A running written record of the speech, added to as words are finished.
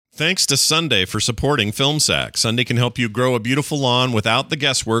Thanks to Sunday for supporting FilmSack. Sunday can help you grow a beautiful lawn without the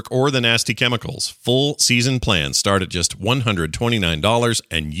guesswork or the nasty chemicals. Full season plans start at just $129,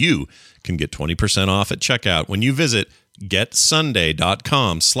 and you can get 20% off at checkout when you visit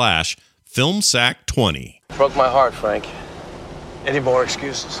getsunday.com/FilmSack20. Broke my heart, Frank. Any more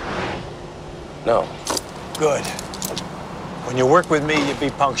excuses? No. Good. When you work with me, you be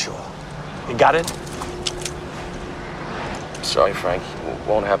punctual. You got it? Sorry, Frank. It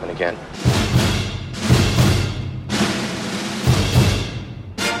won't happen again.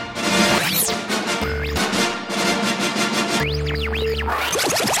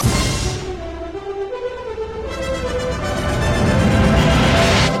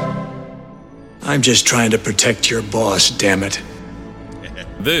 I'm just trying to protect your boss, damn it.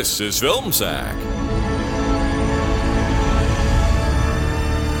 This is FilmSack.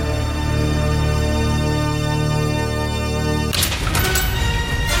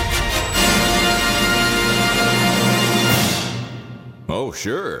 Oh,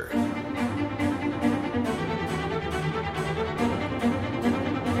 sure.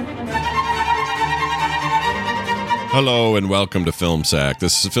 Hello and welcome to FilmSack.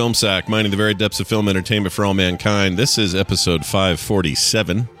 This is FilmSack, mining the very depths of film entertainment for all mankind. This is episode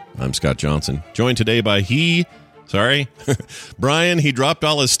 547. I'm Scott Johnson, joined today by Brian. He dropped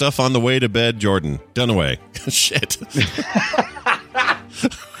all his stuff on the way to bed. Jordan Dunaway. Shit.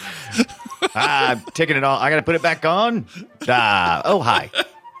 I'm taking it all. I got to put it back on. Hi.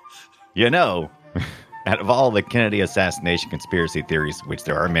 You know, out of all the Kennedy assassination conspiracy theories, which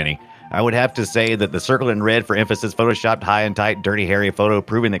there are many, I would have to say that the circle in red for emphasis photoshopped high and tight, dirty, hairy photo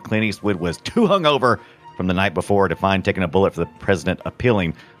proving that Clint Eastwood was too hungover from the night before to find taking a bullet for the president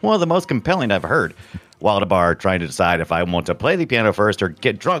appealing. One of the most compelling I've heard. While at a bar trying to decide if I want to play the piano first or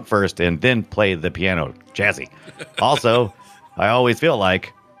get drunk first and then play the piano. Jazzy. Also, I always feel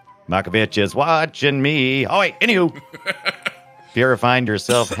like Malkovich is watching me. Oh, wait, anywho. If you ever find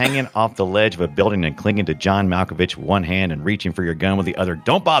yourself hanging off the ledge of a building and clinging to John Malkovich with one hand and reaching for your gun with the other,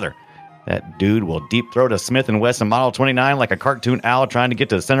 don't bother. That dude will deep throat a Smith & Wesson Model 29 like a cartoon owl trying to get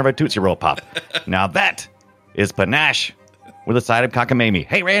to the center of a Tootsie Roll Pop. Now that is panache with a side of cockamamie.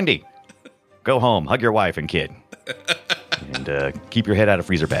 Hey, Randy, go home, hug your wife and kid, and keep your head out of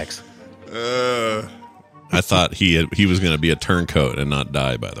freezer bags. I thought he was going to be a turncoat and not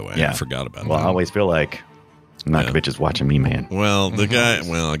die, by the way. Yeah. I forgot about that. Well, I always feel like Malkovich is watching me, man. Well, the guy,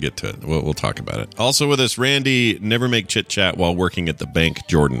 I'll get to it. We'll talk about it. Also with us, Randy, never make chit-chat while working at the bank,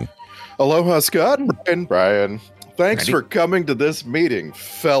 Jordan. Aloha, Scott and Brian. Thanks Randy. for coming to this meeting,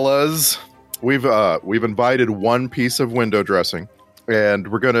 fellas. We've invited one piece of window dressing, and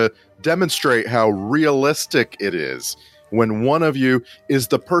we're going to demonstrate how realistic it is when one of you is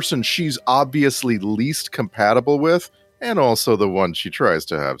the person she's obviously least compatible with, and also the one she tries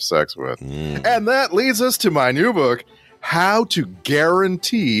to have sex with. And that leads us to my new book, How to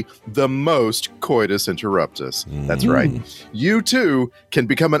Guarantee the Most Coitus Interruptus. That's right. You too can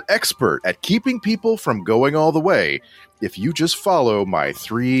become an expert at keeping people from going all the way if you just follow my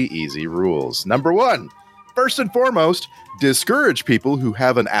 3 easy rules. Number 1, first and foremost, discourage people who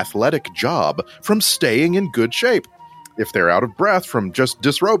have an athletic job from staying in good shape. If they're out of breath from just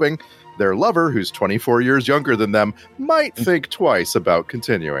disrobing, their lover, who's 24 years younger than them, might think twice about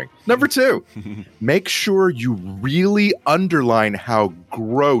continuing. Number 2, make sure you really underline how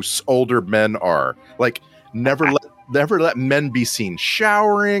gross older men are. Like, never let men be seen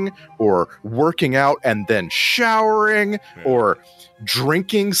showering or working out and then showering or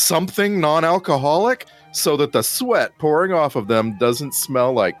drinking something non-alcoholic so that the sweat pouring off of them doesn't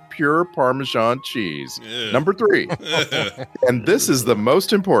smell like pure Parmesan cheese. Yeah. Number 3, and this is the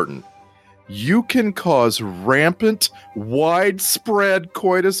most important, you can cause rampant, widespread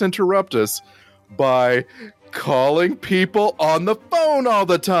coitus interruptus by calling people on the phone all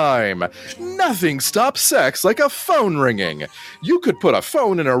the time. Nothing stops sex like a phone ringing. You could put a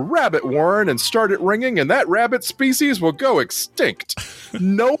phone in a rabbit warren and start it ringing, and that rabbit species will go extinct.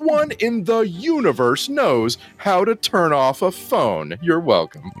 No one in the universe knows how to turn off a phone. You're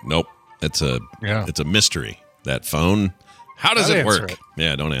welcome. Nope. It's a mystery, that phone. How does it work?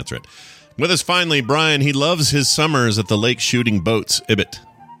 Yeah, don't answer it. With us finally, Brian. He loves his summers at the lake shooting boats. Ibbot.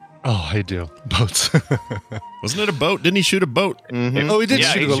 Oh, I do. Boats. Wasn't it a boat? Didn't he shoot a boat? Mm-hmm. Oh, he did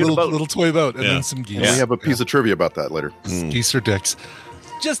shoot a little toy boat and then some geese. Yeah. We have a piece of trivia about that later. Geese or dicks.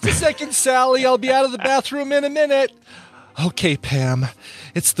 Just a second, Sally. I'll be out of the bathroom in a minute. Okay, Pam,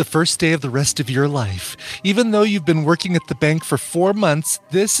 it's the first day of the rest of your life. Even though you've been working at the bank for 4 months,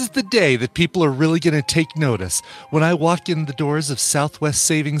 this is the day that people are really going to take notice. When I walk in the doors of Southwest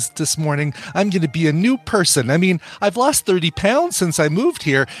Savings this morning, I'm going to be a new person. I mean, I've lost 30 pounds since I moved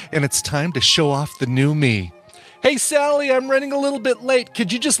here, and it's time to show off the new me. Hey, Sally, I'm running a little bit late.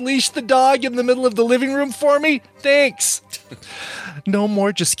 Could you just leash the dog in the middle of the living room for me? Thanks. No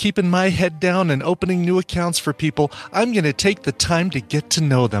more just keeping my head down and opening new accounts for people. I'm going to take the time to get to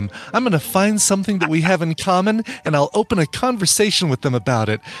know them. I'm going to find something that we have in common, and I'll open a conversation with them about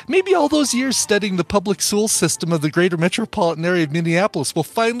it. Maybe all those years studying the public school system of the greater metropolitan area of Minneapolis will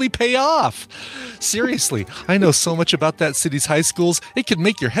finally pay off. Seriously, I know so much about that city's high schools, it could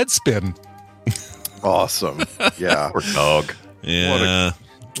make your head spin. Awesome. Yeah. Poor dog. Yeah.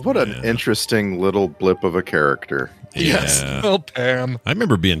 What an interesting little blip of a character. Yes. Well, Pam. I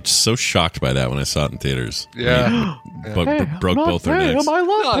remember being so shocked by that when I saw it in theaters. Yeah. Broke both their necks. I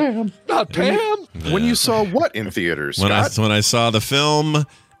love Pam. Not Pam. When you saw what in theaters, When Scott? I saw the film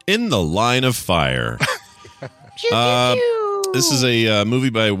In the Line of Fire. This is a movie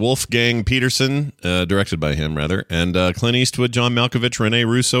by Wolfgang Peterson, directed by him, rather. And Clint Eastwood, John Malkovich, Rene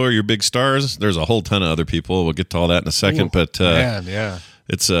Russo are your big stars. There's a whole ton of other people. We'll get to all that in a second. But Man, yeah.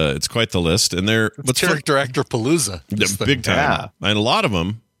 it's quite the list. And they're It's character actor palooza. this thing. big time. Yeah. And a lot of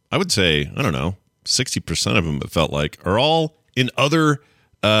them, I would say, I don't know, 60% of them, it felt like, are all in other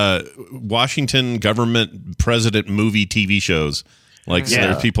Washington government president movie TV shows. Like, so Yeah.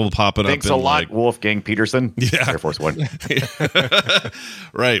 there's people popping Thanks up a in, lot, like, Wolfgang Peterson. Yeah. Air Force One.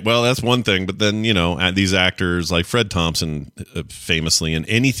 right. Well, that's one thing. But then, these actors like Fred Thompson, famously, in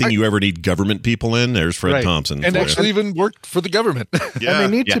anything you ever need government people in, there's Fred Right. Thompson. And for actually even worked for the government. yeah.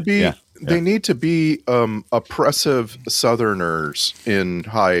 And they need Yeah, to be yeah, they need to be oppressive Southerners in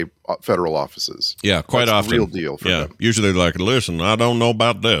high federal offices. Yeah, quite That's a often. real deal for them. Usually they're like, listen, I don't know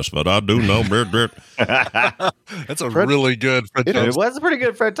about this, but I do know. That's a really good Fred It It Thompson. was a pretty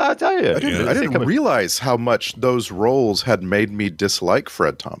good Fred. I tell you. I didn't realize how much those roles had made me dislike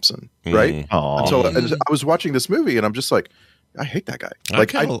Fred Thompson. Right? Aw. Until I was watching this movie, and I'm just like, I hate that guy. I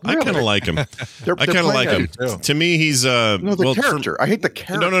kind of like him. I kind of like him. To me, he's the character. I hate the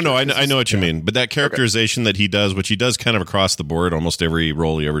character. No. I know what you mean. But that characterization that he does, which he does kind of across the board, almost every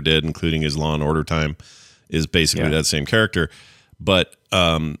role he ever did, including his Law and Order time, is basically that same character. But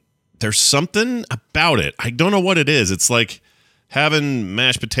there's something about it. I don't know what it is. It's like having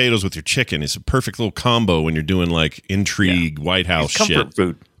mashed potatoes with your chicken. It's a perfect little combo when you're doing like intrigue, White House Comfort shit.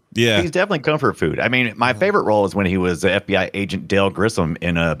 food. Yeah. He's definitely comfort food. I mean, my favorite role is when he was FBI agent Dale Grissom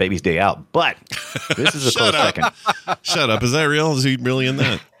in Baby's Day Out. But this is a close second. Shut up. Is that real? Is he really in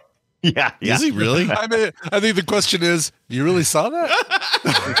that? Yeah. Is he really? I mean, I think the question is, you really saw that?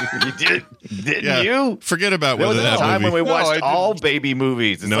 You did? Didn't you? Forget about There was whether a that time movie. when we No, I watched didn't. all baby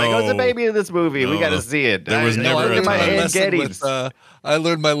movies. It's No. like, oh, it's a baby in this movie. We No. got to see it. There was never I a learned my time. lesson Gettys. with, I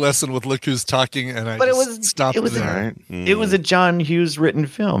learned my lesson with Look Who's Talking, and I But it just was stopped it was there. it was a John Hughes written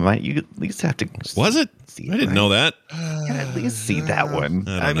film. Right? You at least have to. Was it? See I didn't right? know that. You can at least see that one.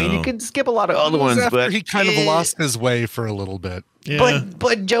 I don't I mean, know. you can skip a lot of other It was ones, after but he kind of lost his way for a little bit. Yeah.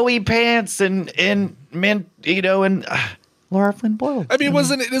 But Joey Pants and and Laura Flynn Boyle. I mean,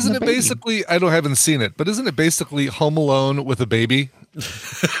 isn't it baby. basically? haven't seen it, but isn't it basically Home Alone with a baby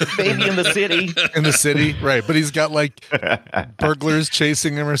Baby in the City? in the city, right? But he's got like burglars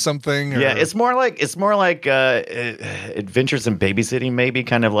chasing him or something. Or, Yeah, it's more like Adventures in Babysitting, maybe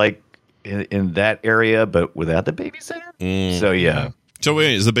kind of like in that area, but without the babysitter. So yeah. So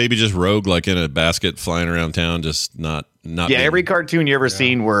wait, is the baby just rogue, like in a basket flying around town, just not? Yeah, being- every cartoon you ever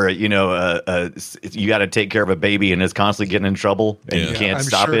seen where you got to take care of a baby and it's constantly getting in trouble and you Yeah. can't I'm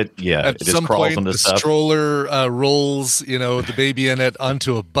stop sure it. Yeah, At it just some crawls point, into the stuff. stroller rolls, the baby in it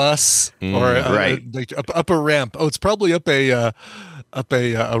onto a bus or Right. like up a ramp. Oh, it's probably up a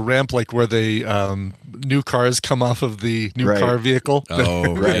ramp like where the new cars come off of the new Right. car vehicle.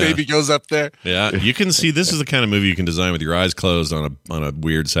 Oh, the right. baby goes up there. Yeah, you can see this is the kind of movie you can design with your eyes closed on a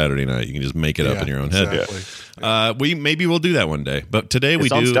weird Saturday night. You can just make it up in your own head. Exactly. Maybe we'll do that one day, but today we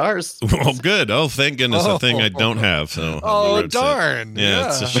It's on do. Stars. Oh, good. Oh, thank goodness, a thing I don't have. So Oh, on the roadside. darn. Yeah,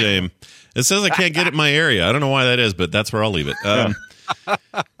 it's a shame. It says I can't get it in my area. I don't know why that is, but that's where I'll leave it.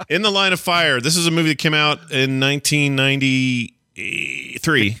 In the Line of Fire. This is a movie that came out in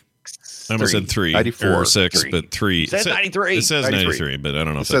 1993. I almost said 3 94. or 6, Three. but 3. It says 93. It says 93, but I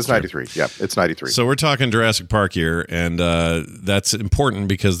don't know It if says that's true. 93. Yeah, it's 93. So we're talking Jurassic Park here, and that's important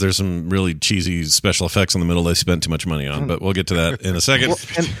because there's some really cheesy special effects in the middle they spent too much money on, but we'll get to that in a second.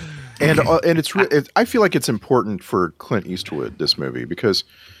 And it's I feel like it's important for Clint Eastwood, this movie, because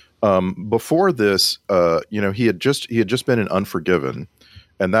Before this, he had just been in Unforgiven,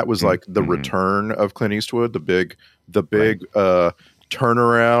 and that was like the return of Clint Eastwood, the big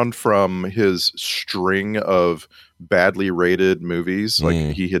turnaround from his string of badly rated movies.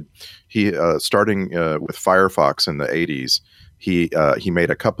 Like he starting with Firefox in the 80s. He made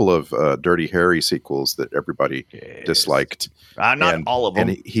a couple of Dirty Harry sequels that everybody disliked. Not all of them.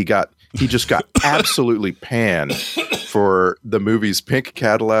 And he just got absolutely panned for the movies Pink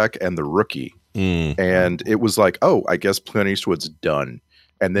Cadillac and The Rookie. And it was like, oh, I guess Clint Eastwood's done.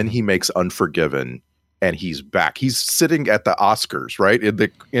 And then he makes Unforgiven, and he's back. He's sitting at the Oscars, right?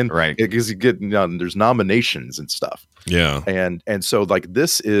 Because he there's nominations and stuff. Yeah. And so like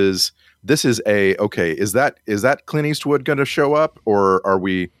this is is that Clint Eastwood going to show up, or are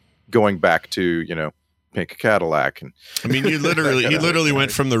we going back to, Pink Cadillac? And I mean, he literally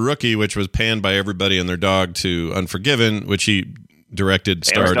went from The Rookie, which was panned by everybody and their dog, to Unforgiven, which he directed,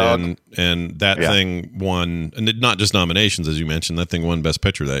 starred in, and that thing won, and not just nominations, as you mentioned. That thing won Best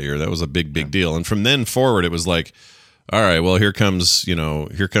Picture that year. That was a big deal. And from then forward, it was like, all right, well, here comes the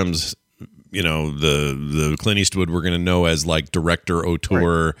Clint Eastwood we're going to know as like director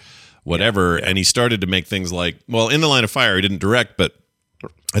auteur, whatever. And he started to make things like, well, In the Line of Fire, he didn't direct, but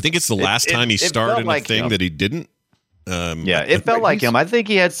I think it's the last time he starred in a thing that he didn't. It felt like him. I think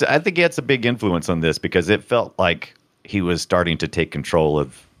he had some big influence on this, because it felt like he was starting to take control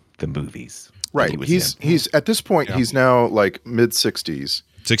of the movies. Right. He's at this point, he's now like mid 60s.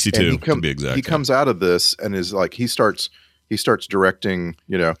 62 to be exact. He comes out of this and is like, he starts directing,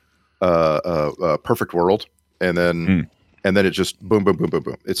 Perfect World, and then it just boom, boom, boom, boom,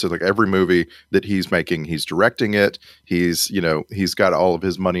 boom. It's like every movie that he's making, he's directing it. He's got all of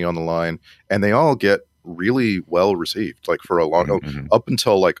his money on the line, and they all get really well received. Like for a long, up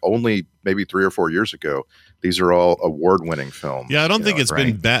until like only maybe 3 or 4 years ago, these are all award-winning films. Yeah, I don't think it's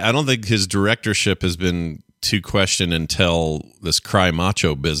been bad. I don't think his directorship has been too questioned until this Cry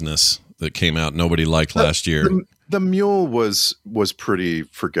Macho business that came out nobody liked last year. The Mule was pretty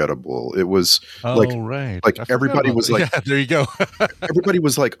forgettable. It was everybody was like, yeah, there you go. Everybody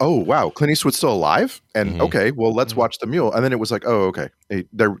was like, oh wow, Clint Eastwood's still alive, and okay, well let's watch The Mule. And then it was like, oh okay,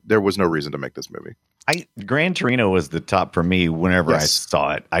 there was no reason to make this movie. Gran Torino was the top for me whenever I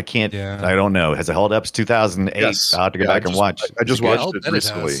saw it. I can't. Yeah. I don't know. Has it held up? It's 2008. Yes. I'll have to go back and watch. I just watched it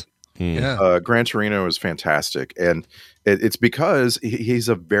recently. Gran Torino is fantastic, and it's because he's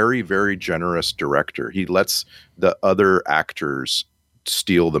a very, very generous director. He lets the other actors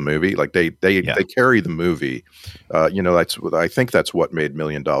steal the movie. Like they carry the movie. I think that's what made $1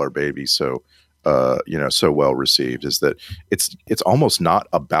 Million Baby so well received, is that it's almost not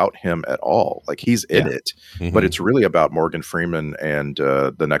about him at all. Like he's in it, but it's really about Morgan Freeman and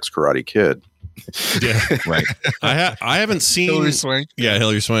the next Karate Kid. Yeah, right. I haven't seen Hilary Swank. Yeah,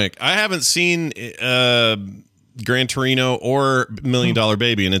 Hilary Swank. I haven't seen Gran Torino or $1 Million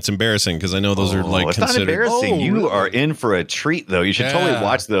Baby, and it's embarrassing because I know those are like it's considered. Not embarrassing. You are in for a treat, though. You should totally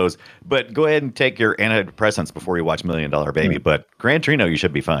watch those. But go ahead and take your antidepressants before you watch $1 Million Baby. But Gran Torino, you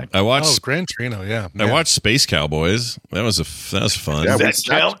should be fine. I watched Gran Torino. Yeah, I watched Space Cowboys. That was fun. Yeah,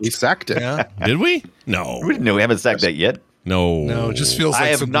 we sacked it. Yeah. Did we? No, we haven't sacked that yet. No, it just feels like I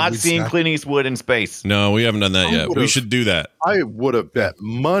have not seen Clint Eastwood in space. No, we haven't done that yet. We should do that. I would have bet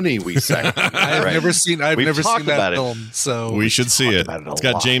money we sacked. I've never seen that film, so we should see it. It's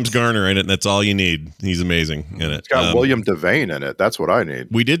got James Garner in it, and that's all you need. He's amazing in it. It's got William Devane in it. That's what I need.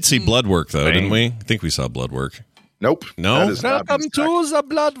 We did see Bloodwork, though, didn't we? I think we saw Bloodwork. Nope. No. Welcome to the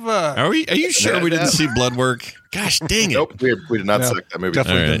Bloodwork. Are you sure we didn't see Bloodwork? Gosh, dang it! Nope, we did not suck that movie.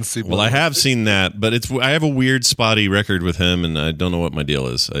 Definitely didn't see Bloodwork. Well, I have seen that, but I have a weird spotty record with him, and I don't know what my deal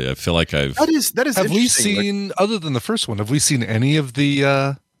is. I feel like I've. That is. Have we seen, other than the first one? Have we seen any of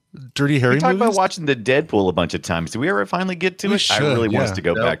the Dirty Harry movies? We talked about watching the Deadpool a bunch of times. Did we ever finally get to it? I really want us to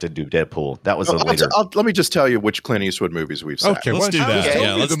go back to do Deadpool. That was a later. Let me just tell you which Clint Eastwood movies we've sacked. Okay, let's do that. Okay.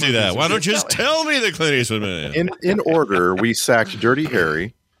 Yeah, let's do that. Why don't you just tell me the Clint Eastwood movie? In order, we sacked Dirty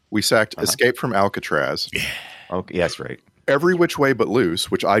Harry. We sacked Escape from Alcatraz. Yeah. Okay, that's right. Every Which Way But Loose,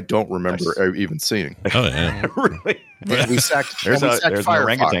 which I don't remember even seeing. Oh yeah, really? We sacked. There's Firefox. an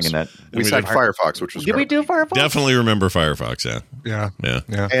orangutan in that. We sacked Firefox, which was. Did we do Firefox? Definitely remember Firefox. Yeah.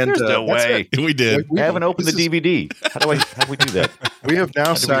 And there's no way we did. We haven't opened the DVD. How do we do that? We have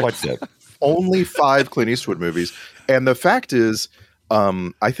now sacked only 5 Clint Eastwood movies, and the fact is,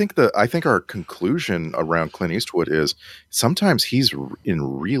 I think our conclusion around Clint Eastwood is sometimes he's in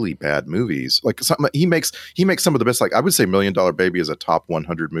really bad movies. Like he makes some of the best. Like I would say, $1 Million Baby is a top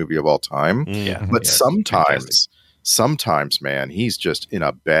 100 movie of all time. Yeah, but sometimes sometimes, man, he's just in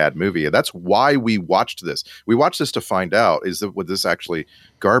a bad movie. And that's why we watched this. We watched this to find out, was this actually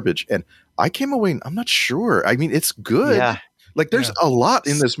garbage? And I came away, I'm not sure. I mean, it's good. Yeah. Like there's a lot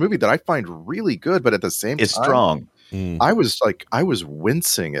in this movie that I find really good, but at the same time, it's strong. I was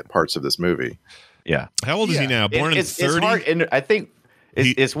wincing at parts of this movie. Yeah. How old is he now? Born in It's 30? hard, and I think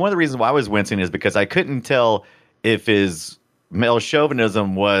it's one of the reasons why I was wincing is because I couldn't tell if his male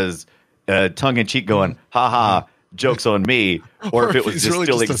chauvinism was tongue in cheek, going "ha ha," jokes on me, or if it was he's just really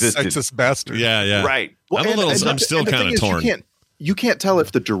still just existed. a sexist bastard. Yeah. Right. I'm still kind of torn. You can't tell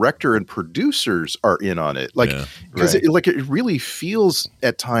if the director and producers are in on it, like because Right. it really feels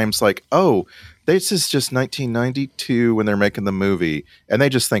at times like, oh, this is just 1992 when they're making the movie, and they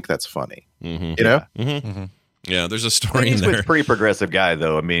just think that's funny, you know? Yeah, there's a story in He's there. a pretty progressive guy,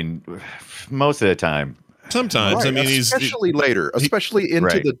 though. I mean, most of the time. Sometimes, Right, I mean, especially later, especially into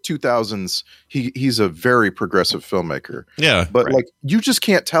Right. the 2000s, he's a very progressive filmmaker. yeah. But Right. like, you just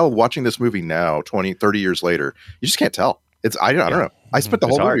can't tell watching this movie now, 20, 30 years later. You just can't tell. I don't know. I spent the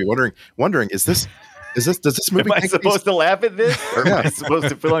It's whole hard. movie wondering, does this movie Am I take supposed to laugh at this, or am I Yeah. supposed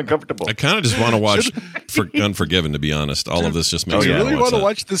to feel uncomfortable? I kind of just want to watch Unforgiven, to be honest. All of this just makes Do me you really want to that.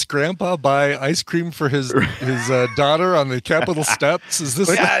 watch this grandpa buy ice cream for his daughter on the Capitol steps? Is this?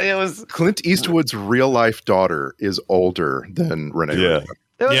 Yeah, it was. Clint Eastwood's real life daughter is older than Renee. Yeah.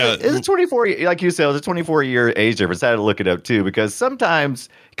 Russo. Yeah. It's a 24, like you said, it was a 24-year age difference. I had to look it up too, because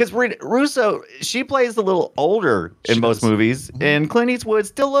Russo, she plays a little older in most movies, and Clint Eastwood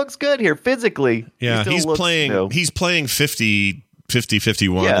still looks good here physically. Yeah, He he's still looks, playing. you know, He's playing 50,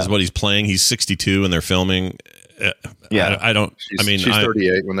 51 Yeah. is what he's playing. He's 62 and they're filming. Yeah. I don't. She's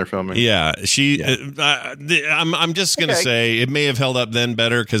 38 when they're filming. Yeah, I'm just gonna Okay. say it may have held up then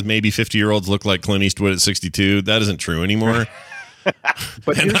better because maybe 50-year-olds look like Clint Eastwood at 62. That isn't true anymore.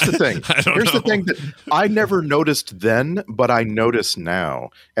 But And here's the thing. I don't Here's the know. thing that I never noticed then, but I notice now.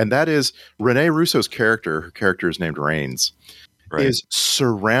 And that is Renee Russo's character, her character is named Rains, Right. is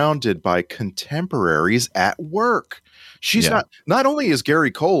surrounded by contemporaries at work. She's not only is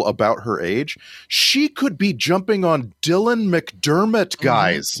Gary Cole about her age, she could be jumping on Dylan McDermott,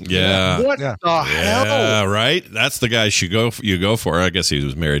 guys. Yeah. What Yeah. the hell? Yeah, right. That's the guy you go for. I guess he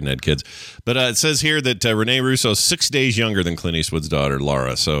was married and had kids. But it says here that Renee Russo's 6 days younger than Clint Eastwood's daughter,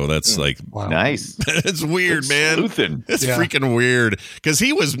 Laura. So that's like, Wow. nice. it's weird, man. Sleuthing. It's Yeah. freaking weird because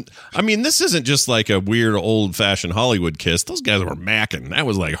he was. I mean, this isn't just like a weird old fashioned Hollywood kiss. Those guys were macking. That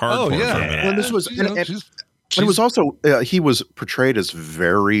was like hardcore. Oh for a yeah. minute. Well, this was- You know, and- she's- It was also he was portrayed as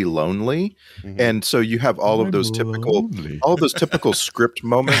very lonely, and so you have all of those typical script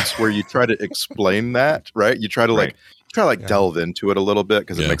moments where you try to explain that, right? You try to delve into it a little bit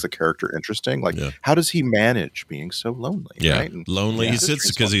because Yeah. it makes a character interesting. Like, Yeah. how does he manage being so lonely? Yeah, right? And- lonely. Yeah. He sits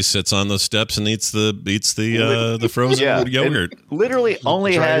because he sits on those steps and eats the frozen Yeah. yogurt. And literally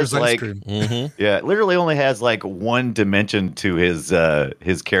only Dryer's has ice like cream. literally only has like one dimension to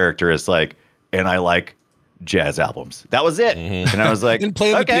his character. It's like, and I like jazz albums. That was it. And I was like, and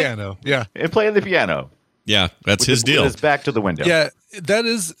playing the okay. piano. Yeah. And playing the piano. Yeah, that's his deal. It's back to the window. Yeah, that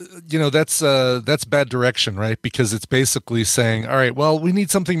is, that's bad direction, right? Because it's basically saying, all right, well, we need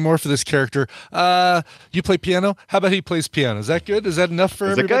something more for this character. You play piano? How about he plays piano? Is that good? Is that enough for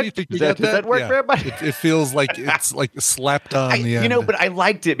Is it everybody? good? Think we Does got that work for everybody? It feels like it's like slapped on the end. But I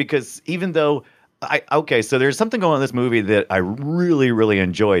liked it because even though so there's something going on in this movie that I really, really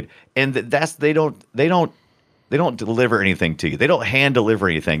enjoyed, and that's they don't deliver anything to you. They don't hand deliver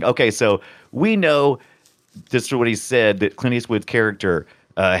anything. Okay, so we know just for what he said that Clint Eastwood's character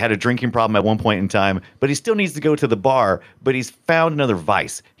had a drinking problem at one point in time, but he still needs to go to the bar. But he's found another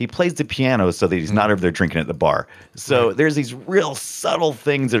vice. He plays the piano so that he's not over there drinking at the bar. So there's these real subtle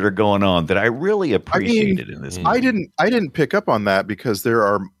things that are going on that I really appreciated in this movie. I didn't pick up on that because there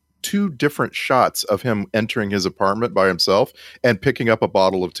are two different shots of him entering his apartment by himself and picking up a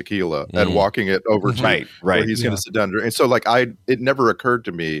bottle of tequila and walking it over to Right. where he's going to sit down. And so like it never occurred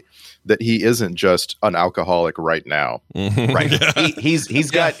to me that he isn't just an alcoholic right now. Right. He's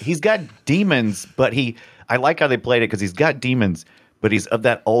got demons, but I like how they played it because he's got demons, but he's of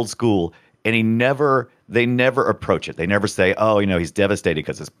that old school, and they never approach it. They never say, oh, he's devastated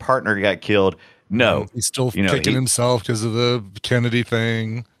because his partner got killed. No, he's still kicking himself because of the Kennedy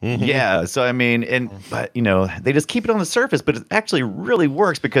thing. Yeah. So I mean, but they just keep it on the surface, but it actually really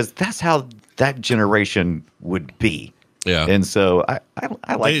works because that's how that generation would be. Yeah. And so I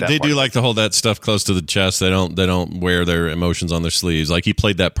like that. They do part. like to hold that stuff close to the chest. They don't wear their emotions on their sleeves. Like he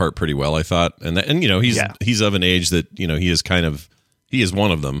played that part pretty well, I thought. And he's of an age that he is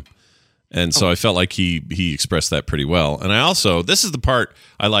one of them. And so I felt like he expressed that pretty well. And this is the part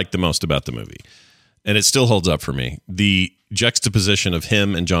I liked the most about the movie. and it still holds up for me. The juxtaposition of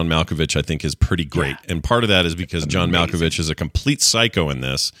him and John Malkovich, I think, is pretty great. And part of that is because John Malkovich is a complete psycho in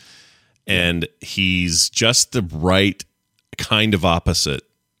this, and he's just the right kind of opposite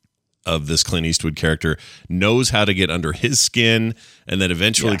of this Clint Eastwood character, knows how to get under his skin, and then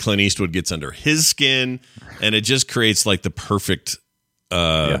eventually Clint Eastwood gets under his skin, and it just creates like the perfect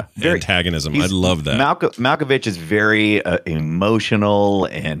antagonism. I love that. Malkovich is very emotional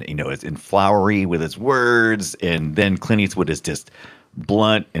and, is flowery with his words, and then Clint Eastwood is just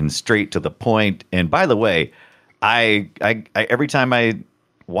blunt and straight to the point. And by the way, I every time I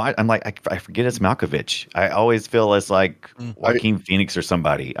watch, I'm like, I forget it's Malkovich. I always feel it's like Joaquin Phoenix or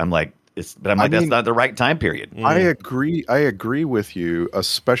somebody. I'm like, that's not the right time period. I agree with you,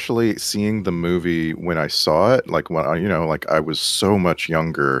 especially seeing the movie when I saw it. Like when I was so much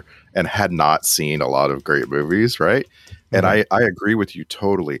younger and had not seen a lot of great movies, right? And I agree with you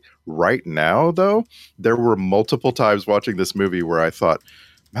totally. Right now, though, there were multiple times watching this movie where I thought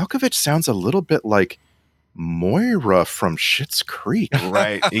Malkovich sounds a little bit like Moira from Schitt's Creek.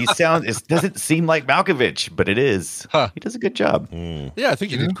 Right. It doesn't seem like Malkovich, but it is. He does a good job. Yeah, I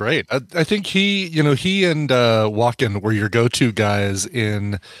think he did great. I think he and Walken were your go-to guys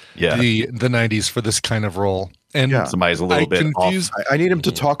in the 90s for this kind of role. And somebody's a little bit confused. I need him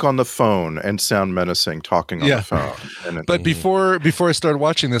to talk on the phone and sound menacing talking on the phone. But before I started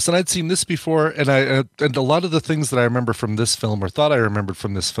watching this, and I'd seen this before, and and a lot of the things that I remember from this film, or thought I remembered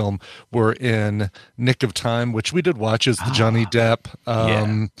from this film, were in Nick of Time, which we did watch as the Johnny Depp.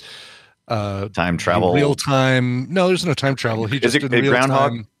 Time travel, real time. No, there's no time travel. He just did real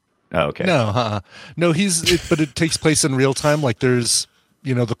Groundhog? time. Oh, okay. No, no. But it takes place in real time. Like there's,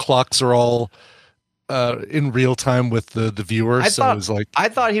 the clocks are all in real time with the viewer. I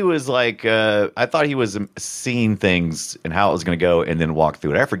thought he was seeing things and how it was going to go, and then walk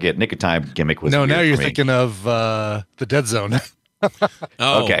through it. I forget. Nick of Time gimmick was. No, now you're thinking of the Dead Zone.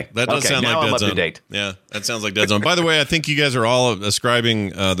 Okay. That does sound now like I'm Dead up Zone. to date. Yeah, that sounds like Dead Zone. By the way, I think you guys are all ascribing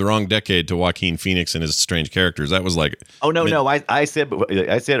the wrong decade to Joaquin Phoenix and his strange characters. That was like, no. I said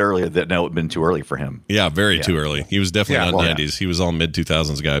earlier that no, it'd been too early for him. Yeah, too early. He was definitely not 90s. He was all mid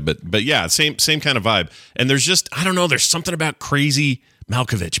 2000s guy. But yeah, same kind of vibe. And there's just, I don't know, there's something about crazy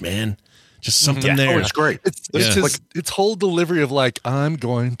Malkovich, man. Just something there. Oh, it's great. Its whole delivery of like, I'm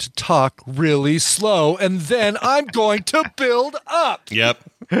going to talk really slow and then I'm going to build up. Yep.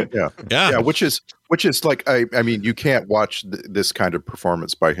 Yeah. Which is like, I mean, you can't watch this kind of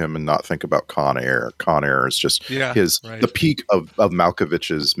performance by him and not think about Con Air. Con Air is just the peak of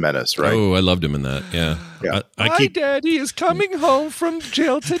Malkovich's menace, right? Oh, I loved him in that. Yeah. My daddy is coming home from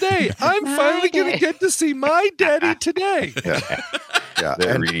jail today. I'm finally going to get to see my daddy today. Yeah,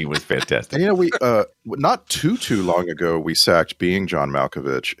 the reading was fantastic. And, we not too long ago we sacked Being John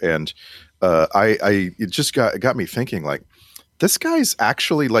Malkovich, and it just got me thinking, like, this guy's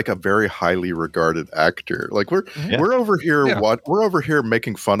actually like a very highly regarded actor. Like we're over here we're over here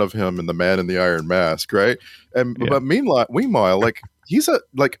making fun of him in The Man in the Iron Mask, right? And but meanwhile, like this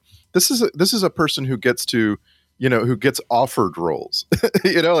is a person who gets to who gets offered roles.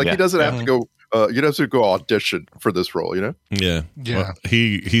 He doesn't have to go. You don't have to go audition for this role, Yeah. Well,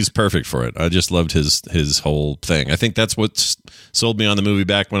 he's perfect for it. I just loved his whole thing. I think that's what sold me on the movie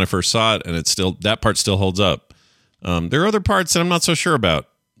back when I first saw it, and that part still holds up. There are other parts that I'm not so sure about,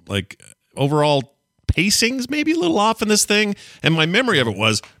 like overall pacing's maybe a little off in this thing, and my memory of it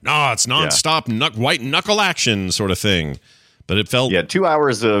was it's nonstop white knuckle action sort of thing, but it felt 2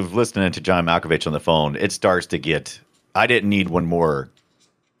 hours of listening to John Malkovich on the phone. It starts to get. I didn't need one more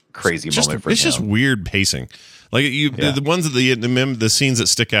crazy moment for him. It's just weird pacing. Like the ones that the scenes that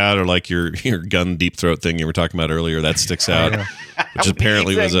stick out are like your gun deep throat thing you were talking about earlier. That sticks out, which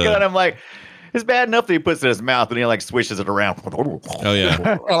apparently was a. I'm like, it's bad enough that he puts it in his mouth and he like swishes it around. Oh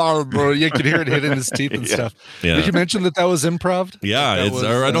yeah, you could hear it hitting his teeth and stuff. Yeah. Did you mention that was improv? Yeah,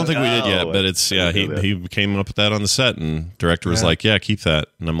 I don't think we did yet, but it's he came up with that on the set, and director was like, "Yeah, keep that,"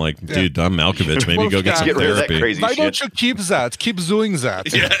 and I'm like, "Dude, I'm Malkovich. Maybe go get some therapy." Why don't you keep that? Keep doing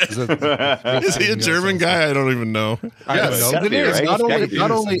that. Yeah. Is he a German guy? I don't even know. I don't know. It is.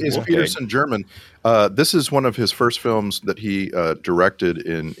 Not only is Peterson German. This is one of his first films that he directed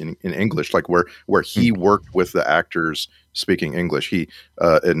in English, like where he worked with the actors speaking English. He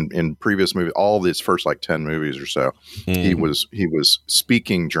in previous movies, all his first like 10 movies or so, he was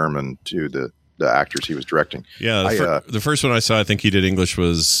speaking German to the actors he was directing. Yeah, the first one I saw, I think he did English,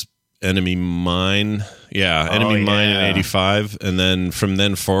 was Enemy Mine. Yeah, Enemy Mine in '85, and then from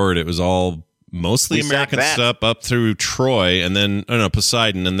then forward, it was all mostly American stuff up through Troy, and then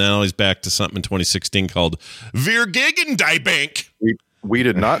Poseidon, and now he's back to something in 2016 called Wir gegen die Bank. We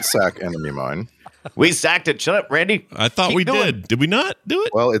did not sack Enemy Mine. We sacked it. Shut up, Randy. I thought Keep we going. did. Did we not do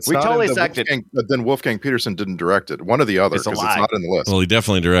it? Well, it's We not totally in the sacked it. But then Wolfgang Peterson didn't direct it. One or the other, It's a because lie. it's not in the list. Well, he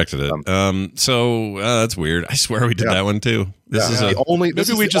definitely directed it. So that's weird. I swear we did Yeah. that one too. This is The only.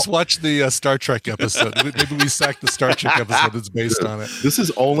 Maybe we just watched the Star Trek episode. Maybe we sacked the Star Trek episode that's based on it. This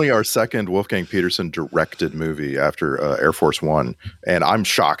is only our second Wolfgang Peterson directed movie after Air Force One, and I'm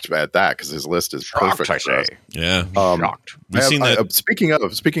shocked at that because his list is perfect. I say. Yeah. Shocked. We've seen that.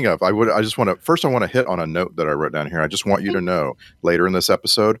 Speaking of, I just want to hit on a note that I wrote down here. I just want you to know later in this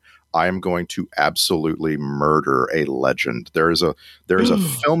episode, I am going to absolutely murder a legend. There is a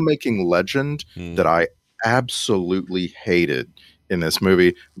filmmaking legend that I absolutely hated in this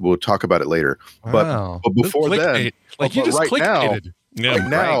movie. We'll talk about it later. Wow. But before then, like you but just right now, clickbaited. Yeah. right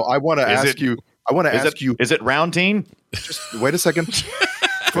now, I want to Is ask it- you. I want to ask you. Is it round team? Just wait a second.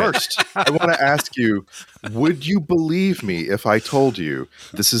 First, I want to ask you, would you believe me if I told you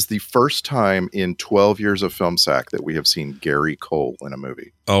this is the first time in 12 years of Film Sack that we have seen Gary Cole in a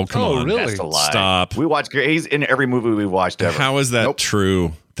movie? Oh, come Oh, on. really? That's a lie. Stop. We watched. He's in every movie we watched ever. How is that Nope.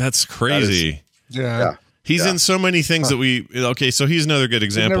 true? That's crazy. Yeah. He's in so many things that we. Okay, so he's another good We've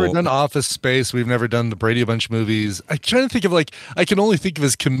example. never done Office Space. We've never done the Brady Bunch movies. I'm trying to think of I can only think of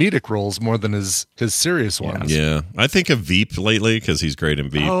his comedic roles more than his serious ones. Yeah, I think of Veep lately because he's great in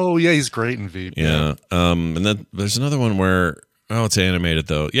Veep. Oh yeah, he's great in Veep. Yeah. And then there's another one where it's animated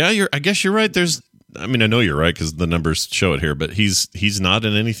though. Yeah, I guess you're right. I know you're right because the numbers show it here, but he's not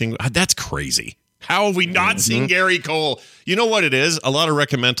in anything. That's crazy. How have we not seen Gary Cole? You know what it is? A lot of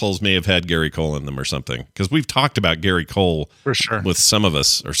recommendals may have had Gary Cole in them or something because we've talked about Gary Cole For sure. with some of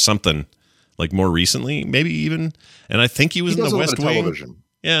us or something like more recently, maybe even. And I think he was in does the a lot West of Wing. television.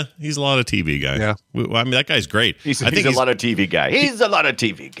 Yeah, he's a lot of TV guy. Yeah. Well, I mean, that guy's great. He's I think a lot of TV guy. He's a lot of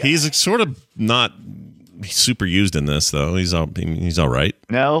TV guy. he's sort of not super used in this though. He's all right.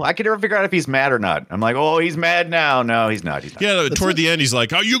 No, I can never figure out if he's mad or not. I'm like, oh, he's mad now. No, he's not. He's not. Yeah, toward the end, he's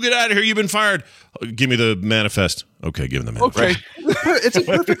like, "Oh, you get out of here! You've been fired. Give me the manifest." Okay, give him the manifest. Okay. It's a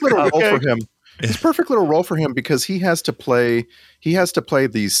perfect little role for him. It's a perfect little role for him because he has to play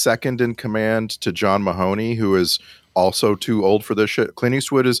the second in command to John Mahoney, who is also too old for this shit. Clint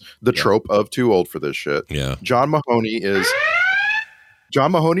Eastwood is the trope of too old for this shit. Yeah. John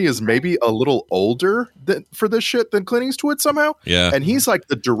Mahoney is maybe a little older for this shit than Clint Eastwood somehow. Yeah. And he's like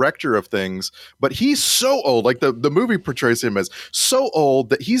the director of things, but he's so old. Like the movie portrays him as so old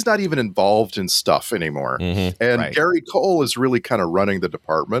that he's not even involved in stuff anymore. Mhm. And Right. Gary Cole is really kind of running the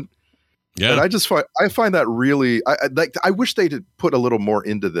department. Yeah. And I find that really I wish they'd put a little more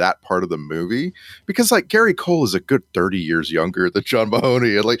into that part of the movie because like Gary Cole is a good 30 years younger than John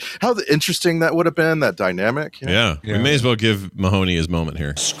Mahoney and like how interesting that would have been, that dynamic. you know? Yeah. Yeah. We may as well give Mahoney his moment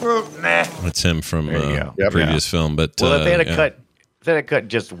here. That's him from There you go. Yep. previous film. But Well, if they had yeah. cut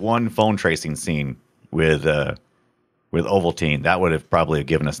just one phone tracing scene with Ovaltine, that would have probably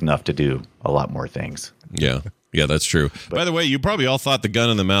given us enough to do a lot more things. Yeah. Yeah, that's true. By the way, you probably all thought the gun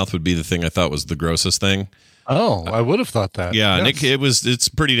in the mouth would be the thing I thought was the grossest thing. Oh, I would have thought that. Yeah, Yes. Nick, it's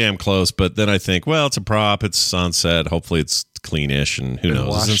pretty damn close, but then I think, well, it's a prop, it's on set, hopefully it's cleanish, and who knows?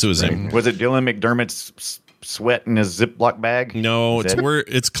 washed, Since it was right? in Was it Dylan McDermott's sweat in his Ziploc bag? No, Is it?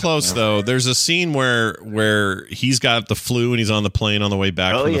 it's close though. There's a scene where he's got the flu and he's on the plane on the way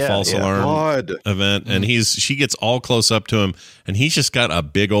back Oh, from the yeah, false yeah. alarm God. event, and she gets all close up to him, and he's just got a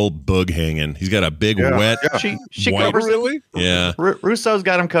big old boog hanging. He's got a big wet. She White- covers it. Really? Yeah, Russo's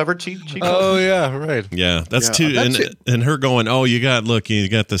got him covered. She Oh yeah, right. yeah. That's Yeah, too. that's And it. and her going, oh, you got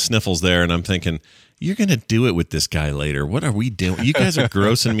the sniffles there, and I'm thinking, you're gonna do it with this guy later. What are we doing? You guys are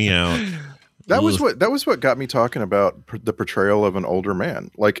grossing me out. That was what got me talking about the portrayal of an older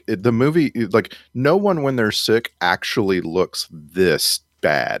man. Like the movie, like no one when they're sick actually looks this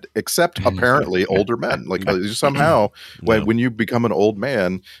bad, except apparently older men. Like somehow when you become an old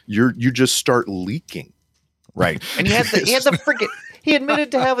man, you just start leaking. Right. And he had the freaking. He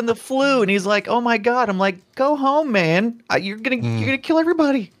admitted to having the flu, and he's like, "Oh my god!" I'm like, "Go home, man. You're gonna kill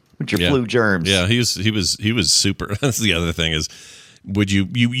everybody with your Yeah. flu germs." Yeah, he was super. That's the other thing is, would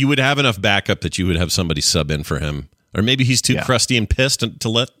you would have enough backup that you would have somebody sub in for him, or maybe he's too crusty and pissed to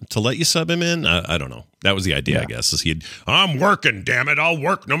let you sub him in. I don't know. That was the idea, I guess. Is I'm working, damn it, I'll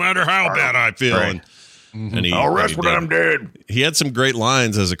work no matter how bad I feel. Right. And he, I'll rest he when I'm did. dead. He had some great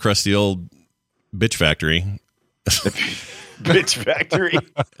lines as a crusty old bitch factory, Bitch factory.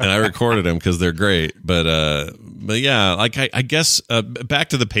 and I recorded them because they're great. But yeah, like I guess back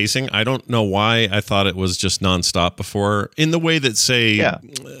to the pacing. I don't know why I thought it was just nonstop before, in the way that say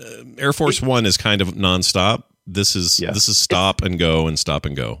Air Force One is kind of nonstop. this is stop and go and stop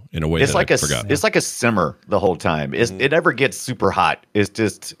and go in a way It's that like I a forgot. it's like a simmer the whole time. It never gets super hot. It's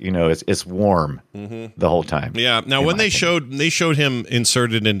just it's warm the whole time. Yeah. Now, when they showed him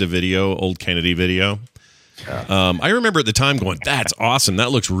inserted into video, old Kennedy video, I remember at the time going, "That's awesome.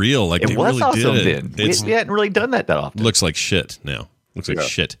 That looks real. Like It they was really awesome did it." then. We hadn't really done that often. Looks like shit now. Looks like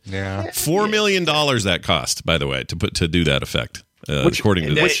shit. Yeah. $4 million that cost, by the way, to do that effect. According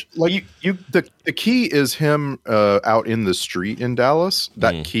to this. The key is him out in the street in Dallas.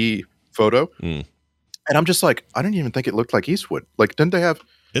 That key photo, and I'm just like, I didn't even think it looked like Eastwood. Like, didn't they have?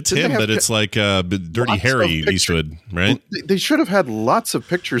 It's didn't him, they have but it's like Dirty lots Harry of pictures? Eastwood, right? They should have had lots of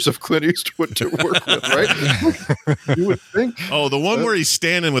pictures of Clint Eastwood to work with, right? You would think. Oh, the one where he's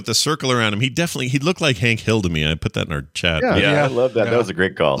standing with the circle around him. He looked like Hank Hill to me. I put that in our chat. Yeah. Yeah, I love that. Yeah. That was a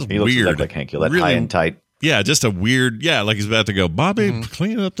great call. He looks Weird. exactly like Hank Hill. That Really- high and tight. Yeah, just a weird. Yeah, like he's about to go, Bobby,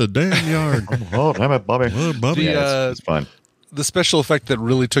 clean up the damn yard. Oh, damn it, Bobby. Bobby. Yeah, it's fun. The special effect that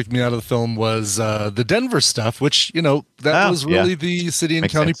really took me out of the film was the Denver stuff, which, that was really the city and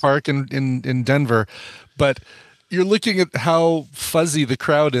Makes county sense. park in Denver. But you're looking at how fuzzy the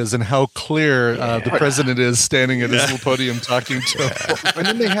crowd is and how clear the president is standing at his little podium talking to him. And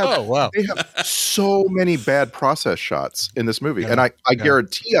then they have, wow. they have so many bad process shots in this movie. And I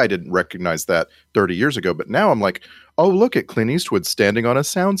guarantee I didn't recognize that 30 years ago. But now I'm like, oh, look at Clint Eastwood standing on a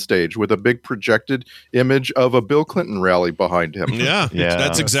soundstage with a big projected image of a Bill Clinton rally behind him. Yeah, Yeah.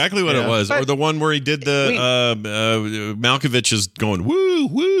 that's exactly what it was. Or the one where he did the Malkovich is going woo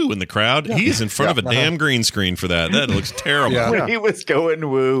woo in the crowd. He's in front of a damn green screen for that. That looks terrible. Yeah. When he was going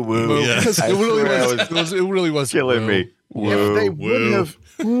woo woo. Yeah. Because I it really swear it really was killing me. If they woo. would have,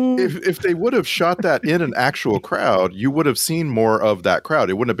 if they would have shot that in an actual crowd, you would have seen more of that crowd.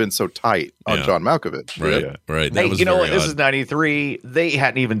 It wouldn't have been so tight on Yeah. John Malkovich. Right, Yeah. right. That Hey, was you know very what? This odd. is 93. They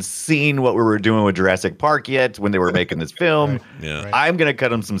hadn't even seen what we were doing with Jurassic Park yet when they were making this film. Yeah. Right. I'm going to cut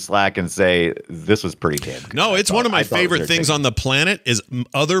them some slack and say this was pretty damn good. No, it's one of my I thought it was favorite things entertaining. on the planet is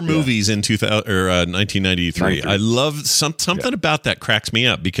other movies in 1993. I love something about that cracks me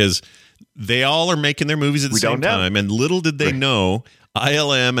up because they all are making their movies at the We same don't know. time, and little did they know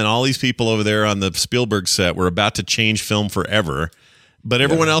ILM and all these people over there on the Spielberg set were about to change film forever. But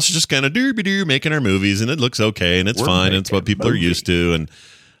everyone else is just kind of doo making our movies, and it looks okay, and it's We're fine, and it's what making people are used to,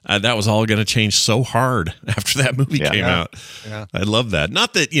 and that was all going to change so hard after that movie Yeah. came out. Yeah. I love that.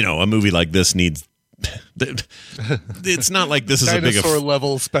 Not that a movie like this needs. It's not like this is a big. dinosaur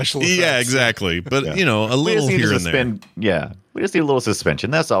level special effects. Yeah, exactly. But a We little just need here to and there. suspend. Yeah, we just need a little suspension.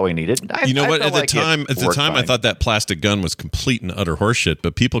 That's all we needed. You know I what? felt At the like it time, worked I fine. thought that plastic gun was complete and utter horseshit.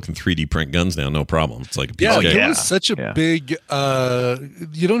 But people can 3D print guns now, no problem. It's like a piece Yeah, of cake. it was such a big.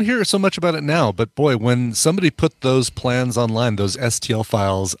 You don't hear so much about it now, but boy, when somebody put those plans online, those STL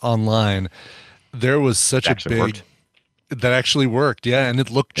files online, there was such a Actually big. worked. That actually worked, yeah, and it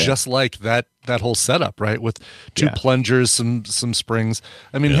looked just like that whole setup, right? With two Yeah. plungers, some springs.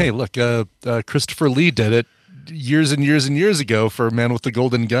 I mean, hey, look, Christopher Lee did it years and years and years ago for Man with the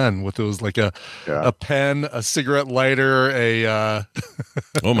Golden Gun, with it was like a pen, a cigarette lighter, a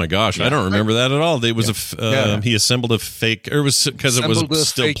Oh my gosh, I don't remember that at all. It was he assembled a fake, or it was because it was assembled a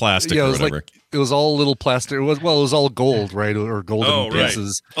still fake- plastic yeah, or it was whatever. like it was all little plastic. It was all gold, right, or golden Oh right.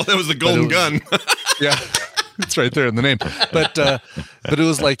 pieces. Oh, that was the golden gun. Yeah, it's right there in the name. But it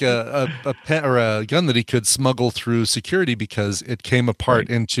was like a pen or a gun that he could smuggle through security because it came apart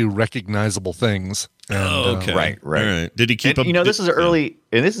into recognizable things. And, Oh, okay. Right. All right. Did he keep And, up? this is early,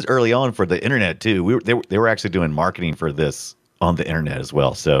 and this is early on for the internet too. They were actually doing marketing for this on the internet as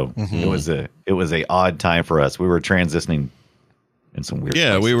well. So it was a odd time for us. We were transitioning in some weird.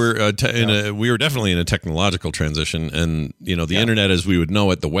 Yeah, we places. were we were definitely in a technological transition, and the internet as we would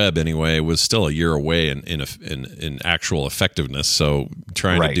know it, the web anyway, was still a year away in actual effectiveness. So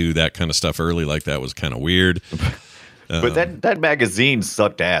trying to Right. do that kind of stuff early like that was kind of weird. But that magazine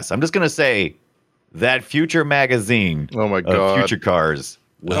sucked ass. I'm just gonna say that Future magazine. Oh my of God. Future cars.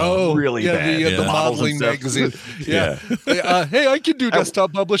 Was really bad. the Models and modeling stuff. magazine. Yeah. Hey, I can do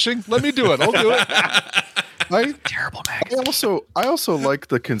desktop publishing. Let me do it. I'll do it. Terrible magazine. I also like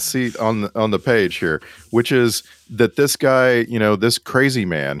the conceit on the page here, which is that this guy, this crazy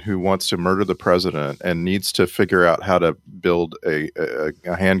man who wants to murder the president and needs to figure out how to build a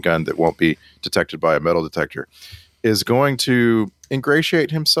handgun that won't be detected by a metal detector, is going to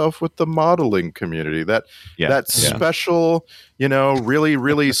ingratiate himself with the modeling community. That special, really,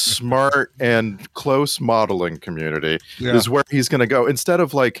 really smart and close modeling community is where he's going to go. Instead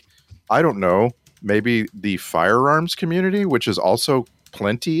of like, I don't know, maybe the firearms community, which is also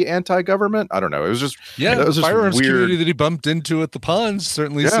plenty anti-government. I don't know. It was just Yeah, that was the just firearms weird. community that he bumped into at the ponds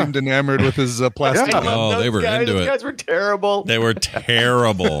certainly Yeah. seemed enamored with his plastic. Yeah. Oh, they were into Those it. guys were terrible. They were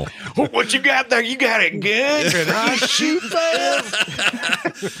terrible. What you got there? You got it good. Can I shoot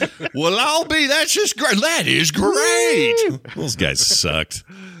Well, I'll be. That's just great. That is great. Those guys sucked.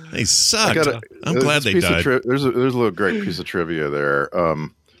 They sucked. I'm glad they died. There's a little great piece of trivia there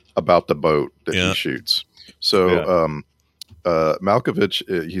about the boat that Yeah. he shoots. So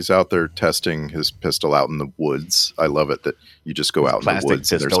Malkovich, he's out there testing his pistol out in the woods. I love it that you just go out in the Plastic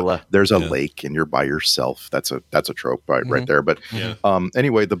woods. And pistola. there's a Yeah. lake and you're by yourself. That's a trope right there. But Yeah.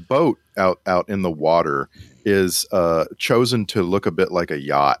 anyway, the boat out in the water is chosen to look a bit like a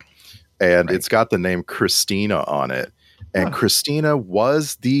yacht, and it's got the name Christina on it. And Christina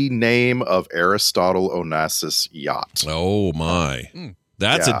was the name of Aristotle Onassis' yacht. Oh my,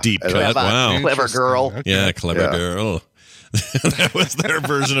 that's Yeah. a deep And cut. Wow. Clever girl. Okay. Yeah, clever Yeah. girl. That was their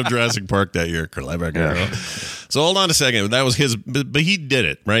version of Jurassic Park that year. Clever girl. So hold on a second. That was his, but he did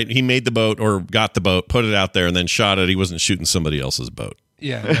it, right? He made the boat or got the boat, put it out there, and then shot it. He wasn't shooting somebody else's boat.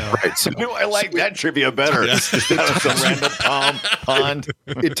 Yeah, no. Right. So I like that trivia better. Instead of some random pond.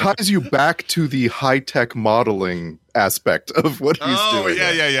 it ties you back to the high-tech modeling aspect of what he's doing.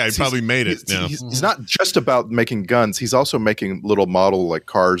 yeah. He probably made it. He's, now. he's not just about making guns. He's also making little model like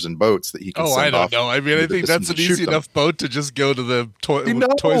cars and boats that he can Oh, send I don't off know. I mean, I into the think that's distance an to shoot easy them. enough boat to just go to the I know.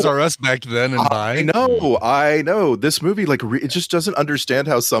 Toys R Us back then and buy. I know. This movie, like, it just doesn't understand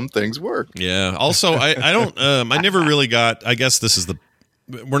how some things work. Yeah. Also, I don't. I never really got. I guess this is the.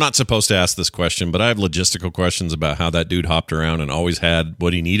 We're not supposed to ask this question, but I have logistical questions about how that dude hopped around and always had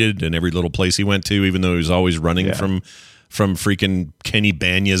what he needed in every little place he went to, even though he was always running from freaking Kenny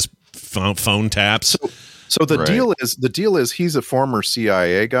Banya's phone taps. So the Right. deal is he's a former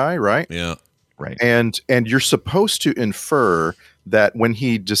CIA guy, right? Yeah. Right. And you're supposed to infer that when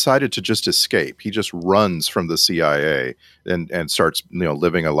he decided to just escape, he just runs from the CIA and starts,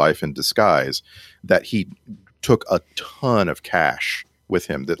 living a life in disguise, that he took a ton of cash with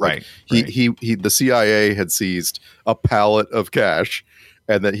him. That like Right. he the CIA had seized a pallet of cash,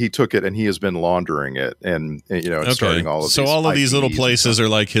 and that he took it and he has been laundering it and starting all of so these all of these little IPs and places stuff. are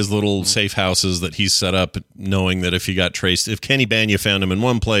like his little safe houses that he's set up, knowing that if he got traced, if Kenny Banya found him in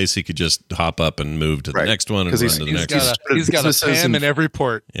one place, he could just hop up and move to the Right. next one and 'Cause run he's- to the He's next got one. he's got a businesses Pam and- in every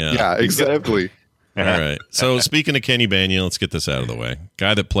port. Yeah, exactly. All right. So speaking of Kenny Banya, let's get this out of the way.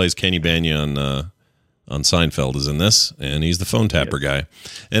 Guy that plays Kenny Banya on Seinfeld is in this, and he's the phone tapper guy.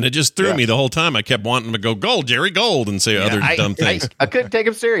 And it just threw me the whole time. I kept wanting him to go gold, Jerry, gold, and say other dumb things. I couldn't take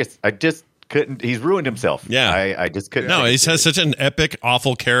him serious. I just couldn't. He's ruined himself. Yeah. I just couldn't. No, take him he has serious. such an epic,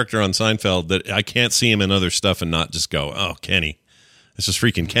 awful character on Seinfeld that I can't see him in other stuff and not just go, oh, Kenny. It's just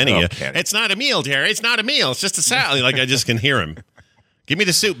freaking Kenny. Oh, Kenny. It's not a meal, Jerry. It's not a meal. It's just a salad. Like, I just can hear him. Give me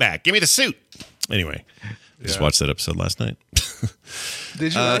the suit back. Give me the suit. Anyway, just watched that episode last night.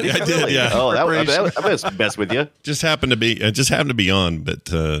 Did you? I did, Really? yeah. Oh, that was best with you. Just happened to be on, but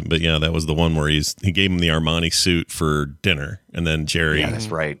yeah, that was the one where he gave him the Armani suit for dinner, and then Jerry, Yeah, that's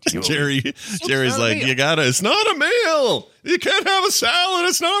right. Jerry's not a like, meal. it's not a meal. You can't have a salad.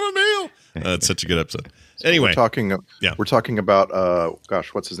 It's not a meal. It's such a good episode. Anyway, We're talking about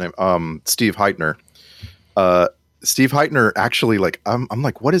what's his name? Steve Heitner. Steve Heitner actually, like, I'm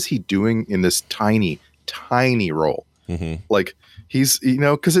like, what is he doing in this tiny role? Mm-hmm. Like, he's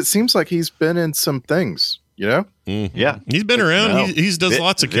because it seems like he's been in some things, Yeah. he's been around. No. He does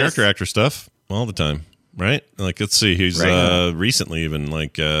lots of This- character actor stuff all the time, right? Like, let's see, he's Right. recently even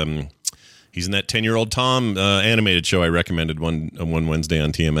like he's in that 10-Year-Old Tom animated show I recommended one Wednesday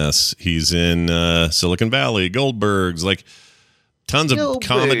on TMS. He's in Silicon Valley, Goldberg's, like tons of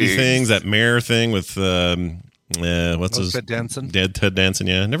comedy Goldbergs. things. That Mayor thing with what's his Ted Danson? Ted Danson.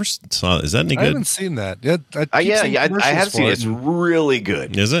 Yeah, never saw. Is that any I good? haven't seen that. Yeah, I I have seen it. It's really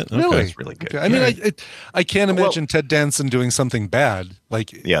good. Is it? Okay. Really? It's really good. Okay. I mean, I can't imagine Ted Danson doing something bad.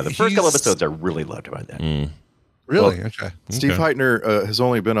 Like, Yeah, the first couple he's- episodes I really loved about that. Really? Okay. Steve Heitner has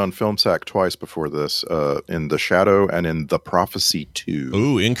only been on Film Sack twice before this, in The Shadow and in The Prophecy 2.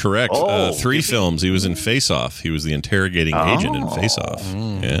 Ooh, incorrect. Oh, 3 films. He was in Face Off. He was the interrogating agent in Face Off.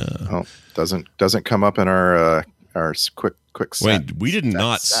 Yeah. Oh, doesn't come up in our quick set. Wait, we did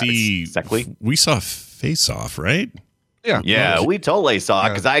not see. exactly. We saw Face Off, right? Yeah, we totally saw it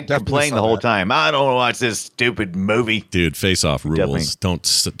because I definitely complained saw the whole that. time. I don't want to watch this stupid movie. Dude, Face Off rules.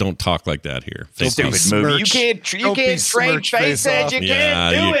 Definitely. Don't talk like that here. Face Stupid Off. movie. You Smirch. can't Don't train besmirch Face Face-Off. Edge. You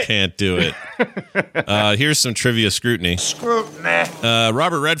Yeah, can't do you it. can't do it. Here's some trivia scrutiny.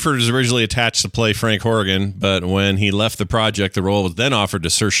 Robert Redford was originally attached to play Frank Horrigan, but when he left the project, the role was then offered to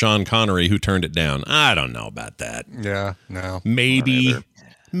Sir Sean Connery, who turned it down. I don't know about that. Yeah, no. Maybe.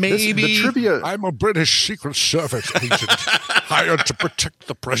 The trivia. I'm a British Secret Service agent hired to protect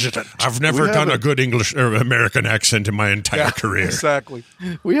the president. I've never done a good English or American accent in my entire career. Exactly.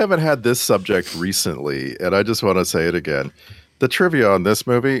 We haven't had this subject recently, and I just want to say it again. The trivia on this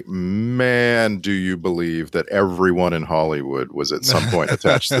movie, man, do you believe that everyone in Hollywood was at some point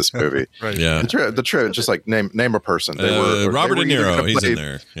attached to this movie? Right. Yeah. The trivia, just like name a person. They were Robert they De were either Niro, gonna he's play- in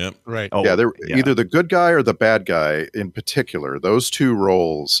there. Yep. Right. Oh, Yeah, they're either the good guy or the bad guy in particular. Those two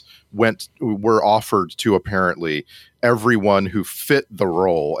roles were offered to apparently everyone who fit the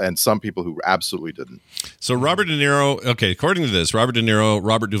role, and some people who absolutely didn't. So Robert De Niro, okay, according to this, Robert De Niro,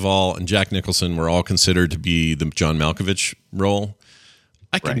 Robert Duvall, and Jack Nicholson were all considered to be the John Malkovich role.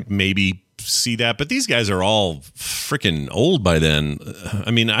 I can maybe see that, but these guys are all freaking old by then.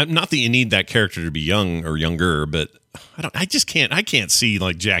 I mean, not that you need that character to be young or younger, but I can't see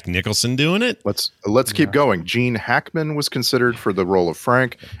like Jack Nicholson doing it. Let's keep going. Gene Hackman was considered for the role of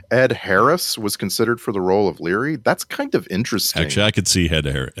Frank. Ed Harris was considered for the role of Leary. That's kind of interesting. Actually, I could see Ed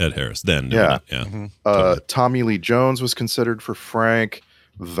Harris then. Doing Yeah. it. Yeah. Tommy Lee Jones was considered for Frank.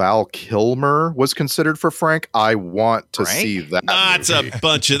 Val Kilmer was considered for Frank. I want to Frank? see that. That's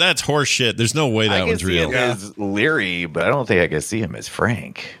movie. that's horse shit. There's no way I that can one's see real. him as Leary, but I don't think I can see him as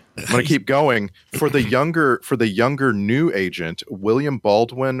Frank. I'm going to keep going. For the younger new agent, William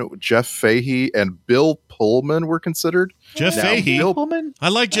Baldwin, Jeff Fahey, and Bill Pullman were considered. Jeff Now, Fahey. Bill- Pullman? I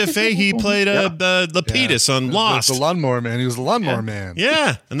like Jeff Fahey. He played the Lapidus on Lost. The lawnmower man. He was the lawnmower man.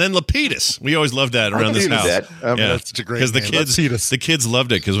 Yeah, and then Lapidus. We always loved that around this believe house. that. Yeah, That's such a great because the name. kids, Lapidus. the kids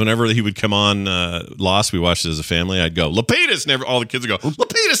loved it. Because whenever he would come on Lost, we watched it as a family. I'd go Lapidus. Never all the kids would go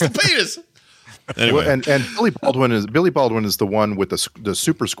Lapidus, Lapidus. Anyway, And Billy Baldwin is the one with the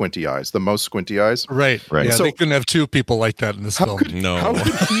super squinty eyes, the most squinty eyes. Right. Right. Yeah, So- they couldn't have two people like that in this film. no. How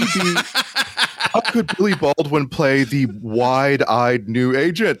could he be? How could Billy Baldwin play the wide-eyed new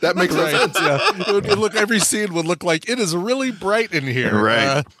agent? That makes no sense. Yeah. It would look, every scene would look like it is really bright in here.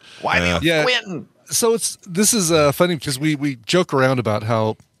 Right. Why are you Yeah. squinting? So this is funny because we joke around about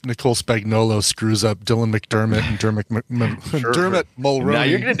how Nicole Spagnuolo screws up Dylan McDermott and Dermot Mulroney. Now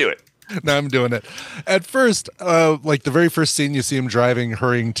you're going to do it. Now I'm doing it. At first, like the very first scene, you see him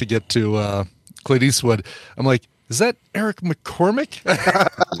hurrying to get to Clint Eastwood. I'm like, is that Eric McCormick?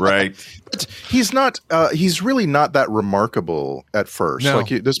 Right. He's not. He's really not that remarkable at first. No.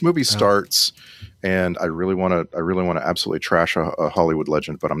 Like this movie starts, and I really want to absolutely trash a Hollywood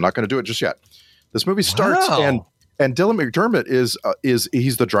legend, but I'm not going to do it just yet. This movie starts, Wow. and Dylan McDermott is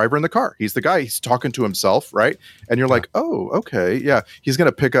he's the driver in the car. He's the guy. He's talking to himself, right? And you're like, oh, okay, yeah. He's going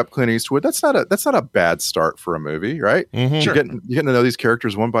to pick up Clint Eastwood. That's not a bad start for a movie, right? Mhm. You're getting to know these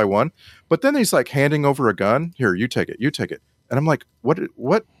characters one by one. But then he's like handing over a gun. Here, you take it. And I'm like,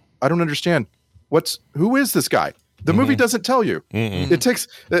 what? I don't understand. Who is this guy? The movie doesn't tell you. It takes.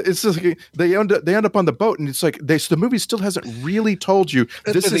 It's just like they end up on the boat, and it's like the movie still hasn't really told you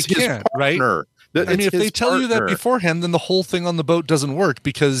this They is his can't, right? partner. I mean, It's if they his tell you that partner. beforehand, then the whole thing on the boat doesn't work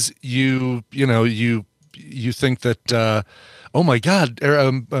because you think that. Oh my God,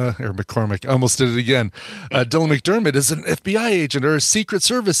 Eric McCormick! I almost did it again. Dylan McDermott is an FBI agent or a Secret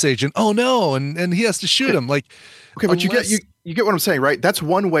Service agent. Oh no, and he has to shoot him. Like, Okay, but unless- you get what I'm saying, right? That's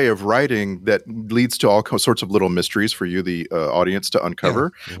one way of writing that leads to all sorts of little mysteries for you, the audience, to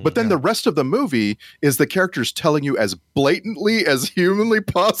uncover. But then the rest of the movie is the characters telling you as blatantly as humanly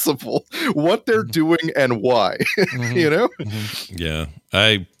possible what they're doing and why. You know? Yeah,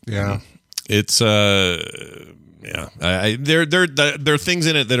 Yeah. It's yeah. There are things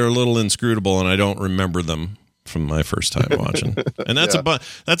in it that are a little inscrutable, and I don't remember them from my first time watching. And that's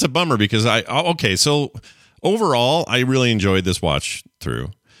a bummer because so overall, I really enjoyed this watch through.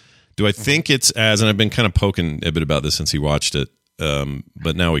 Do I think it's and I've been kind of poking Ibit about this since he watched it,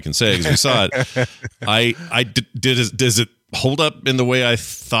 but now we can say because we saw it. Does it hold up in the way I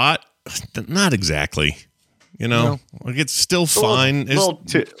thought? Not exactly. You know, like it's still fine. A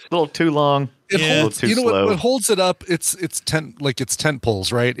little too long. It Yeah. holds, Too you know slow. what holds it up? It's tent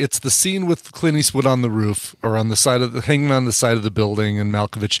poles, right? It's the scene with Clint Eastwood on the roof or on the side of hanging on the side of the building, and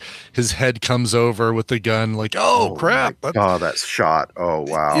Malkovich, his head comes over with the gun, like, oh crap! Oh, that shot. Oh,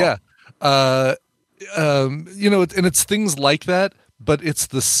 wow. Yeah, and it's things like that, but it's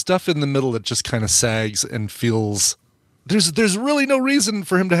the stuff in the middle that just kind of sags and feels there's really no reason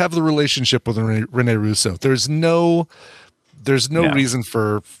for him to have the relationship with Rene Russo. There's no reason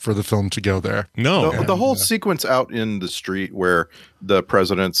for the film to go there. No. The whole sequence out in the street where the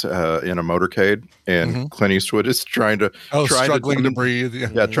president's in a motorcade and Clint Eastwood is struggling to breathe.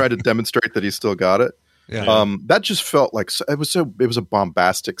 Yeah, try to demonstrate that he's still got it. Yeah. That just felt like it was a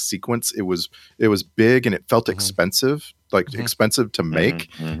bombastic sequence. It was big and it felt expensive, expensive to make.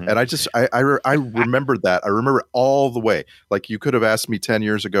 And I remembered that. I remember it all the way. Like you could have asked me 10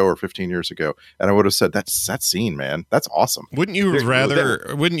 years ago or 15 years ago, and I would have said, that's that scene, man. That's awesome. Wouldn't you to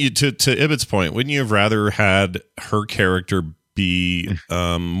Ibbott's point, wouldn't you have rather had her character be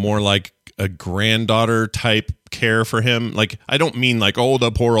more like a granddaughter type care for him? Like, I don't mean like, oh,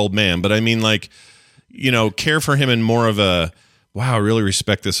 the poor old man, but I mean like, care for him in more of a, wow, I really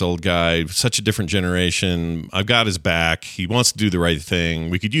respect this old guy. Such a different generation. I've got his back. He wants to do the right thing.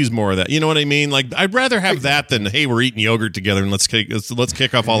 We could use more of that. You know what I mean? Like, I'd rather have that than, hey, we're eating yogurt together and let's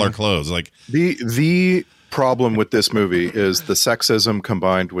kick off all our clothes. Like the problem with this movie is the sexism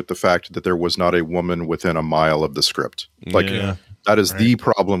combined with the fact that there was not a woman within a mile of the script. That is the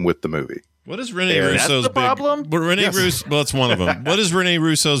problem with the movie. What is Rene Russo's big problem? Russo, well, it's one of them. What is Rene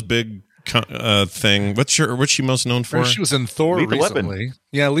Russo's big thing? What's she most known for? She was in Thor Lethal recently. Weapon.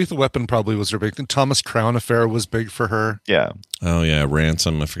 Yeah, Lethal Weapon probably was her big thing. Thomas Crown Affair was big for her. Yeah. Oh yeah,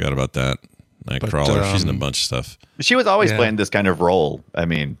 Ransom. I forgot about that. Nightcrawler. She's in a bunch of stuff. She was always playing this kind of role. I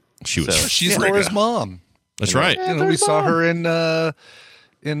mean, she's Thor's mom. That's right. We saw her in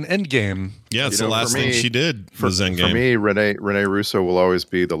Endgame. Yeah, it's the last thing she did was Endgame. For me, Rene Russo will always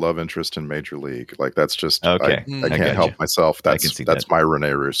be the love interest in Major League. Like that's just okay. I can't help myself. That's my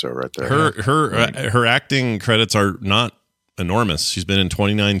Rene Russo right there. Her acting credits are not enormous. She's been in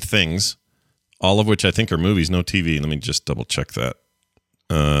 29 things, all of which I think are movies, no TV. Let me just double check that.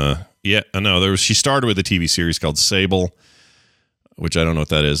 She started with a TV series called Sable, which I don't know what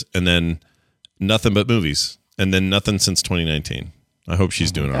that is, and then nothing but movies, and then nothing since 2019. I hope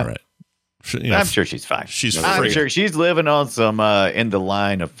she's doing all right. I'm sure she's fine. I'm sure she's living on some in the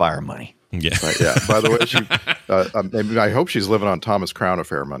line of fire money. Yeah. Right, yeah. By the way, I hope she's living on Thomas Crown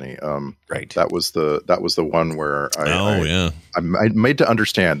Affair money. Right. That was the one where I'm made to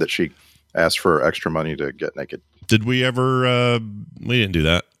understand that she asked for extra money to get naked. Did we ever? We didn't do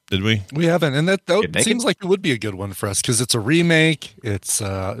that, did we? We haven't, and that seems like it would be a good one for us because it's a remake. It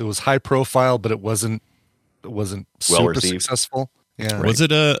was high profile, but it wasn't super successful. Yeah. Right. Was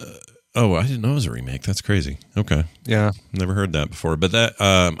it Oh, I didn't know it was a remake. That's crazy. Okay. Yeah. Never heard that before. But that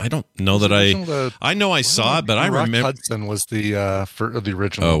I don't know that I know I saw it, but I remember Hudson was the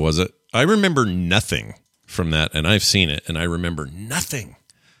original. Oh, was it? I remember nothing from that, and I've seen it, and I remember nothing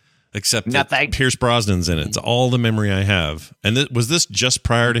except that Pierce Brosnan's in it. It's all the memory I have. And was this just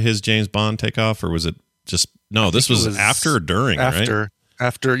prior to his James Bond takeoff, or was it just this was after or during, right?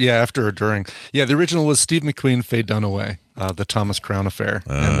 After or during. Yeah, the original was Steve McQueen, Faye Dunaway, the Thomas Crown Affair.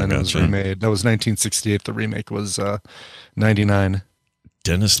 And then it was remade. That was 1968. The remake was 99.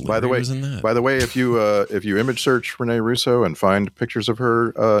 Dennis Leary was in that. By the way, if you image search Rene Russo and find pictures of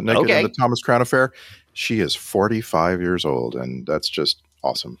her naked in the Thomas Crown Affair, she is 45 years old, and that's just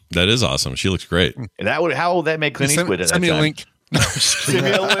awesome. That is awesome. She looks great. How would that make Clint Eastwood at that time? Send me a link. Send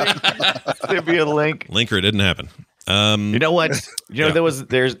me a link. Send me a link. Linker, it didn't happen. You know what?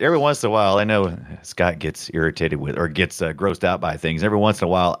 There's every once in a while, I know Scott gets irritated with or gets grossed out by things. Every once in a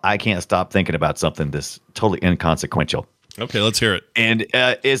while, I can't stop thinking about something that's totally inconsequential. Okay, let's hear it. And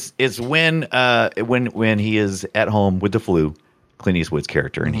it's when he is at home with the flu, Clint Eastwood's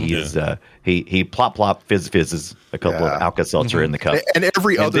character, and he is he plop fizzes a couple of Alka-Seltzer in the cup, and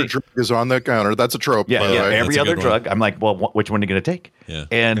every other drug is on the counter. That's a trope. Yeah, by the way. Every other drug. I'm like, well, which one are you going to take? Yeah,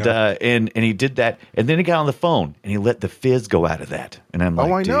 and he did that, and then he got on the phone and he let the fizz go out of that, and I'm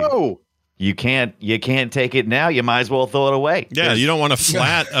like, I know. You can't take it now. You might as well throw it away. Yeah, you don't want a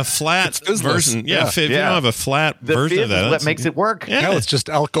flat version. Yeah, if you don't have a flat version of that, is what makes it work. Yeah, no, it's just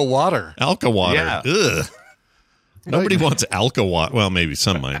Alka water. Alka water. Yeah. Ugh. Nobody wants Alka water. Well, maybe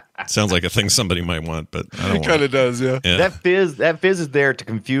some might. Sounds like a thing somebody might want, but I don't want it. Kind of does, yeah. That fizz is there to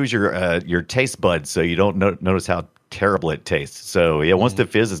confuse your taste buds, so you don't notice how terrible it tastes. So yeah, once the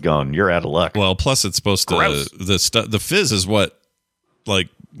fizz is gone, you're out of luck. Well, plus it's supposed to the fizz is what like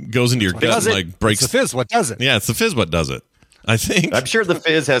goes into your gut and like breaks the fizz. What does it? Yeah, it's the fizz. What does it? I think. I'm sure the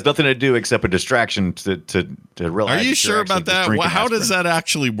fizz has nothing to do except a distraction to realize. Are you sure about that? How does that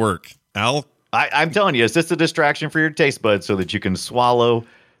actually work, Al? I'm telling you, it's just a distraction for your taste buds so that you can swallow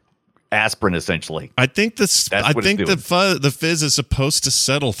aspirin. Essentially, I think the fizz is supposed to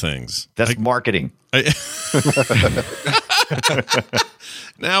settle things. That's marketing.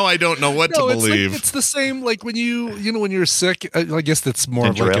 Now I don't know what to believe. It's the same. Like when when you're sick. I guess that's more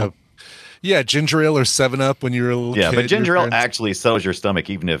Ginger of like ale? ginger ale or 7-Up when you're a little kid. But ginger ale your parents- actually settles your stomach,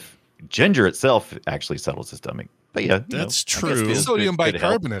 even if ginger itself actually settles the stomach. But yeah, That's I guess true. fizz sodium could help.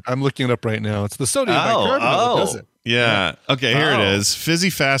 bicarbonate. I'm looking it up right now. It's the sodium bicarbonate that does it. Yeah. Okay, here it Oh. is. Fizzy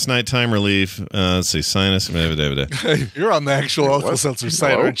fast nighttime relief. Let's see. Sinus. You're on the actual Alka-Seltzer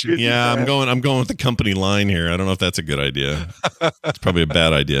site, aren't you? Yeah, I'm going with the company line here. I don't know if that's a good idea. It's probably a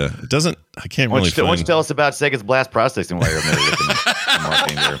bad idea. It doesn't. I can't Why really don't you find. tell us about Sega's blast processing while you're up there looking at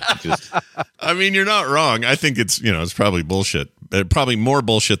marketing there? Just, I mean, you're not wrong. I think it's it's probably bullshit. Probably more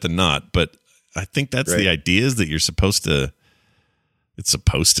bullshit than not. But I think that's the idea is that you're supposed to. It's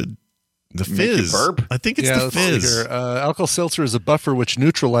supposed to. The Make you fizz. burp? I think it's the let's see fizz. here. Alka-Seltzer is a buffer which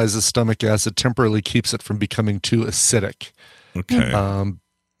neutralizes stomach acid, temporarily keeps it from becoming too acidic. Okay.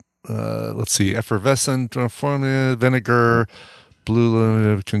 Let's see. Effervescent, formula, vinegar,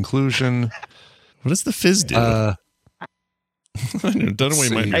 blue conclusion. What does the fizz do?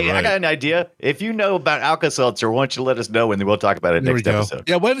 Dunaway might be hey, I right. got an idea. If you know about Alka-Seltzer, why don't you let us know, and then we'll talk about it There we next go. episode.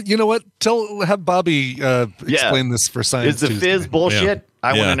 Yeah, you know what? Have Bobby explain this for science. Is the Tuesday. fizz bullshit?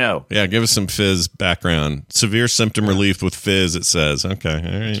 I want to know. Yeah, give us some fizz background. Severe symptom relief with fizz, it says. Okay, all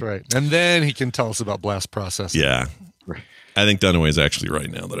right. That's right. And then he can tell us about blast processing. Yeah. I think Dunaway's actually right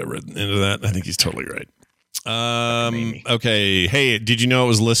now that I read into that. I think he's totally right. Okay. Hey, did you know it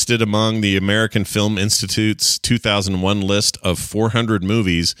was listed among the American Film Institute's 2001 list of 400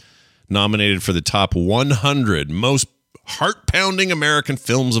 movies nominated for the top 100 most heart-pounding American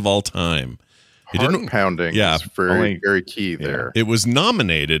films of all time? Heart pounding Yeah. is very key there. It was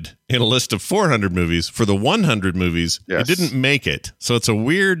nominated in a list of 400 movies for the 100 movies. Yes. It didn't make it. So it's a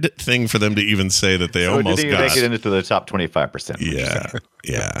weird thing for them to even say that they So almost did you got make it into the top 25%? Yeah.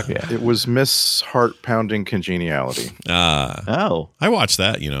 Yeah. It was Miss Heart Pounding Congeniality. Oh. I watched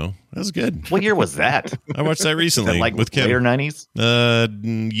that, that was good. What year was that? I watched that recently like with Kim. later 90s?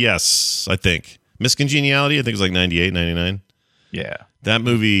 Yes, I think. Miss Congeniality, I think it was like 98, 99. Yeah. That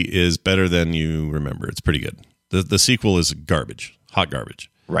movie is better than you remember. It's pretty good. The sequel is garbage. Hot garbage.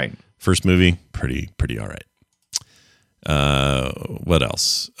 Right. First movie, pretty all right. What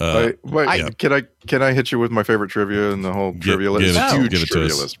else? Wait, can I hit you with my favorite trivia in the whole trivia list? give it- Huge give it to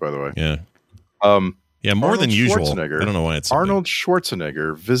trivia us. list, by the way. Yeah. Um, Yeah, more Arnold than usual. I Schwarzenegger- don't know why it's so Arnold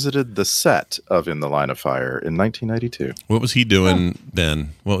Schwarzenegger visited the set of In the Line of Fire in 1992. big. What was he doing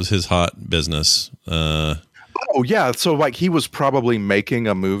then? What was his hot business? Oh yeah, so like he was probably making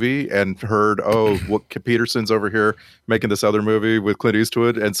a movie and heard, what Peterson's over here making this other movie with Clint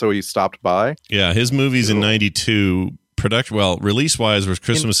Eastwood, and so he stopped by. Yeah, his movies in 92 release wise was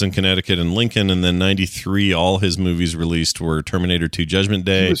Christmas in Connecticut and Lincoln, and then 93 all his movies released were Terminator 2 Judgment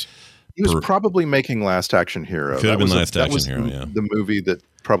Day. He was probably making Last Action Hero. Could have been Last that Action was Hero, yeah. the movie that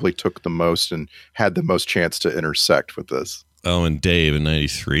probably took the most and had the most chance to intersect with this. Oh, and Dave in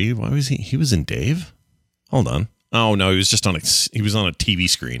 93. Why was he? He was in Dave? Hold on. Oh no, he was just on a TV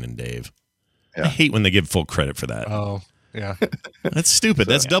screen in Dave. Yeah. I hate when they give full credit for that. Oh, yeah. That's stupid.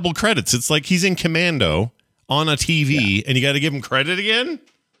 That's double credits. It's like he's in Commando on a TV and you got to give him credit again?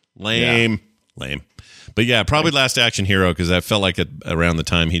 Lame. But yeah, probably Last Action Hero because I felt like around the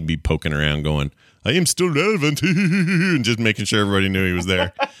time he'd be poking around going, I am still relevant and just making sure everybody knew he was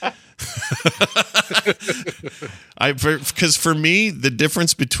there. Because for me, the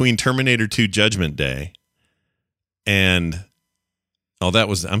difference between Terminator 2 Judgment Day and that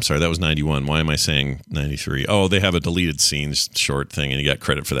was 91. Why am I saying 93? Oh, they have a deleted scenes short thing and you got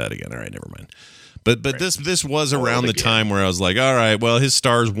credit for that again. All right, never mind. But this was around the time where I was like, all right, well, his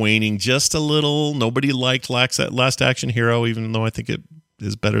star's waning just a little. Nobody liked Last Action Hero, even though I think it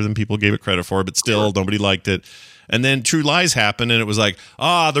is better than people gave it credit for, but still nobody liked it. And then True Lies happened and it was like,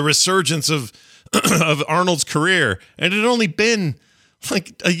 the resurgence of of Arnold's career. And it had only been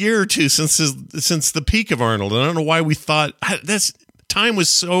like a year or two since the peak of Arnold. And I don't know why we thought time was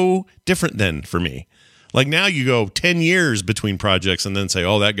so different then for me. Like now you go 10 years between projects and then say,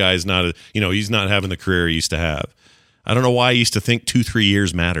 that guy's not, he's not having the career he used to have. I don't know why I used to think 2-3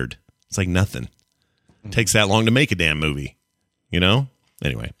 years mattered. It's like nothing. It takes that long to make a damn movie,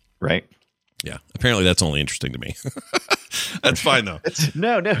 Anyway. Right. Yeah. Apparently that's only interesting to me. That's fine though.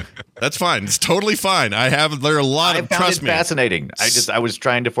 No. That's fine. It's totally fine. There are a lot of, found trust it me. fascinating. I was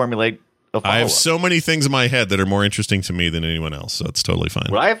trying to formulate a follow-up. I have so many things in my head that are more interesting to me than anyone else. So it's totally fine.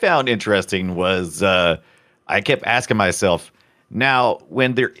 What I found interesting was I kept asking myself, now,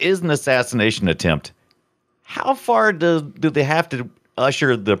 when there is an assassination attempt, how far do they have to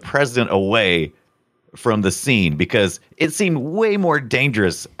usher the president away from the scene because it seemed way more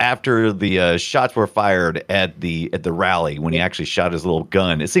dangerous after the shots were fired at the rally when he actually shot his little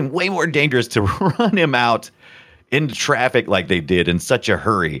gun. It seemed way more dangerous to run him out into traffic like they did in such a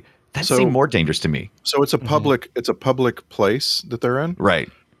hurry. That seemed more dangerous to me. So it's a public place that they're in, right?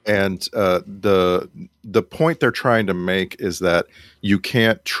 And the point they're trying to make is that you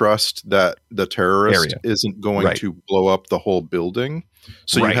can't trust that the terrorist isn't going to blow up the whole building.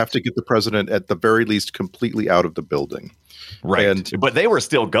 So you have to get the president at the very least completely out of the building. Right. But they were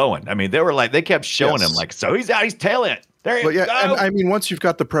still going. I mean, they kept showing him like, so he's out, he's tailing it. There you go. And I mean, once you've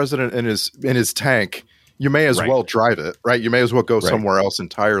got the president in his tank, you may as well drive it, right? You may as well go somewhere else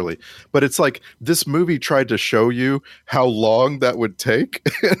entirely. But it's like this movie tried to show you how long that would take.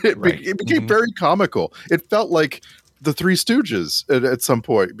 It became very comical. It felt like the Three Stooges at some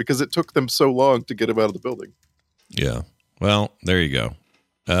point because it took them so long to get him out of the building. Yeah. Well, there you go.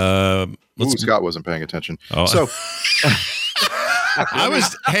 Scott wasn't paying attention. Oh. So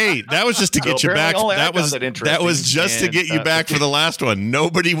that was just to get you back. That was just to get you back for the last one.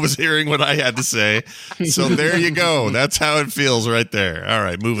 Nobody was hearing what I had to say. So there you go. That's how it feels right there. All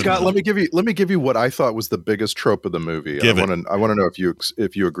right, moving on. Scott, let me give you what I thought was the biggest trope of the movie. I want to know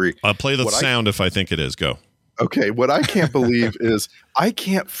if you agree. I'll play the sound if I think it is. Go. Okay, what I can't believe is I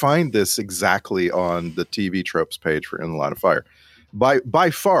can't find this exactly on the TV tropes page for In the Line of Fire. By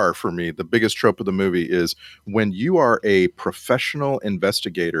far, for me, the biggest trope of the movie is when you are a professional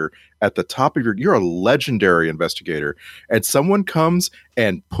investigator at the top of you're a legendary investigator, and someone comes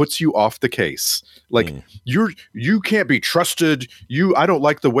and puts you off the case. Like you can't be trusted. I don't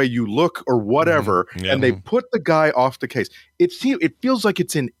like the way you look or whatever, and they put the guy off the case. It feels like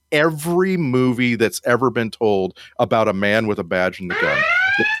it's in every movie that's ever been told about a man with a badge and the gun.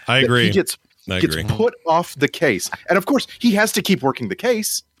 I agree. He gets put off the case. And of course, he has to keep working the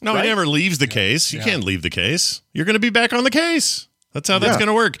case. No, he never leaves the case. You can't leave the case. You're going to be back on the case. That's how that's going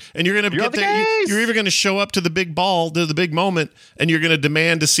to work. And you're going to get there. You're even going to show up to the big ball, to the big moment, and you're going to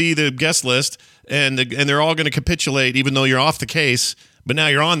demand to see the guest list, and they're all going to capitulate, even though you're off the case. But now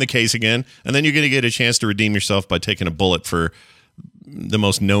you're on the case again, and then you're going to get a chance to redeem yourself by taking a bullet for the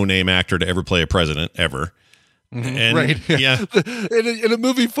most no-name actor to ever play a president ever. And, in a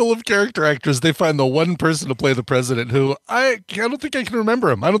movie full of character actors, they find the one person to play the president who I don't think I can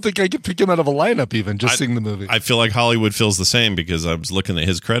remember him. I don't think I can pick him out of a lineup even seeing the movie. I feel like Hollywood feels the same because I was looking at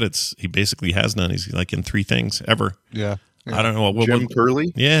his credits. He basically has none. He's like in 3 things ever. Yeah. I don't know what Jim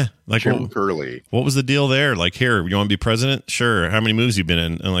Curley. Yeah, like Jim Curley. What was the deal there? Like, here, you want to be president? Sure. How many movies you been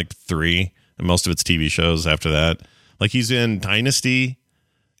in? And like 3, and most of it's TV shows after that. Like he's in Dynasty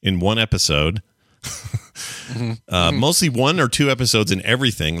in 1 episode. Mostly 1 or 2 episodes in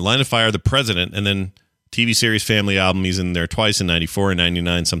everything. Line of Fire, The President, and then TV series Family Album. He's in there twice in 94 and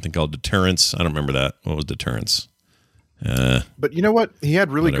 99. Something called Deterrence. I don't remember that. What was Deterrence? But you know what? He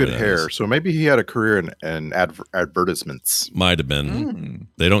had really good hair, so maybe he had a career in advertisements. Might have been.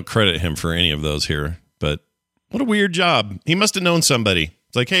 They don't credit him for any of those here, but what a weird job. He must have known somebody.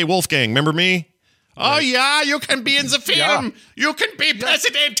 It's like, hey, Wolfgang, remember me? Right. Oh, yeah, you can be in the film. Yeah. You can be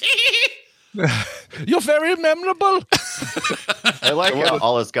president. You're very memorable. I like how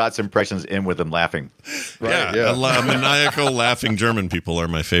all of Scott's impressions end with him laughing. Right, yeah. Maniacal laughing German people are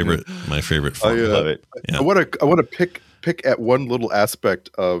my favorite. My favorite form. I love it. Yeah. I want to pick at one little aspect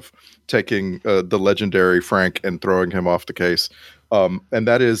of taking the legendary Frank and throwing him off the case, and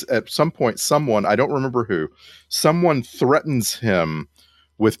that is at some point someone, I don't remember who, someone threatens him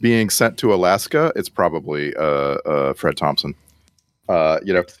with being sent to Alaska. It's probably Fred Thompson.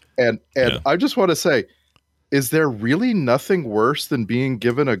 And I just want to say, is there really nothing worse than being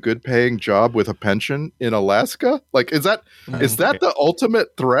given a good paying job with a pension in Alaska? Like, is that the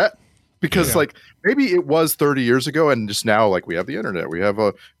ultimate threat? Because like maybe it was 30 years ago and just now, like we have the internet, we have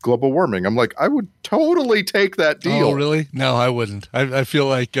a global warming. I'm like, I would totally take that deal. Oh, really? No, I wouldn't. I feel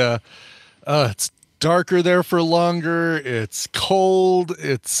like it's darker there for longer. It's cold.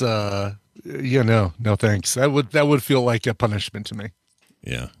 It's no thanks. That would feel like a punishment to me.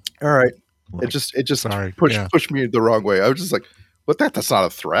 Yeah. All right. It just pushed me the wrong way. I was just like, but that's not a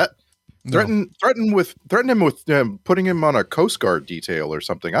threat. No. Threaten him with putting him on a Coast Guard detail or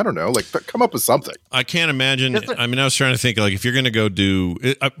something. I don't know. Like, come up with something. I can't imagine. I mean, I was trying to think, like, if you're going to go do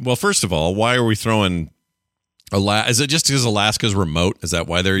well, first of all, why are we throwing Alaska? Is it just because Alaska's remote? Is that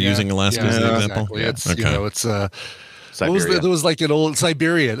why they're using Alaska as an example? Exactly. It's okay. Siberia. There was like an old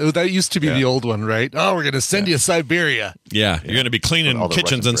Siberia. That used to be the old one, right? Oh, we're going to send you to Siberia. Yeah, you're going to be cleaning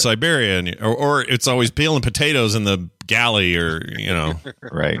kitchens in Siberia, or it's always peeling potatoes in the galley or,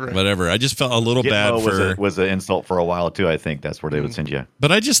 Right. whatever. I just felt a little bad Gitmo for. was an insult for a while too. I think that's where they would send you.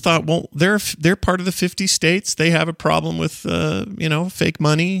 But I just thought, well, they're part of the 50 states. They have a problem with, fake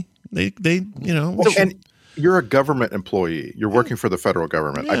money. They And you're a government employee. You're working for the federal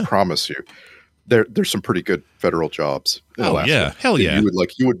government. Yeah. I promise you. There's some pretty good federal jobs in Oh, Alaska. yeah. Hell that yeah.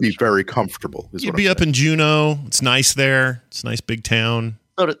 You would be very comfortable. You'd be up in Juneau. It's nice there. It's a nice big town.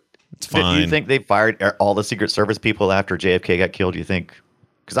 So It's do fine. you think they fired all the Secret Service people after JFK got killed? Do you think?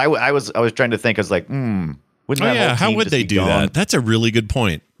 Because I was trying to think. I was like, wouldn't Oh that yeah, whole how team would just they be do gone? that? That's a really good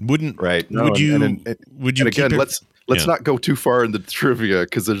point. Wouldn't Right. No, would you? and would you and again, keep it- let's Yeah. not go too far into trivia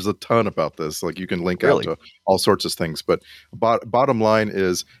because there's a ton about this. Like you can link Really? out to all sorts of things. But bottom line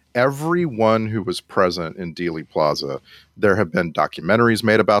is everyone who was present in Dealey Plaza, there have been documentaries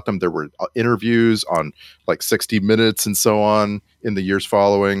made about them. There were interviews on like 60 Minutes and so on in the years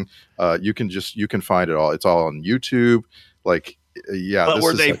following. You can find it all. It's all on YouTube. Like, yeah. But this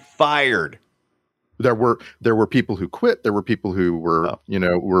were is they like- fired? there were people who quit. There were people who were, Oh.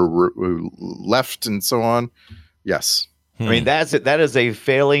 were left and so on. Yes. I mean, that's it. That is a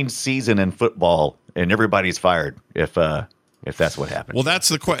failing season in football, and everybody's fired if that's what happens. Well, that's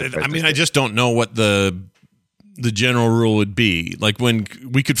the question. I mean, I just don't know what the general rule would be. Like when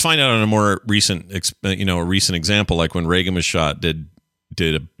we could find out on a more recent, a recent example, like when Reagan was shot, did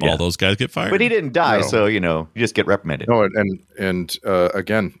all those guys get fired? But he didn't die, No. so you just get reprimanded. No, and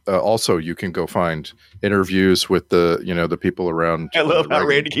again, also you can go find interviews with the people around. I love how Reagan.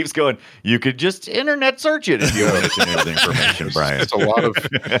 Randy keeps going. You could just internet search it if you wanted to know the information, Brian. It's a lot of.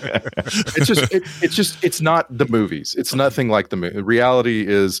 It's not the movies. It's nothing like the movie. Reality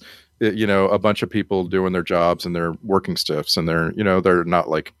is, a bunch of people doing their jobs and they're working stiffs and they're not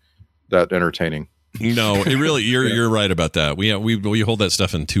like that entertaining. No, it really you're right about that. We hold that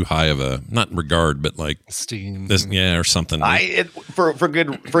stuff in too high of a not regard, but like Steam. this, or something. For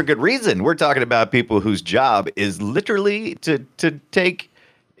good reason. We're talking about people whose job is literally to take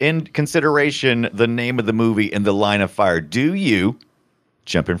in consideration the name of the movie in the line of fire. Do you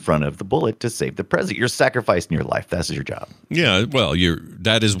jump in front of the bullet to save the president? You're sacrificing your life. That's your job. Yeah, well,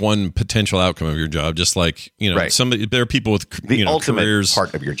 that is one potential outcome of your job. Just like Right. there are people with The ultimate careers,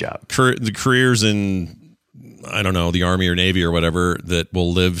 part of your job. the careers in I don't know the Army or Navy or whatever that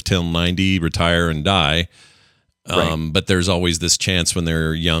will live till 90, retire and die. But there's always this chance when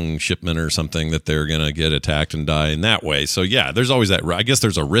they're young shipmen or something that they're gonna get attacked and die in that way. So yeah, there's always that. I guess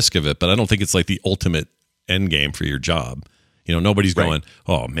there's a risk of it, but I don't think it's like the ultimate end game for your job. Nobody's going,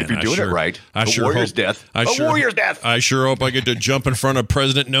 oh man, If you're doing it right, I a sure warrior's hope, death. I A sure, warrior's death. I sure hope I get to jump in front of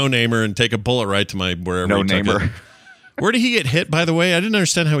President No Namer and take a bullet right to my wherever. No he took namer. it. Where did he get hit? By the way, I didn't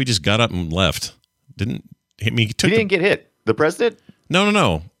understand how he just got up and left. Didn't hit me. He took He didn't get hit. The president?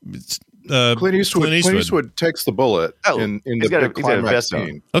 no. It's, Clint Eastwood takes the bullet in he's the got a- big he's got a climax vest on.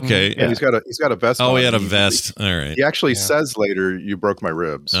 scene. Okay. And he's got a vest. Oh, on. he had a vest. All right. He actually says later, "You broke my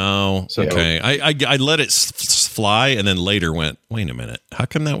ribs." Oh, So- okay. I let it fly and then later went, wait a minute. How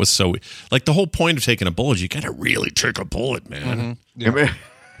come that was so like the whole point of taking a bullet? You got to really take a bullet, man.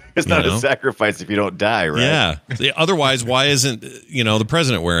 It's not You know? a sacrifice if you don't die, right? Yeah. Otherwise, why isn't the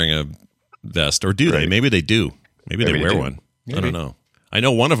president wearing a vest? Or do they? Right. Maybe they do. Maybe they Maybe they wear do. one. I don't know. I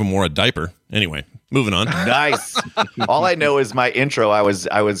know one of them wore a diaper. Anyway, moving on. Nice. All I know is my intro. I was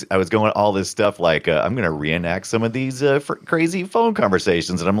going all this stuff like I'm going to reenact some of these crazy phone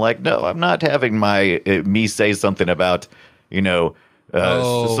conversations, and I'm like, no, I'm not having me say something about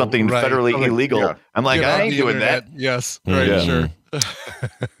something right. federally illegal. Yeah. I'm like, Get I on ain't the doing internet. that. Yes, right, Yeah. sure.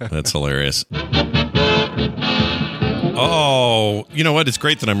 That's hilarious. Oh, you know what? It's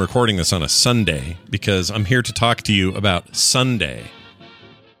great that I'm recording this on a Sunday because I'm here to talk to you about Sunday.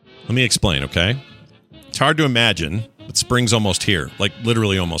 Let me explain, okay? It's hard to imagine, but spring's almost here, like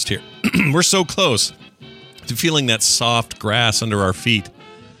literally almost here. We're so close to feeling that soft grass under our feet.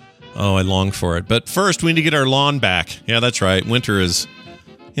 Oh, I long for it. But first, we need to get our lawn back. Yeah, that's right. Winter is,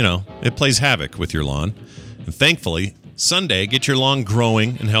 it plays havoc with your lawn. And thankfully, Sunday gets your lawn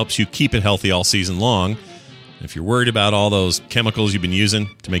growing and helps you keep it healthy all season long. If you're worried about all those chemicals you've been using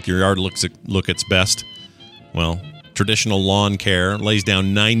to make your yard look its best, well, traditional lawn care lays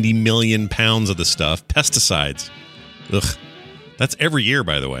down 90 million pounds of the stuff. Pesticides. Ugh. That's every year,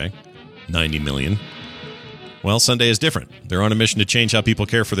 by the way. 90 million. Well, Sunday is different. They're on a mission to change how people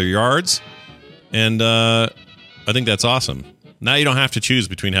care for their yards. And I think that's awesome. Now you don't have to choose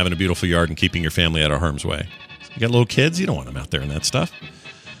between having a beautiful yard and keeping your family out of harm's way. You got little kids, you don't want them out there in that stuff.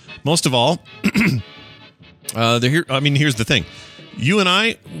 Most of all, here's the thing. You and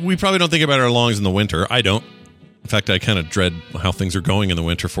I, we probably don't think about our lawns in the winter. I don't. In fact, I kind of dread how things are going in the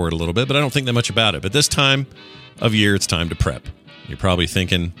winter for it a little bit, but I don't think that much about it. But this time of year, it's time to prep. You're probably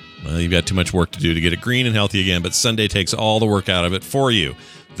thinking, well, you've got too much work to do to get it green and healthy again, but Sunday takes all the work out of it for you.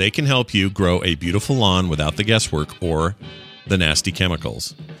 They can help you grow a beautiful lawn without the guesswork or the nasty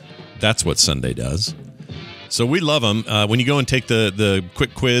chemicals. That's what Sunday does. So we love them. When you go and take the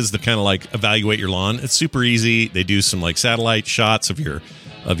quick quiz, the kind of like evaluate your lawn, it's super easy. They do some like satellite shots of your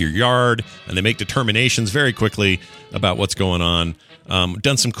yard, and they make determinations very quickly about what's going on.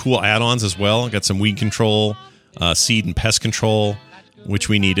 Done some cool add-ons as well. Got some weed control, seed and pest control, which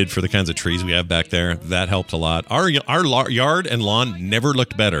we needed for the kinds of trees we have back there. That helped a lot. Our yard and lawn never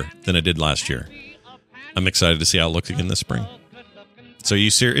looked better than it did last year. I'm excited to see how it looks again this spring. So are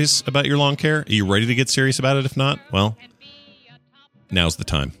you serious about your lawn care? Are you ready to get serious about it? If not, well, now's the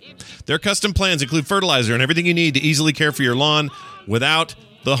time. Their custom plans include fertilizer and everything you need to easily care for your lawn without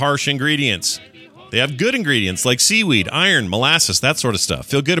the harsh ingredients. They have good ingredients like seaweed, iron, molasses, that sort of stuff.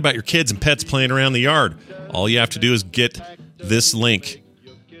 Feel good about your kids and pets playing around the yard. All you have to do is get this link.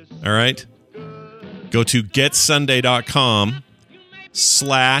 All right? Go to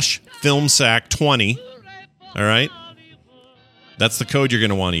getsunday.com/filmsack20. All right? That's the code you're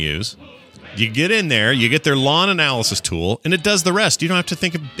going to want to use. You get in there, you get their lawn analysis tool, and it does the rest. You don't have to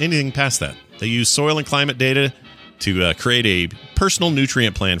think of anything past that. They use soil and climate data to create a personal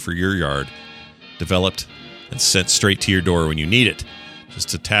nutrient plan for your yard, developed and sent straight to your door when you need it.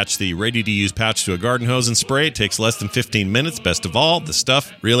 Just attach the ready-to-use pouch to a garden hose and spray. It takes less than 15 minutes. Best of all, the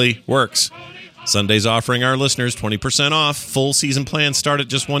stuff really works. Sunday's offering our listeners 20% off. Full season plans start at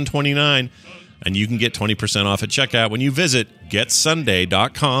just $129. And you can get 20% off at checkout when you visit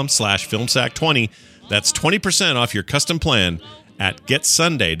getsunday.com/filmsack20. That's 20% off your custom plan at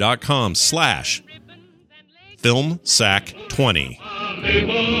getsunday.com/filmsack20.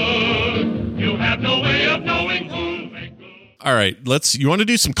 All right, you want to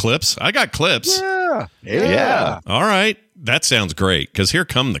do some clips? I got clips. Yeah. All right. That sounds great, because here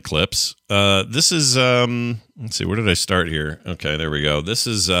come the clips. This is, let's see, where did I start here? Okay, there we go. This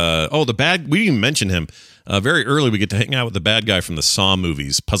is, the bad, we didn't even mention him. Very early, we get to hang out with the bad guy from the Saw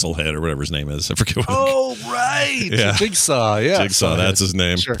movies, Puzzlehead, or whatever his name is. I forget what Right. Yeah. Jigsaw, yeah. Jigsaw, that's his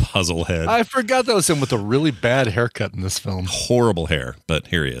name. Sure. Puzzlehead. I forgot that was him with a really bad haircut in this film. Horrible hair, but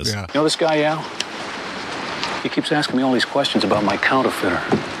here he is. Yeah. You know this guy, Al? He keeps asking me all these questions about my counterfeiter.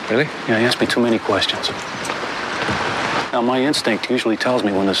 Really? Yeah, he asks me too many questions. Now, my instinct usually tells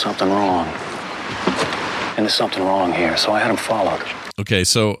me when there's something wrong. And there's something wrong here, so I had him followed. Okay,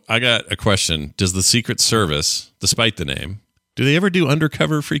 so I got a question. Does the Secret Service, despite the name, do they ever do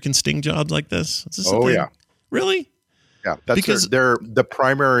undercover freaking sting jobs like this? Is this a thing? Yeah. Really? Yeah, that's Because- they're the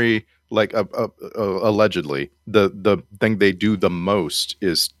primary, like allegedly, the thing they do the most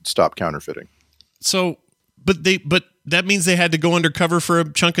is stop counterfeiting. So, but that means they had to go undercover for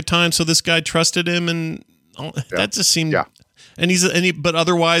a chunk of time, so this guy trusted him, and that just seemed. Yeah. But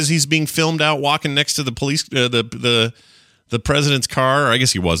otherwise he's being filmed out walking next to the police, the president's car. Or I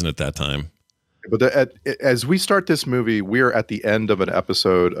guess he wasn't at that time. But as we start this movie, we are at the end of an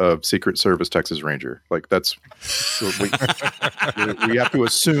episode of Secret Service Texas Ranger. Like that's we have to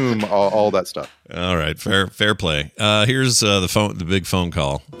assume all that stuff. All right, fair play. Here's the big phone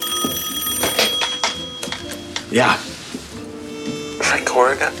call. Yeah. Frank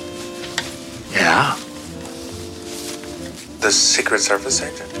Corrigan? Yeah. The Secret Service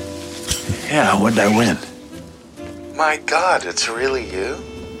agent? Yeah, what did I win? My God, it's really you?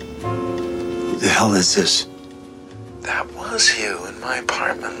 Who the hell is this? That was you in my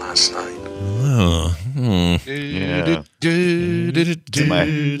apartment last night. Oh, Yeah.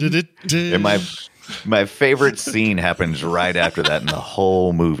 And my favorite scene happens right after that in the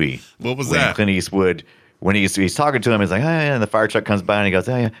whole movie. What was when that? Clint Eastwood, when he's talking to him, he's like, oh, yeah, and the fire truck comes by and he goes,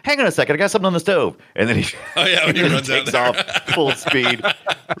 oh, yeah, hang on a second, I got something on the stove. And then he, when he runs out takes there. off full speed,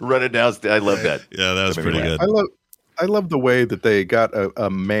 running down. I love that. Yeah, that was That made pretty me good. I love the way that they got a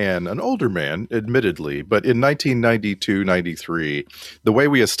man, an older man, admittedly, but in 1992, 93, the way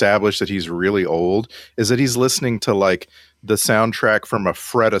we established that he's really old is that he's listening to like the soundtrack from a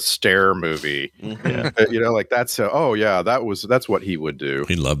Fred Astaire movie. Like that's that's what he would do.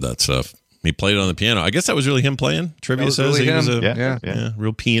 He loved that stuff. He played it on the piano. I guess that was really him playing. Trivia was says really he was him. a Yeah.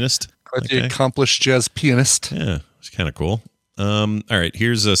 real pianist. Quite the accomplished jazz pianist. Yeah, it's kind of cool. All right,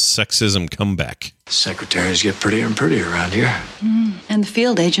 here's a sexism comeback. Secretaries get prettier and prettier around here. And the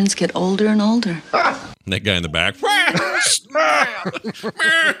field agents get older and older. That guy in the back.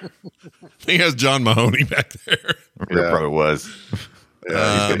 He has John Mahoney back there. It probably was.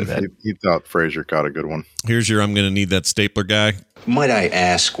 He thought Frasier got a good one. Here's your I'm going to need that stapler guy. Might I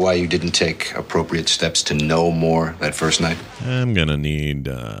ask why you didn't take appropriate steps to know more that first night? I'm going to need...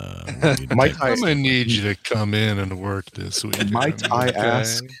 I'm going to need you to come in and work this week. Might I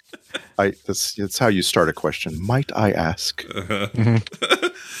ask? That's how you start a question. Might I ask?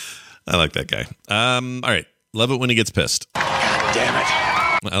 I like that guy. All right. Love it when he gets pissed. God damn it.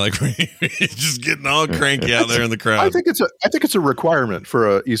 I like when he's just getting all cranky out there in the crowd. I think it's a requirement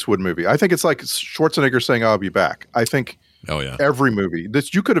for a Eastwood movie. I think it's like Schwarzenegger saying "I'll be back." I think every movie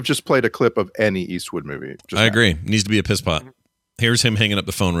you could have just played a clip of any Eastwood movie. I agree. Needs to be a piss pot. Here's him hanging up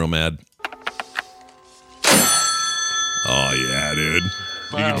the phone real mad. Oh yeah, dude.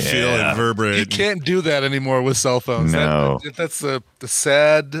 You can feel it reverberate. You can't do that anymore with cell phones. No. That's the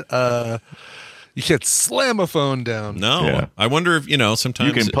sad. You can't slam a phone down. No. Yeah. I wonder if, sometimes...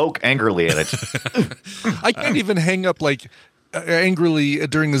 You can poke angrily at it. I can't even hang up angrily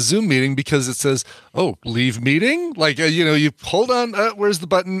during a Zoom meeting because it says, leave meeting? You hold on. Where's the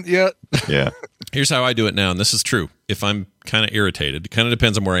button? Yeah. Yeah. Here's how I do it now, and this is true. If I'm kind of irritated, it kind of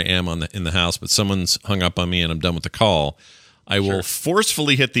depends on where I am in the house, but someone's hung up on me and I'm done with the call, I will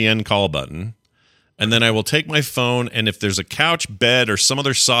forcefully hit the end call button, and then I will take my phone, and if there's a couch, bed, or some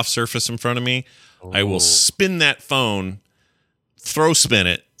other soft surface in front of me, I will spin that phone, throw spin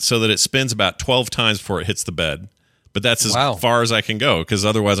it, so that it spins about 12 times before it hits the bed. But that's as far as I can go, because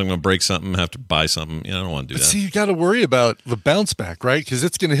otherwise I'm going to break something, have to buy something. I don't want to do that. See, you got to worry about the bounce back, right? Because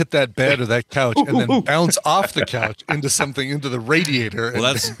it's going to hit that bed or that couch and then bounce off the couch into the radiator.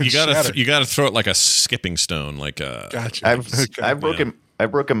 Well, you got to throw it like a skipping stone, like a. Gotcha. I've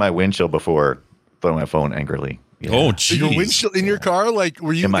broken my windshield before throwing my phone angrily. Yeah. Oh, geez. Your windshield in your car?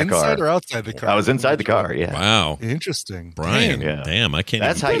 Were you inside car. or outside the car? I was inside the car, yeah. Wow. Interesting. Brian, damn, I can't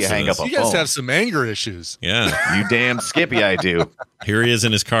That's how you hang up a phone. You guys have some anger issues. Yeah. You damn Skippy, I do. Here he is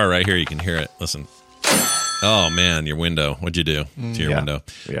in his car right here. You can hear it. Listen. Oh, man, your window. What'd you do to your window?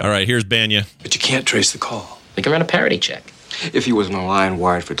 Yeah. All right, here's Banya. But you can't trace the call. We can run a parity check. If he wasn't a line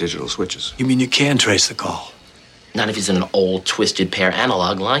wired for digital switches. You mean you can trace the call? Not if he's in an old, twisted pair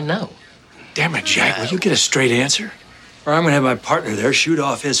analog line, no. Damn it, Jack. Will you get a straight answer? Or I'm going to have my partner there shoot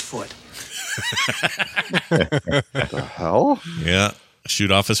off his foot. The hell? Yeah,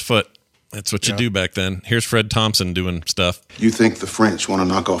 shoot off his foot. That's what you do back then. Here's Fred Thompson doing stuff. You think the French want to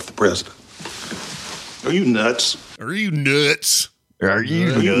knock off the president? Are you nuts? Are you nuts? Are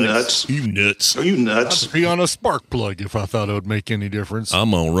you nuts? You nuts? Are you nuts? I'd be on a spark plug if I thought it would make any difference.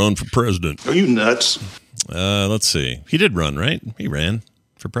 I'm going to run for president. Are you nuts? Let's see. He did run, right? He ran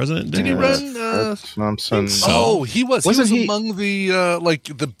for president. Did he run? Thompson. He was. He was among the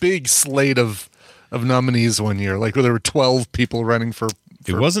the big slate of nominees one year. Where there were 12 people running for.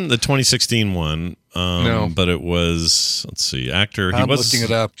 It wasn't the 2016 one. No, but it was. Let's see, actor. I'm looking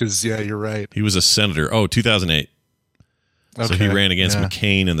it up because you're right. He was a senator. 2008. Okay. So he ran against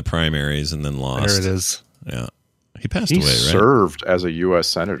McCain in the primaries and then lost. There it is. Yeah, he passed away. Right? Served as a U.S.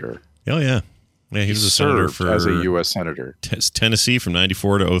 senator. Oh yeah. Yeah, he was a senator as a U.S. senator. Tennessee from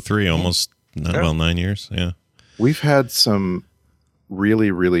 94 to 03, almost 9 years. Yeah. We've had some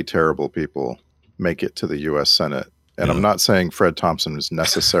really, really terrible people make it to the U.S. Senate. And I'm not saying Fred Thompson is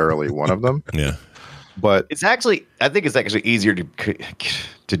necessarily one of them. Yeah. But I think it's actually easier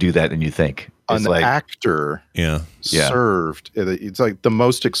to do that than you think. An actor served. It's like the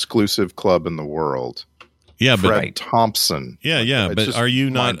most exclusive club in the world. Yeah, Fred Thompson. Yeah. But are you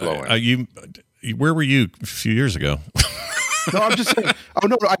not? Are you? Where were you a few years ago? No, I'm just saying. Oh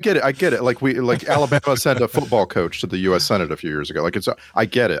no, I get it. Like Alabama sent a football coach to the U.S. Senate a few years ago. I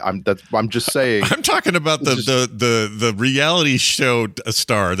get it. I'm just saying. I'm talking about the reality show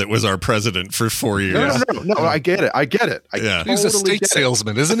star that was our president for 4 years. No. I get it. He's a steak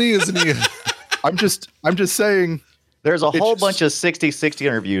salesman, isn't he? I'm just saying. There's a whole bunch of 60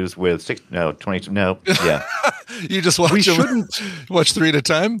 interviews with 22. No, yeah. You just watch. Watch 3 at a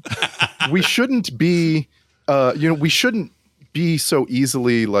time. We shouldn't be. We shouldn't be so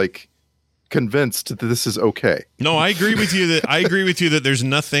easily convinced that this is okay. No, I agree with you that there's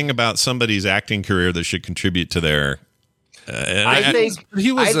nothing about somebody's acting career that should contribute to their. I think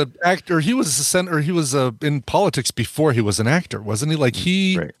he was an actor. He was a senator. He was in politics before he was an actor, wasn't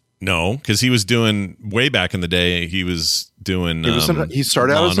he? Right. No, because he was doing way back in the day. He was doing. He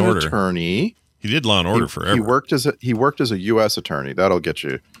started out as an attorney. He did Law and Order forever. He worked as a U.S. attorney. That'll get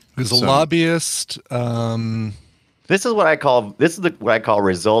you. He was a lobbyist. This is what I call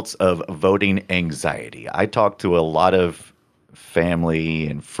results of voting anxiety. I talk to a lot of family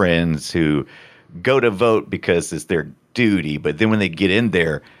and friends who go to vote because it's their duty, but then when they get in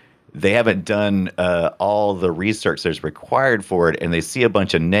there, they haven't done all the research that's required for it, and they see a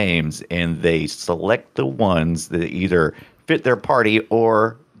bunch of names, and they select the ones that either fit their party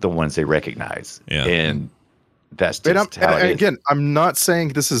or the ones they recognize. Yeah. And that's just how it is. Again, I'm not saying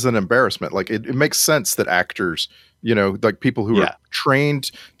this is an embarrassment. Like it makes sense that actors, like people who are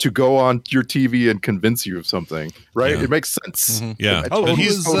trained to go on your TV and convince you of something, right? Yeah. It makes sense. Mm-hmm. Yeah.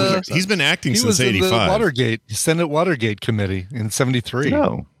 He's been acting since he was in '85. the Watergate Senate Watergate Committee in '73.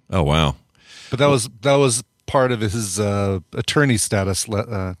 No. Oh wow. But that was part of his attorney status,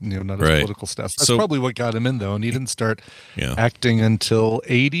 not his political status. That's probably what got him in, though, and he didn't start acting until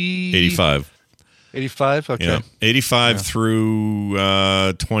 85. 85? Okay. Yeah. 85 through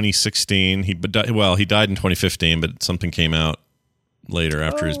 2016. He died in 2015, but something came out later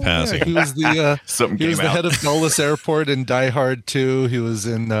after his passing. Yeah. He was the head of Dulles Airport in Die Hard 2. He was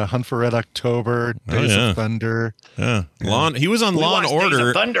in Hunt for Red October, Days of Thunder. Yeah. He was on Law and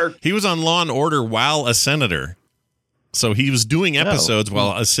Order. He was on Law and Order while a senator. So he was doing episodes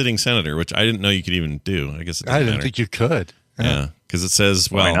while a sitting senator, which I didn't know you could even do. I guess it doesn't matter. Think you could. Yeah, because it says,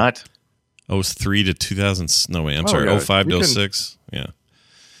 why not? 03 to 2000. No, wait, I'm sorry, 05 to 06. Yeah.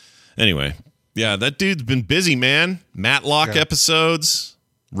 Anyway, yeah, that dude's been busy, man. Matlock episodes,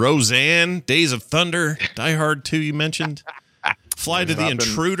 Roseanne, Days of Thunder, Die Hard 2 you mentioned. Fly to the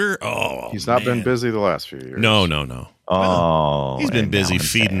Intruder. He's not been busy the last few years. No. Oh. He's been busy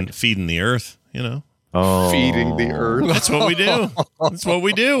feeding the earth, Feeding the earth. That's what we do. That's what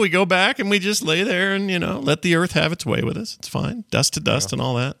we do. We go back and we just lay there and, let the earth have its way with us. It's fine. Dust to dust and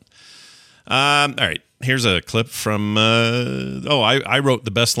all that. All right. Here's a clip from. I wrote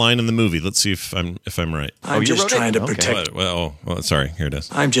the best line in the movie. Let's see if I'm right. I'm just trying to protect. Well, sorry. Here it is.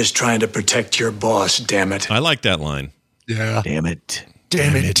 I'm just trying to protect your boss. Damn it. I like that line. Yeah. Damn it.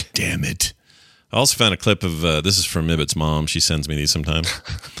 I also found a clip of this is from Ibbott's mom. She sends me these sometimes.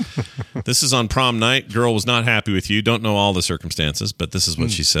 This is on prom night. Girl was not happy with you. Don't know all the circumstances, but this is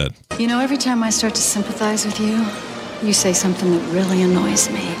what she said. Every time I start to sympathize with you, you say something that really annoys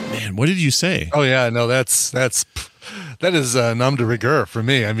me. Man, what did you say? Oh yeah, no, that is nom de rigueur for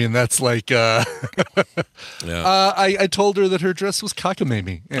me. I mean, that's like I told her that her dress was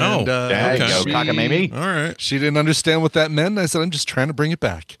cockamamie. And, there you go, cockamamie. All right. She didn't understand what that meant. I said, I'm just trying to bring it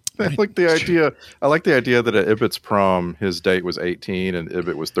back. I like the idea. that at Ibbott's prom, his date was 18 and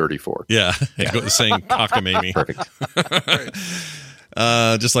Ibbott was 34. Yeah, saying cockamamie. Perfect.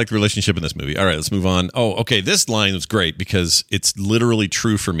 Just like the relationship in this movie. All right, let's move on. Oh, okay. This line was great because it's literally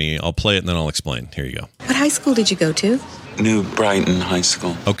true for me. I'll play it and then I'll explain. Here you go. What high school did you go to? New Brighton High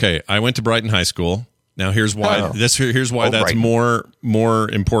School. Okay, I went to Brighton High School. Now here's why. Here's why that's Brighton. more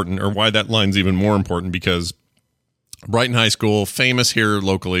important, or why that line's even more important, because Brighton High School, famous here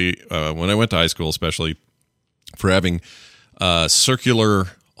locally. When I went to high school, especially for having circular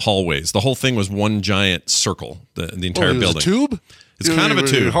hallways. The whole thing was one giant circle. The entire building. A tube. It's kind of a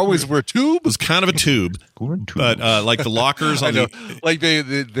tube. Hallways were a tube. It was kind of a tube, but like the lockers on like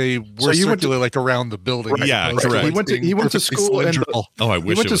they were circular, like around the building. Right, yeah, correct. He went to school. I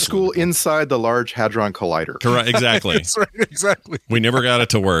wish he went to school inside the Large Hadron Collider. Correct, exactly. That's right, exactly. We never got it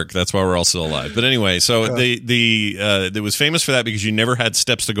to work. That's why we're all still alive. But anyway, so it was famous for that because you never had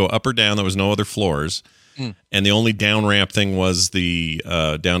steps to go up or down. There was no other floors. And the only down ramp thing was the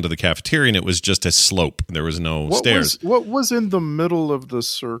down to the cafeteria, and it was just a slope. There was no stairs. What was in the middle of the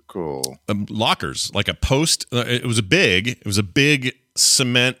circle? Lockers, like a post. It was a big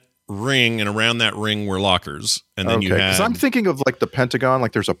cement ring, and around that ring were lockers. And then you had. Because I'm thinking of like the Pentagon,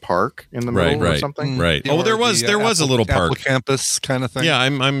 like there's a park in the middle or something. Right. Oh, there was a little park, Apple campus kind of thing. Yeah,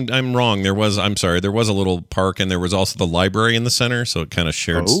 I'm wrong. There was a little park, and there was also the library in the center, so it kind of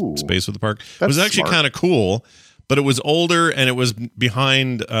shared space with the park. It was actually kind of cool, but it was older, and it was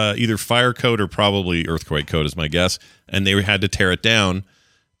behind either fire code or probably earthquake code, is my guess. And they had to tear it down.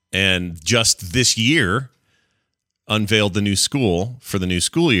 And just this year, unveiled the new school for the new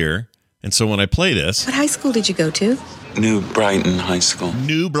school year. And so when I play this... What high school did you go to? New Brighton High School.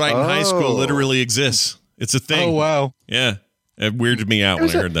 New Brighton High School literally exists. It's a thing. Oh, wow. Yeah. It weirded me out when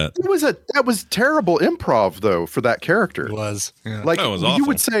I heard that. That was terrible improv though for that character. It was. Yeah. Like, it was awful.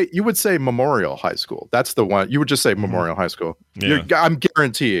 you would say Memorial High School. That's the one. You would just say Memorial High School. Yeah. I'm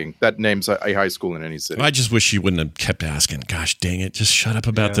guaranteeing that name's a high school in any city. I just wish she wouldn't have kept asking. Gosh dang it. Just shut up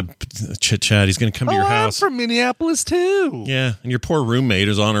about the chit chat. He's going to come to your house. I'm from Minneapolis too. Yeah. And your poor roommate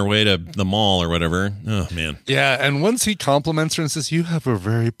is on her way to the mall or whatever. Oh man. Yeah. And once he compliments her and says, "You have a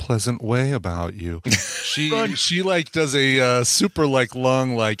very pleasant way about you," she like does a super like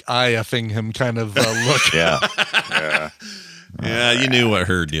long like eye effing him kind of look. Yeah. Yeah, you knew what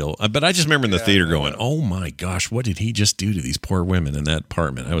her deal. But I just remember in the theater going, "Oh my gosh, what did he just do to these poor women in that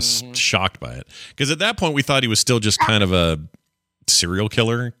apartment?" I was shocked by it because at that point we thought he was still just kind of a serial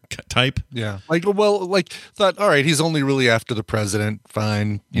killer type. Yeah, thought, all right, he's only really after the president.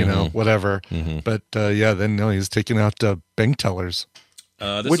 Fine, you know, whatever. But then no, he's taking out bank tellers.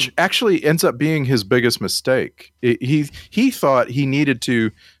 Which actually ends up being his biggest mistake. He thought he needed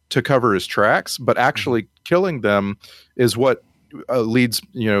to cover his tracks, but actually killing them is what leads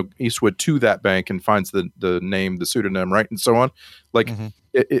Eastwood to that bank and finds the name, the pseudonym, right, and so on. Like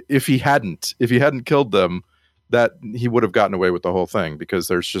if he hadn't killed them, that he would have gotten away with the whole thing because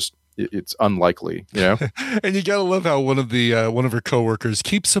it's unlikely, you know. And you gotta love how one of her coworkers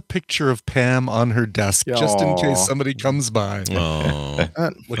keeps a picture of Pam on her desk just in case somebody comes by. Oh,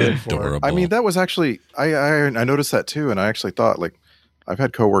 looking for it. I mean, that was actually I noticed that too, and I actually thought, like, I've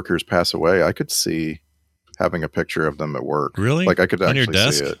had coworkers pass away. I could see having a picture of them at work. Really? Like I could on actually your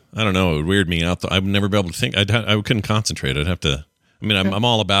desk? see it. I don't know. It would weird me out. I would never be able to think. I couldn't concentrate. I'd have to. I mean, I'm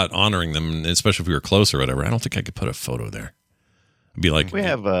all about honoring them, especially if we were close or whatever. I don't think I could put a photo there. It'd be like we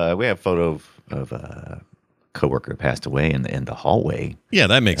have a photo of a coworker who passed away in the hallway. Yeah,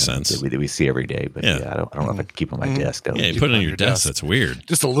 that makes sense. That we see every day. But I don't know if I can keep on my desk. Though. Yeah, you put it on your desk. That's weird.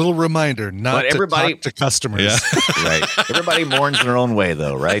 Just a little reminder not to talk to customers. Yeah. Right. Everybody mourns in their own way,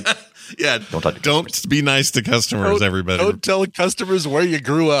 though, right? Yeah. Don't be nice to customers, everybody. Don't tell customers where you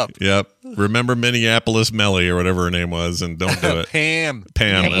grew up. Yep. Remember Minneapolis Melly or whatever her name was, and don't do it. Pam.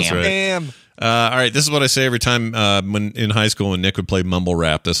 That's right. Pam. All right. This is what I say every time when in high school when Nick would play mumble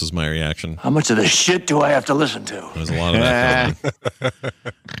rap. This is my reaction. How much of the shit do I have to listen to? There's a lot of that.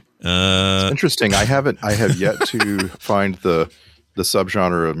 It's interesting. I have yet to find the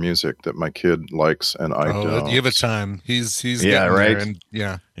subgenre of music that my kid likes, and I don't. Give it time. He's right. there and,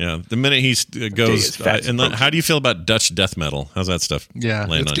 yeah. The minute he goes, how do you feel about Dutch death metal? How's that stuff? Yeah,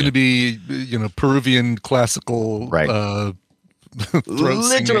 it's going to be Peruvian classical, right?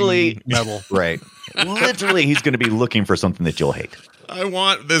 Literally metal, right? Literally, he's going to be looking for something that you'll hate. I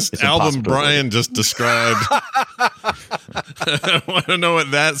want this album Brian just described. I want to know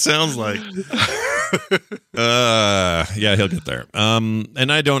what that sounds like. Yeah, he'll get there.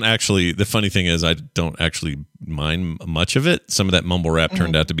 And I don't actually, the funny thing is I don't actually mind much of it. Some of that mumble rap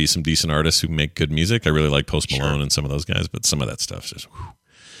turned out to be some decent artists who make good music. I really like Post Malone and some of those guys, but some of that stuff's just whew.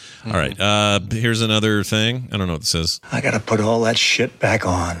 All right. Here's another thing. I don't know what this says. I got to put all that shit back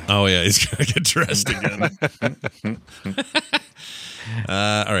on. Oh, yeah. He's going to get dressed again.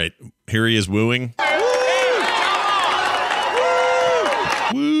 All right. Here he is wooing.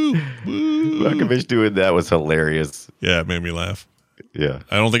 Woo! Malkovich doing that was hilarious. Yeah, it made me laugh. Yeah.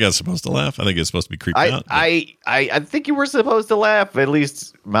 I don't think I was supposed to laugh. I think it's supposed to be creeped out. I think you were supposed to laugh. At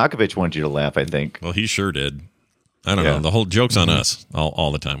least Malkovich wanted you to laugh, I think. Well, he sure did. I don't know. The whole joke's on us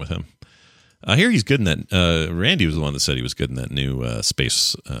all the time with him. I hear he's good in that. Randy was the one that said he was good in that new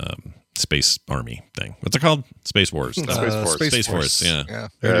space army thing. What's it called? Space Wars. Space Force. Yeah.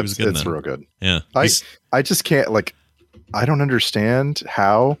 Yeah, was good in it's that. real good. Yeah. I just can't, I don't understand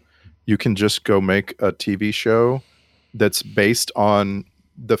how you can just go make a TV show that's based on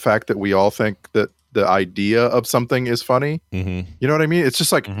the fact that we all think that the idea of something is funny. Mm-hmm. You know what I mean? It's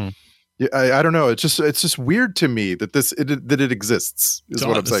just like, I don't know. It's just weird to me that it exists. Is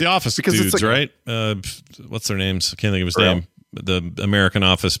what I'm saying. It's the Office because dudes, it's right? What's their names? I can't think of his name. The American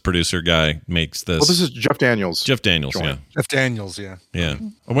Office producer guy makes this. Well, this is Jeff Daniels. Jeff Daniels, joint. yeah. Jeff Daniels, yeah. Yeah.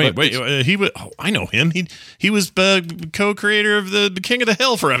 Oh, wait. He was. Oh, I know him. He was co-creator of the King of the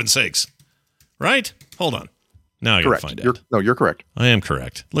Hill, for heaven's sakes. Right? Hold on. Now I gotta Correct. find out. You're correct. I am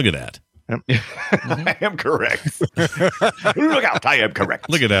correct. Look at that. I am correct. Look out! I am correct.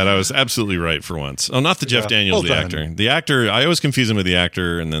 Look at that. I was absolutely right for once. Oh, not the Jeff Daniels, the actor. The actor, I always confuse him with the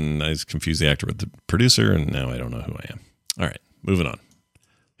actor, and then I confuse the actor with the producer, and now I don't know who I am. All right, moving on.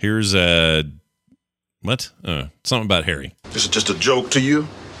 Here's what? Something about Harry. This is just a joke to you?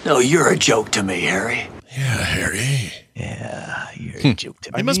 No, you're a joke to me, Harry. Yeah, Harry. Yeah, you're a joke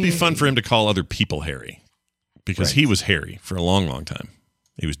to me. It must be fun for him to call other people Harry, because he was Harry for a long, long time.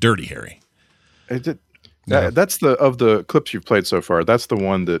 He was Dirty Harry. That's of the clips you've played so far. That's the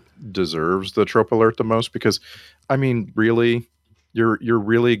one that deserves the trope alert the most because, I mean, really, you're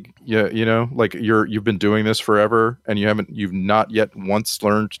really you've been doing this forever and you've not yet once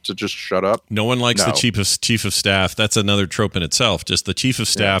learned to just shut up. No one likes the chief of staff. That's another trope in itself. Just the chief of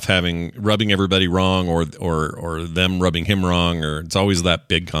staff rubbing everybody wrong or them rubbing him wrong, or it's always that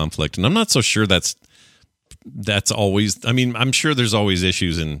big conflict. And I'm not so sure that's always. I mean, I'm sure there's always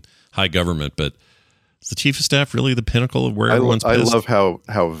issues in high government, but is the chief of staff really the pinnacle of where everyone's pissed? I love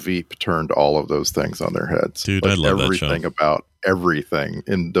how Veep turned all of those things on their heads. Dude, I love that show. Everything about everything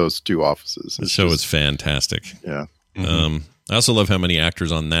in those two offices. The show is fantastic. Yeah. I also love how many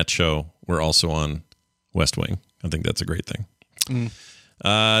actors on that show were also on West Wing. I think that's a great thing.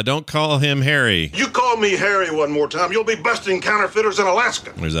 Don't call him Harry. You call me Harry one more time, you'll be busting counterfeiters in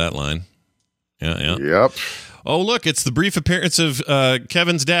Alaska. There's that line. Yeah. Yep. Oh, look, it's the brief appearance of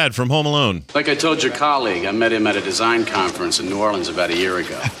Kevin's dad from Home Alone. Like I told your colleague, I met him at a design conference in New Orleans about a year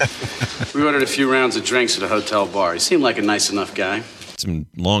ago. We ordered a few rounds of drinks at a hotel bar. He seemed like a nice enough guy. Some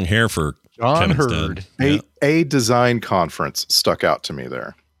long hair for John Kevin's Hurd. dad. A design conference stuck out to me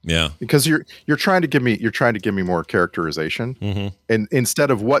there. Yeah. Because you're trying to give me more characterization, and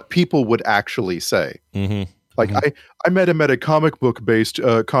instead of what people would actually say. Like I met him at a comic book based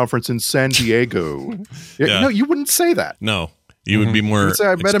conference in San Diego. No, you wouldn't say that. No, you would be more. You'd say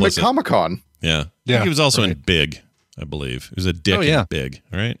I met him at Comic-Con. Yeah. He was also in Big, I believe. He was a dick in Big,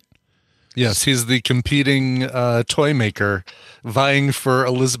 right? Yes, he's the competing toy maker vying for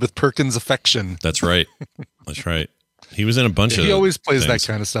Elizabeth Perkins' affection. That's right. That's right. He was in a bunch of. He always plays things.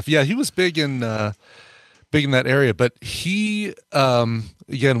 that kind of stuff. Yeah, he was big in that area, but he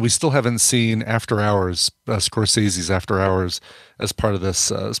again, we still haven't seen After Hours, Scorsese's After Hours, as part of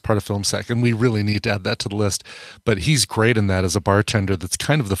this, as part of Film Sack, and we really need to add that to the list. But he's great in that as a bartender. That's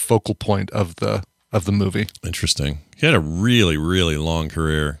kind of the focal point of the movie. Interesting. He had a really, really long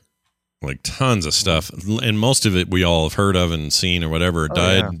career. Like tons of stuff, and most of it we all have heard of and seen or whatever.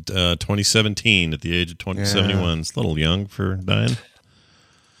 Died 2017 at the age of 71. It's a little young for dying.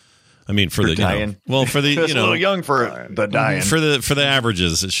 I mean, for the dying. For the It's a little young for the dying. For the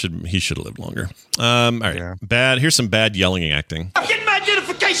averages, he should have lived longer. All right, bad. Here's some bad yelling acting. I'm getting my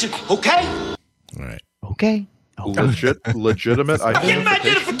identification, okay? All right, okay. Legitimate. I'm getting my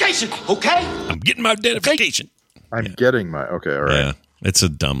identification, okay? I'm getting my identification. I'm getting my okay. All right. Yeah, it's a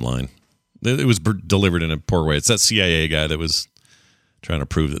dumb line. It was delivered in a poor way. It's that CIA guy that was trying to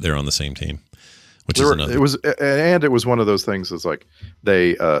prove that they're on the same team, which is another. It was one of those things. It's like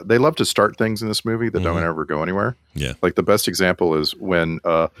they love to start things in this movie that don't ever go anywhere. Yeah, like the best example is when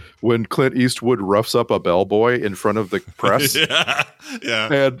Clint Eastwood roughs up a bellboy in front of the press.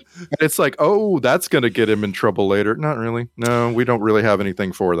 yeah, and it's like, oh, that's going to get him in trouble later. Not really. No, we don't really have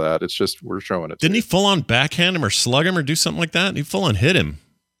anything for that. It's just we're showing it. Didn't he full on backhand him or slug him or do something like that? He full on hit him,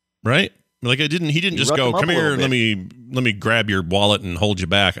 right? Like he didn't just go, come here, let me grab your wallet and hold you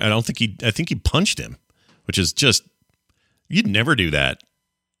back. I think he punched him, which is just, you'd never do that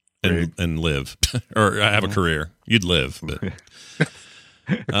and live or have a career. You'd live. But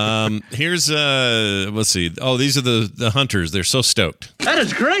here's let's see. Oh, these are the hunters. They're so stoked. That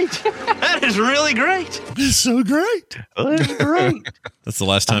is great. That is really great. It's so great. That's great. That's the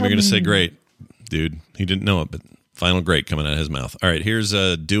last time you're going to say great, dude. He didn't know it, but final great coming out of his mouth. All right, here's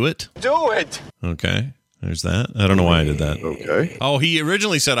Do It. Do it. Okay, there's that. I don't know why I did that. Okay. Oh, he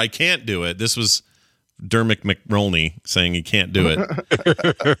originally said, I can't do it. This was Dermot McMulroney saying he can't do it.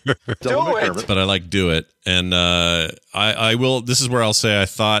 Do it. But I like Do It. And I will, this is where I'll say I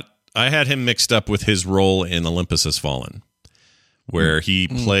thought, I had him mixed up with his role in Olympus Has Fallen, where he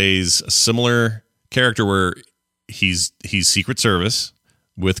plays a similar character where he's Secret Service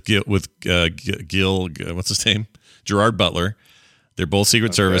with Gil, what's his name? Gerard Butler. They're both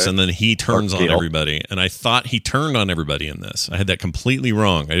Secret Service, and then he turns on everybody. And I thought he turned on everybody in this. I had that completely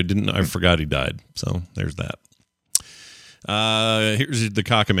wrong. I forgot he died. So there's that. Here's the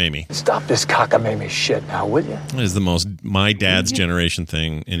cockamamie. Stop this cockamamie shit now, will you? That is the most my dad's generation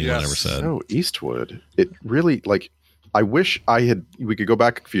thing anyone ever said. So Eastwood, it really, like, I wish we could go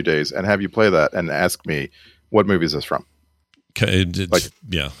back a few days and have you play that and ask me, what movie is this from? Okay,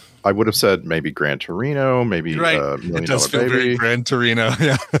 yeah. I would have said maybe Gran Torino, maybe right. $1 It does feel Million very Baby. Gran Torino.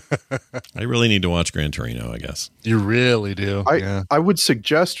 Yeah, I really need to watch Gran Torino, I guess. you really do. I would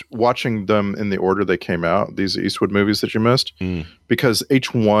suggest watching them in the order they came out, these Eastwood movies that you missed, because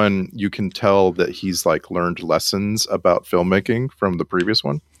H1, you can tell that he's like learned lessons about filmmaking from the previous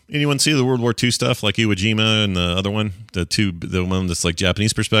one. Anyone see the World War II stuff like Iwo Jima and the other one? The one that's like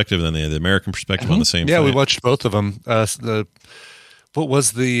Japanese perspective and then the American perspective on the same Yeah, fight? we watched both of them. What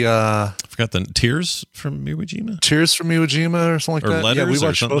was the I forgot the Tears from Iwo Jima? Tears from Iwo Jima or something like Or that? Letters Yeah, we or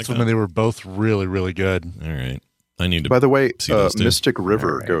watched something both of like them, and they were both really, really good. All right. I need to By the way, see those two. Mystic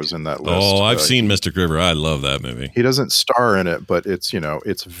River goes in that list. Oh, I've seen Mystic River. I love that movie. He doesn't star in it, but it's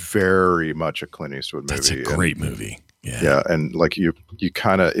very much a Clint Eastwood movie. That's a great movie. Yeah, and like it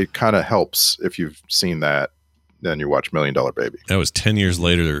kind of helps if you've seen that. Then you watch $1 Million Baby. That was 10 years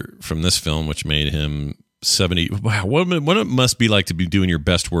later from this film, which made him 70. Wow, what it must be like to be doing your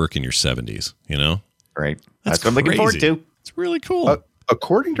best work in your 70s, you know? Right. That's what I'm looking forward to. It's really cool.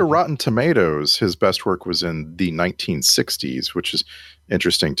 According to Rotten Tomatoes, his best work was in the 1960s, which is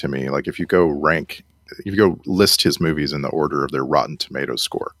interesting to me. Like if you go list his movies in the order of their Rotten Tomatoes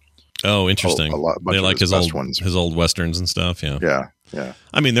score. Oh, interesting. They like his old westerns and stuff. Yeah. Yeah.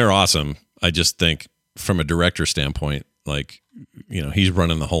 I mean, they're awesome. I just think from a director standpoint, like, he's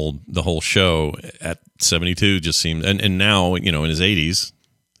running the whole show at 72 just seems, and now, in his 80s,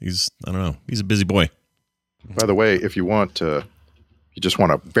 I don't know, he's a busy boy. By the way, if you just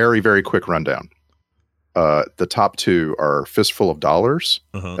want a very, very quick rundown. The top two are Fistful of Dollars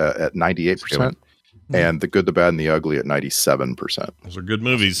at 98%, and The Good, the Bad, and the Ugly at 97%. Those are good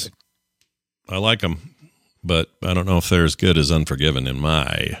movies. I like them, but I don't know if they're as good as Unforgiven, in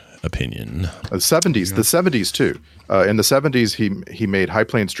my opinion. The 70s too. In the 70s, he made High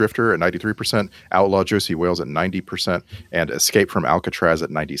Plains Drifter at 93%, Outlaw Josie Wales at 90%, and Escape from Alcatraz at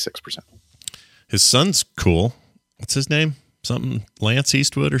 96%. His son's cool. What's his name? Something Lance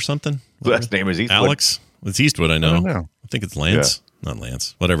Eastwood or something? Last name is Eastwood. Alex? It's Eastwood, I know. I don't know. I think it's Lance. Yeah. Not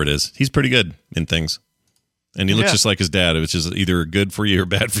Lance. Whatever it is. He's pretty good in things. And he looks just like his dad, which is either good for you or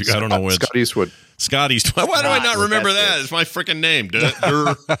bad for you. I don't know which. Scott Eastwood. Scott Eastwood. Why do I not remember that? It's my freaking name.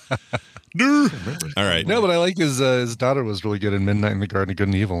 All right. No, but I like his daughter was really good in Midnight in the Garden of Good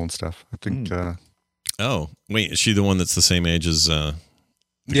and Evil and stuff. I think. Oh, wait. Is she the one that's the same age as...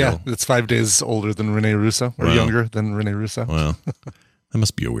 Yeah, it's 5 days older than Rene Russo, or younger than Rene Russo. Wow. That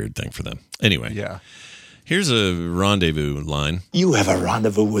must be a weird thing for them. Anyway. Yeah. Here's a rendezvous line. You have a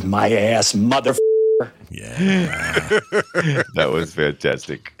rendezvous with my ass, mother. Yeah. That was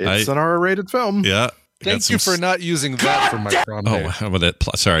fantastic. It's an R-rated film. Yeah. Thank you for not using that for my prom day. Oh, how about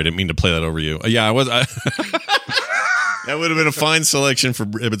that? Sorry, I didn't mean to play that over you. Yeah, I was. That would have been a fine selection for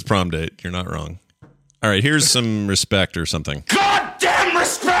Ibbott's prom date. You're not wrong. All right, here's some respect or something. Goddamn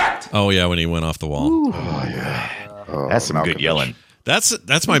respect! Oh, yeah, when he went off the wall. Ooh. Oh, yeah. That's some good yelling. That's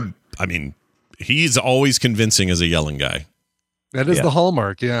I mean, he's always convincing as a yelling guy. That is the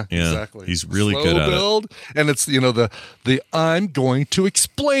hallmark. Yeah, exactly. He's really Slow good at build, it. And it's, the I'm going to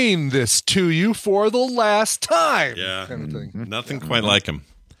explain this to you for the last time. Yeah. Kind of thing. Nothing quite like him.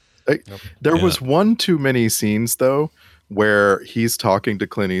 There was one too many scenes, though, where he's talking to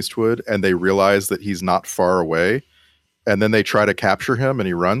Clint Eastwood and they realize that he's not far away, and then they try to capture him and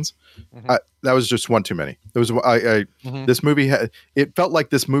he runs. Mm-hmm. That was just one too many. There was this movie it felt like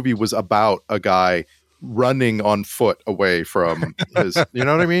this movie was about a guy running on foot away from his, you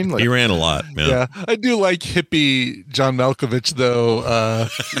know what I mean? Like, he ran a lot. Yeah, I do like hippie John Malkovich, though.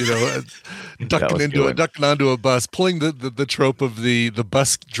 Ducking onto a bus, pulling the trope of the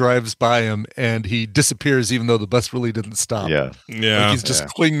bus drives by him and he disappears, even though the bus really didn't stop. Yeah. Like he's just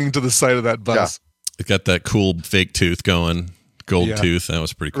clinging to the side of that bus. It got that cool fake tooth going, gold tooth. That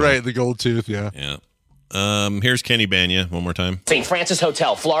was pretty cool. Right, the gold tooth. Yeah. Yeah. Here's Kenny Bania one more time. St. Francis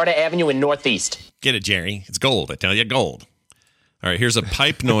Hotel, Florida Avenue in Northeast. Get it, Jerry. It's gold. I tell you, gold. All right, here's a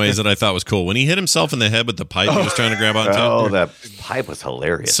pipe noise that I thought was cool. When he hit himself in the head with the pipe he was trying to grab onto. Oh, that pipe was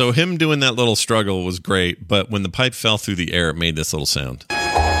hilarious. So him doing that little struggle was great, but when the pipe fell through the air, it made this little sound.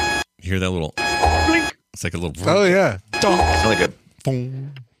 You hear that little... It's like a little... Oh, yeah. It's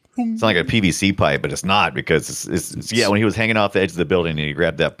like a PVC pipe, but it's not, because it's when he was hanging off the edge of the building and he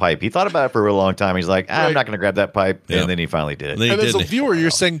grabbed that pipe. He thought about it for a real long time. He's like, I'm not going to grab that pipe. And then he finally did it. And as a viewer,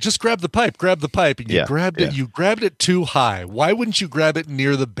 you're saying, just grab the pipe. And you grabbed it. You grabbed it too high. Why wouldn't you grab it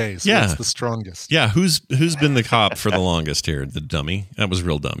near the base? Yeah. It's the strongest. Yeah. Who's been the cop for the longest here? The dummy. That was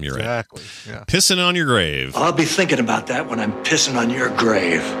real dumb. You're exactly. Right. Yeah. Pissing on your grave. I'll be thinking about that when I'm pissing on your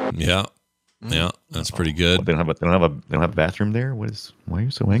grave. Yeah. Yeah, that's pretty good. They don't have a bathroom there. Why are you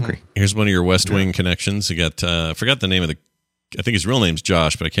so angry? Here's one of your West Wing connections. You got I forgot the name of I think his real name's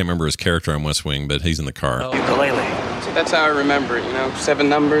Josh, but I can't remember his character on West Wing, but he's in the car. Ukulele. See, that's how I remember it, 7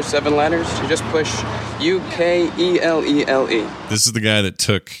 numbers, 7 letters. You just push U-K-E-L-E-L-E. This is the guy that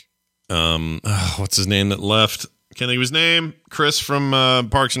took what's his name that left? Can't think of his name. Chris from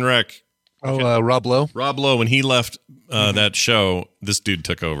Parks and Rec. Rob Lowe. Rob Lowe, when he left that show, this dude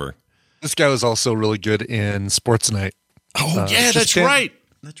took over. This guy was also really good in Sports Night. Oh, yeah, that's right.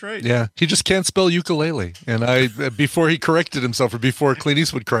 That's right. Yeah, he just can't spell ukulele. And before he corrected himself, or before Clint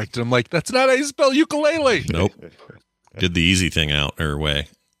Eastwood corrected him, like, that's not how you spell ukulele. Nope. Did the easy thing out or way.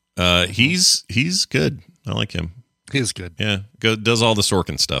 He's good. I like him. He is good. Yeah, does all the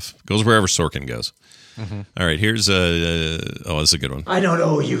Sorkin stuff. Goes wherever Sorkin goes. Mm-hmm. All right, here's this is a good one. I don't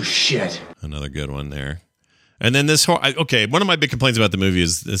owe you shit. Another good one there. And then this one of my big complaints about the movie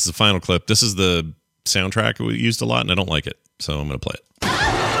is this is the final clip. This is the soundtrack we used a lot, and I don't like it, so I'm going to play it.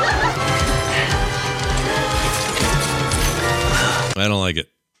 I don't like it.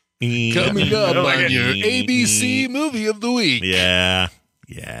 Coming up on your ABC movie of the week. Yeah,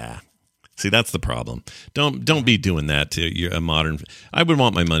 Yeah. See, that's the problem. Don't be doing that to a modern. I would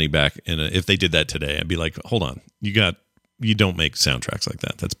want my money back. If they did that today, I'd be like, hold on, you don't make soundtracks like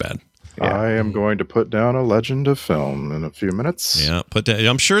that. That's bad. Yeah. I am going to put down a legend of film in a few minutes. Yeah,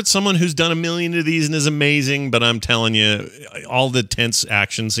 I'm sure it's someone who's done a million of these and is amazing, but I'm telling you, all the tense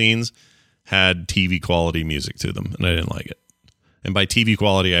action scenes had TV quality music to them, and I didn't like it. And by TV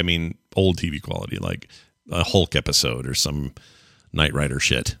quality, I mean old TV quality, like a Hulk episode or some Knight Rider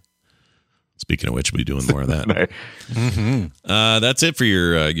shit. Speaking of which, we'll be doing more of that. Mm-hmm. That's it for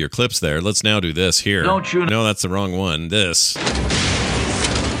your clips there. Let's now do this here. Don't you No, that's the wrong one. This.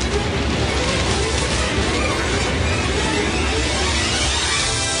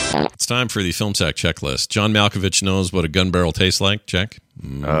 It's time for the Film Sack checklist. John Malkovich knows what a gun barrel tastes like. Check.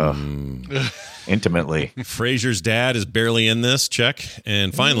 Intimately. Frasier's dad is barely in this. Check.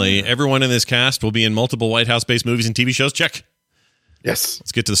 And finally, everyone in this cast will be in multiple White House-based movies and TV shows. Check. Yes.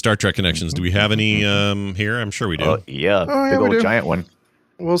 Let's get to the Star Trek connections. Do we have any here? I'm sure we do. Yeah. Big old giant one.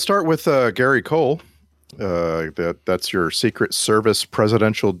 We'll start with Gary Cole. That's your Secret Service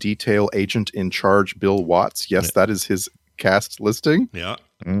presidential detail agent in charge, Bill Watts. Yes, that is his cast listing. Yeah.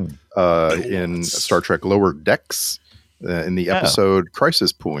 In Star Trek Lower Decks. In the episode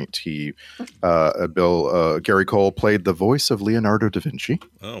Crisis Point, Gary Cole played the voice of Leonardo da Vinci.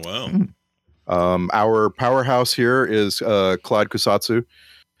 Oh, wow. Our powerhouse here is Clyde Kusatsu.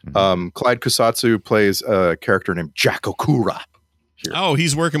 Clyde Kusatsu plays a character named Jack Okura. Here. Oh,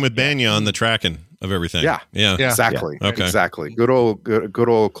 he's working with Banya on the tracking of everything. Yeah. Exactly. Yeah. Okay. Exactly. Good old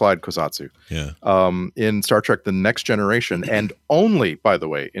Clyde Kusatsu. Yeah. In Star Trek The Next Generation, and only, by the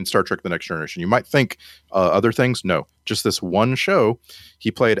way, in Star Trek The Next Generation. You might think other things. No, just this one show.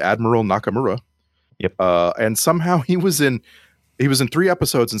 He played Admiral Nakamura. Yep. And somehow he was in 3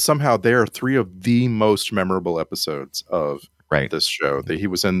 episodes, and somehow they are 3 of the most memorable episodes of this show. He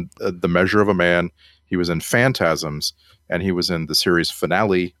was in The Measure of a Man. He was in Phantasms. And he was in the series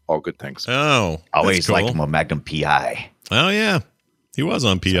finale, All Good Things. Oh, always cool. liked him on Magnum PI. Oh, yeah. He was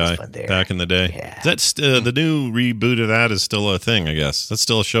on PI back in the day. Yeah. That's the new reboot of that is still a thing, I guess. That's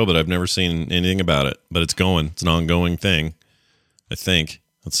still a show, but I've never seen anything about it. But it's going. It's an ongoing thing, I think.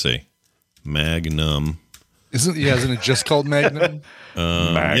 Let's see. Magnum. Isn't it just called Magnum?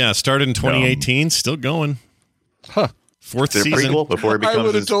 Yeah, started in 2018. Still going. Huh. 4th season. Prequel before it becomes I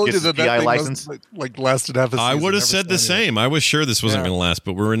would have told you his that PI thing license. like lasted half a season. I would have said the same. I was sure this wasn't going to last,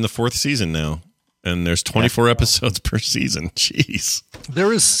 but we're in the 4th season now, and there's 24 episodes per season. Jeez,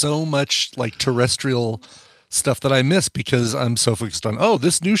 there is so much like terrestrial stuff that I miss because I'm so focused on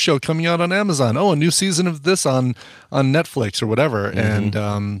this new show coming out on Amazon. A new season of this on Netflix or whatever,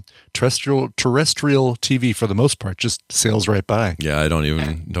 and terrestrial TV for the most part just sails right by. Yeah, I don't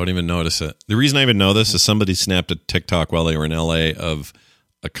even notice it. The reason I even know this is somebody snapped a TikTok while they were in LA of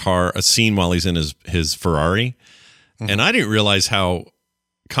a scene while he's in his Ferrari, and I didn't realize how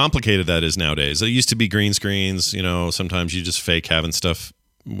complicated that is nowadays. It used to be green screens. Sometimes you just fake having stuff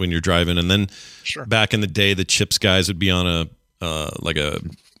when you're driving, and then back in the day, the chips guys would be on a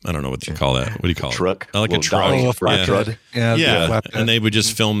I don't know what you call that. What do you call truck? it? Like a truck. A flat truck. Yeah. And they would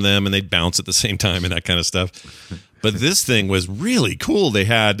just film them and they'd bounce at the same time and that kind of stuff. But this thing was really cool.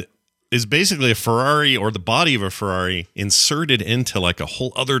 Is basically a Ferrari or the body of a Ferrari inserted into like a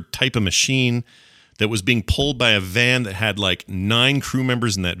whole other type of machine that was being pulled by a van that had like 9 crew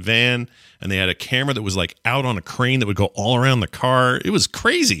members in that van. And they had a camera that was like out on a crane that would go all around the car. It was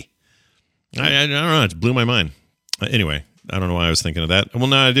crazy. I don't know. It blew my mind. Anyway, I don't know why I was thinking of that. Well,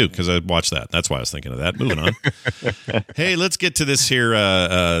 now I do because I watched that. That's why I was thinking of that. Moving on. Hey, let's get to this here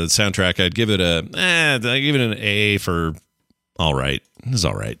soundtrack. I'd give it an A for all right. This is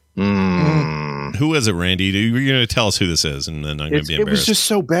all right. Who is it, Randy? You're going to tell us who this is, and then I'm going to be embarrassed. It was just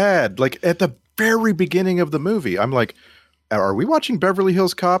so bad. Like at the very beginning of the movie, I'm like, are we watching Beverly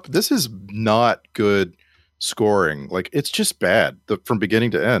Hills Cop? This is not good scoring. Like it's just bad from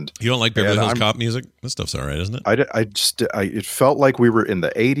beginning to end. You don't like Beverly Hills Cop music? This stuff's all right, isn't it? It felt like we were in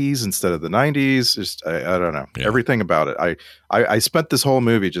the 80s instead of the 90s. Just I don't know. Yeah. Everything about it. I spent this whole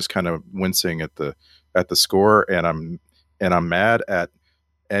movie just kind of wincing at the score, and I'm mad at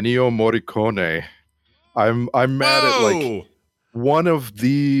Ennio Morricone. I'm mad at like one of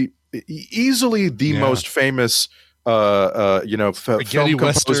the easily the most famous film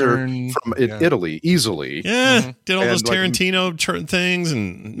composer from Italy, easily. Yeah, did all those Tarantino things,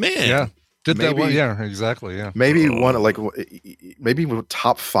 and man, did that one? Yeah, exactly. Yeah, maybe maybe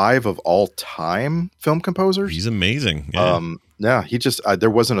top 5 of all time film composers. He's amazing. Yeah. Yeah, he just there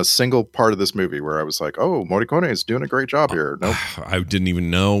wasn't a single part of this movie where I was like, "Oh, Morricone is doing a great job here." Nope. I didn't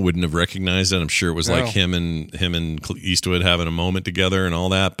even know, wouldn't have recognized it. I'm sure it was like him and Clint Eastwood having a moment together and all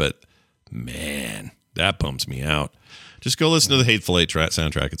that. But man, that bums me out. Just go listen to the Hateful Eight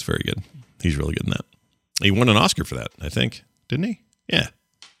soundtrack. It's very good. He's really good in that. He won an Oscar for that, I think, didn't he? Yeah.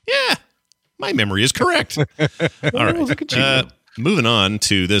 My memory is correct. All right. Look at you. Moving on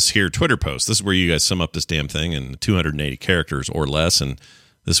to this here Twitter post. This is where you guys sum up this damn thing in 280 characters or less. And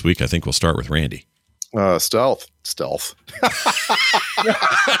this week, I think we'll start with Randy. Stealth.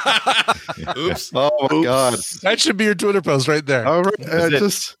 Oops. Oh my God. That should be your Twitter post right there. All right.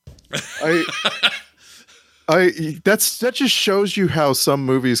 That just shows you how some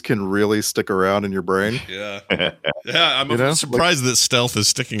movies can really stick around in your brain. Yeah. I'm surprised that stealth is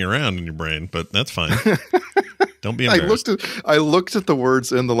sticking around in your brain, but that's fine. Don't be embarrassed. I looked at the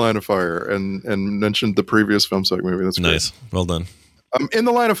words In the Line of Fire and mentioned the previous film psych movie. That's great. Nice. Well done. In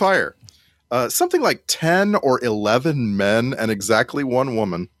the Line of Fire. Something like 10 or 11 men and exactly one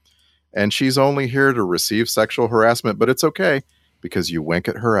woman. And she's only here to receive sexual harassment, but it's okay because you wink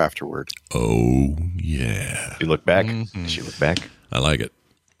at her afterward. Oh, yeah. You look back. She look back. I like it.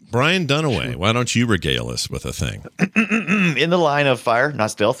 Brian Dunaway, why don't you regale us with a thing? In the Line of Fire, not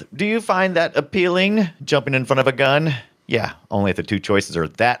stealth. Do you find that appealing? Jumping in front of a gun? Yeah, only if the two choices are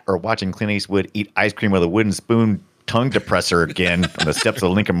that or watching Clint Eastwood eat ice cream with a wooden spoon tongue depressor again on the steps of the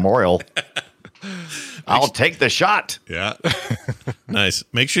Lincoln Memorial. I'll take the shot. Yeah. Nice.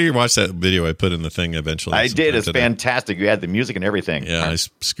 Make sure you watch that video I put in the thing eventually. I did. It's fantastic. You had the music and everything. Yeah, I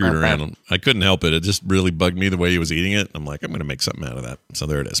screwed around. I couldn't help it. It just really bugged me the way he was eating it. I'm like, I'm going to make something out of that. So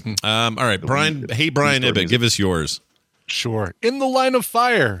there it is. All right, Brian. Hey, Brian Ibbett, give us yours. Sure. In the Line of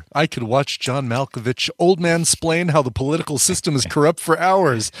Fire, I could watch John Malkovich old man explain how the political system is corrupt for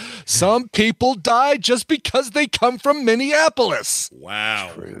hours. Some people die just because they come from Minneapolis.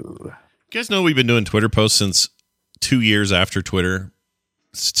 Wow. True. You guys know we've been doing Twitter posts since 2 years after Twitter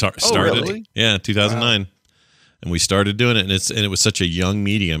started. Oh, really? Yeah, 2009. Wow. And we started doing it, and it was such a young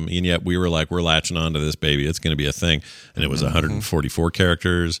medium, and yet we were like, we're latching on to this baby. It's going to be a thing. And it was 144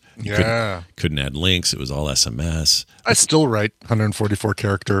 characters. You couldn't add links. It was all SMS. I still write 144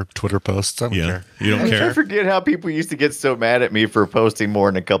 character Twitter posts. I don't care. You don't care? I forget how people used to get so mad at me for posting more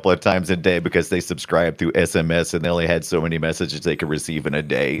than a couple of times a day because they subscribed through SMS and they only had so many messages they could receive in a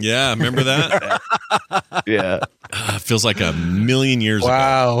day. Yeah, remember that? Yeah. Feels like a million years ago.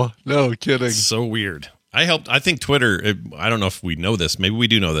 Wow. No kidding. It's so weird. I think Twitter, I don't know if we know this. Maybe we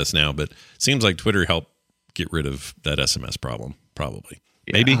do know this now, but it seems like Twitter helped get rid of that SMS problem, probably.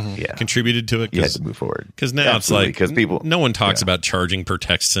 Yeah. Maybe Yeah. contributed to it. You had to move forward. Because now it's like, because no one talks about charging per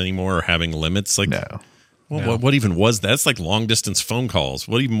text anymore or having limits. Like, what even was that? It's like long distance phone calls.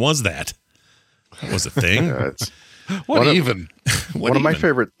 What even was that? That was a thing? One of my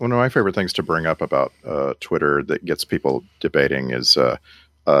favorite things to bring up about Twitter that gets people debating is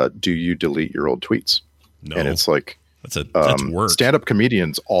do you delete your old tweets? No. And it's like that's work. Stand-up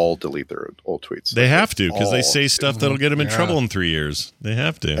comedians all delete their old tweets. They have to because they say stuff that'll get them in trouble in 3 years. They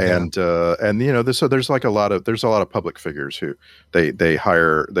have to. And you know, there's a lot of public figures who they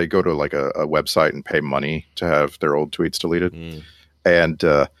go to like a website and pay money to have their old tweets deleted. And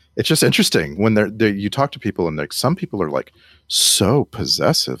it's just interesting when you talk to people and like some people are like so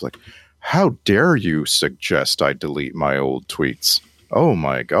possessive, like, how dare you suggest I delete my old tweets? Oh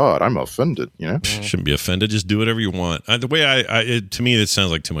my God, I'm offended. You know, shouldn't be offended. Just do whatever you want. The way to me, it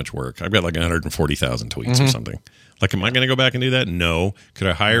sounds like too much work. I've got like 140,000 tweets or something. Like, am I going to go back and do that? No. Could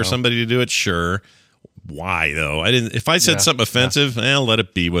I hire somebody to do it? Sure. Why though? I didn't. If I said something offensive, let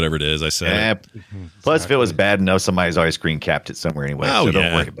it be. Whatever it is, I said. Plus, if it was bad enough, somebody's always screen capped it somewhere anyway. So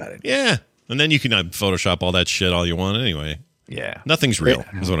don't worry about it. Yeah, and then you can Photoshop all that shit all you want anyway. Yeah, nothing's real.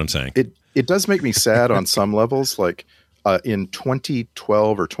 Is what I'm saying. It does make me sad on some levels, like. In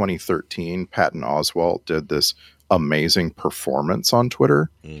 2012 or 2013, Patton Oswalt did this amazing performance on Twitter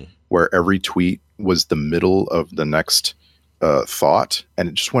where every tweet was the middle of the next thought, and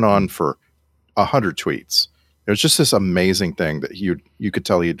it just went on for 100 tweets. It was just this amazing thing that you could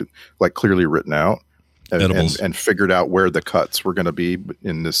tell he'd like clearly written out and figured out where the cuts were going to be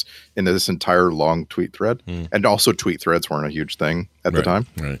in this entire long tweet thread. And also tweet threads weren't a huge thing at the time.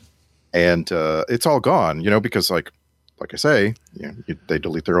 Right. And it's all gone, because like I say, they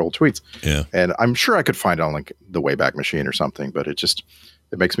delete their old tweets. Yeah. And I'm sure I could find it on like the Wayback Machine or something, but it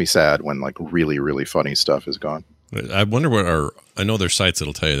makes me sad when like really, really funny stuff is gone. I wonder I know there's sites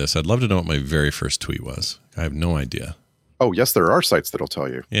that'll tell you this. I'd love to know what my very first tweet was. I have no idea. Oh, yes, there are sites that'll tell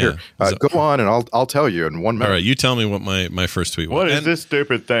you. Yeah. Here, go on and I'll tell you in 1 minute. All right, you tell me what my first tweet was. What is this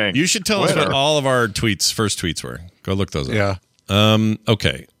stupid thing? You should tell us what all of our first tweets were. Go look those up. Yeah.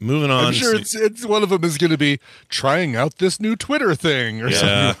 Okay, moving on. I'm sure it's one of them is going to be trying out this new Twitter thing or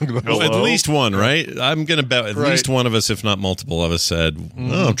something. Well, at least one, right? I'm going to bet at least one of us, if not multiple of us, said,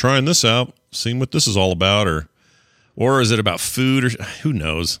 "Oh, I'm trying this out, seeing what this is all about," or is it about food? Or who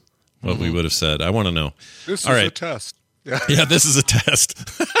knows what we would have said? I want to know. This all is right. a test. Yeah, this is a test.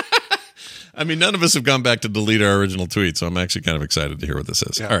 I mean, none of us have gone back to delete our original tweet, so I'm actually kind of excited to hear what this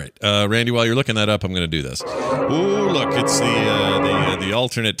is. Yeah. All right, Randy, while you're looking that up, I'm going to do this. Ooh, look, it's the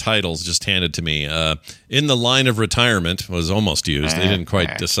alternate titles just handed to me. In the Line of Retirement was almost used. They didn't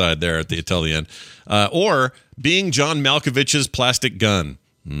quite decide there until the end. Or Being John Malkovich's Plastic Gun.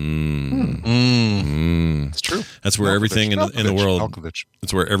 It's true. That's where everything in the world. Malkovich.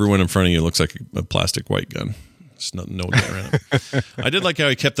 It's where everyone in front of you looks like a plastic white gun. There's no way around it. I did like how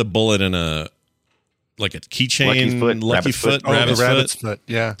he kept the bullet in a keychain, Lucky foot, rabbit's foot.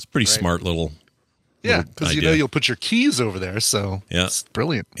 Yeah, it's a pretty smart little. Yeah, because you'll put your keys over there, so it's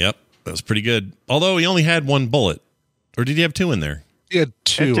brilliant. Yep, that was pretty good. Although he only had one bullet, or did he have two in there? He had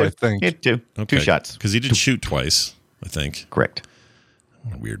two, I think. He had two. Okay. 2 shots. Because he didn't shoot twice, I think. Correct.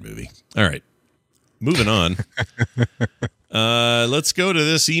 What a weird movie. All right. Moving on. Let's go to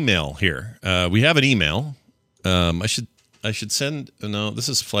this email here. We have an email. I should send. No, this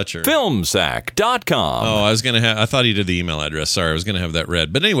is Fletcher. Filmsack.com. Oh, I thought he did the email address. Sorry, I was going to have that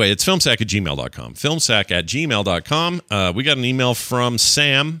read. But anyway, it's filmsack@gmail.com. Filmsack@gmail.com. We got an email from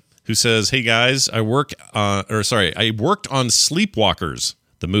Sam who says, "Hey guys, I worked on Sleepwalkers,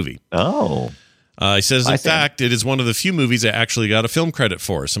 the movie." Oh. He says, in fact, it is one of the few movies I actually got a film credit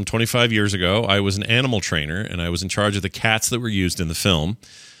for. Some 25 years ago, I was an animal trainer, and I was in charge of the cats that were used in the film.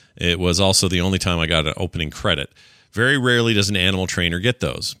 It was also the only time I got an opening credit. Very rarely does an animal trainer get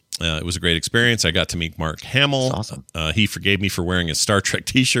those. It was a great experience. I got to meet Mark Hamill. Awesome. He forgave me for wearing a Star Trek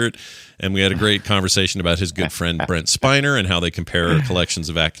T-shirt, and we had a great conversation about his good friend Brent Spiner and how they compare collections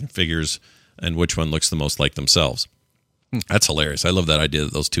of action figures and which one looks the most like themselves. That's hilarious. I love that idea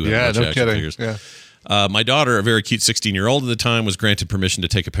that those two have action figures. Yeah. My daughter, a very cute 16-year-old at the time, was granted permission to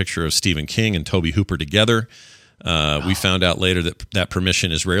take a picture of Stephen King and Tobe Hooper together. We found out later that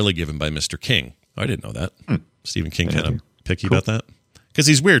permission is rarely given by Mr. King. I didn't know that. Stephen King kind of picky about that because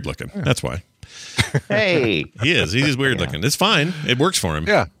he's weird looking. That's why. Hey, he is. He's weird looking. It's fine. It works for him.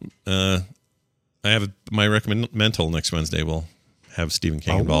 Yeah. I have my recommendal next Wednesday. Will have Stephen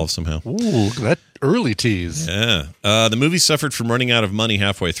King involved somehow. Ooh, look at that early tease. Yeah. The movie suffered from running out of money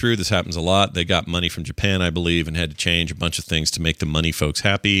halfway through. This happens a lot. They got money from Japan, I believe, and had to change a bunch of things to make the money folks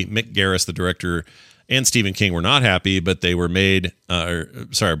happy. Mick Garris, the director, and Stephen King were not happy, but they were made,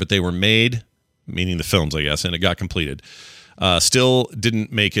 meaning the films, I guess, and it got completed. Still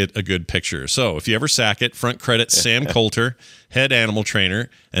didn't make it a good picture. So if you ever sack it, front credit Sam Coulter, head animal trainer,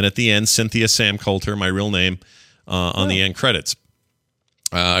 and at the end, Cynthia Sam Coulter, my real name, on the end credits.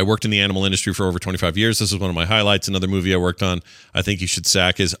 I worked in the animal industry for over 25 years. This is one of my highlights. Another movie I worked on, I think you should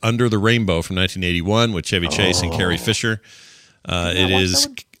sack, is Under the Rainbow from 1981 with Chevy Chase and Carrie Fisher. It is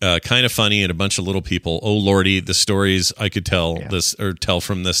kind of funny and a bunch of little people. Oh, Lordy, the stories I could tell tell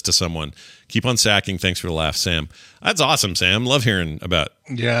from this to someone. Keep on sacking. Thanks for the laugh, Sam. That's awesome, Sam. Love hearing about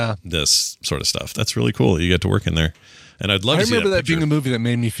this sort of stuff. That's really cool that you get to work in there. And I'd love to see that. I remember that picture. being a movie that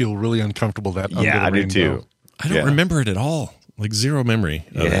made me feel really uncomfortable. That I did too. I don't remember it at all. Like zero memory.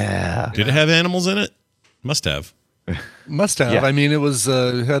 Did it have animals in it? Must have. Must have. Yeah. I mean, it was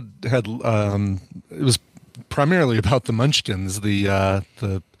it was primarily about the Munchkins, the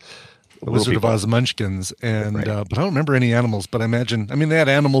Wizard of Oz Munchkins, and but I don't remember any animals. But I imagine, they had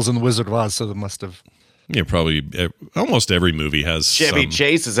animals in the Wizard of Oz, so they must have. Yeah, probably. Almost every movie has. Chevy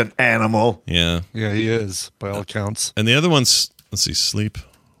Chase is an animal. Yeah, he is by all accounts. And the other ones, let's see,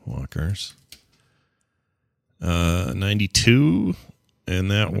 Sleepwalkers. 92,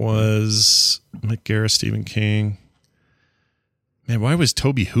 and that was Mick Garris, Stephen King. Man, why was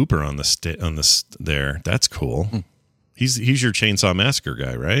Tobe Hooper on this there? That's cool. He's your Chainsaw Massacre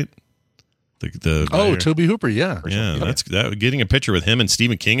guy, right? Tobe Hooper, yeah. That's that. Getting a picture with him and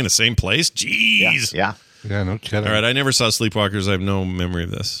Stephen King in the same place. Jeez. Yeah, no kidding. All right, I never saw Sleepwalkers. I have no memory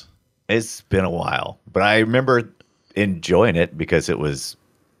of this. It's been a while, but I remember enjoying it because it was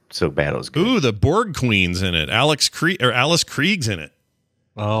so bad it was good. Ooh, the Borg Queen's in it. Alice Krieg's in it.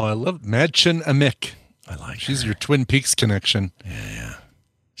 Oh, I love Madchen Amick. I like She's her. your Twin Peaks connection. Yeah.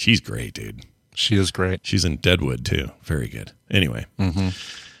 She's great, dude. She is great. She's in Deadwood, too. Very good. Anyway.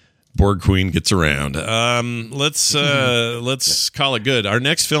 Borg Queen gets around. Let's call it good. Our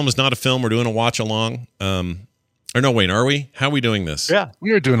next film is not a film. We're doing a watch-along. Or no, Wayne, are we? How are we doing this? Yeah,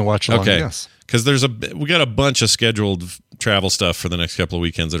 we are doing a watch-along, yes. Because we got a bunch of scheduled travel stuff for the next couple of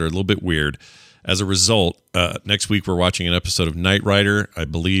weekends that are a little bit weird. As a result, next week we're watching an episode of Knight Rider. I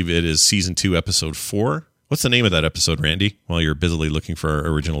believe it is season 2, episode 4. What's the name of that episode, Randy, while you're busily looking for our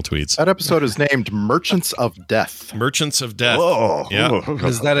original tweets? That episode is named Merchants of Death. Merchants of Death. Oh, yeah.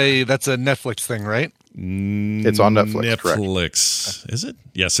 Is that's a Netflix thing, right? It's on Netflix. Netflix. Is it?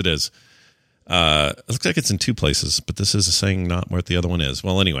 Yes, it is. It looks like it's in 2 places, but this is saying not what the other one is.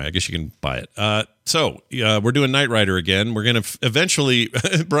 Well, anyway, I guess you can buy it. So we're doing Knight Rider again. We're going to eventually,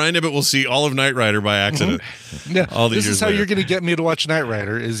 Brian Ibbott will see all of Knight Rider by accident. Yeah, all these this years is how later. you're going to get me to watch Knight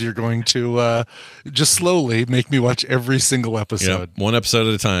Rider, is you're going to just slowly make me watch every single episode. Yep, one episode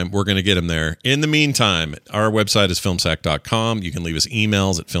at a time. We're going to get him there. In the meantime, our website is filmsack.com. You can leave us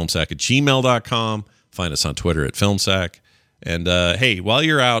emails at filmsack@gmail.com. Find us on Twitter at filmsack. And hey, while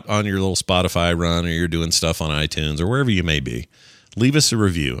you're out on your little Spotify run or you're doing stuff on iTunes or wherever you may be, leave us a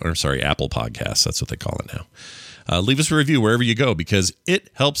review. Or sorry, Apple Podcasts. That's what they call it now. Leave us a review wherever you go because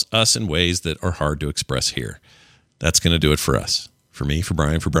it helps us in ways that are hard to express here. That's going to do it for us. For me, for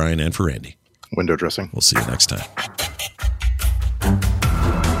Brian, and for Randy. Window dressing. We'll see you next time.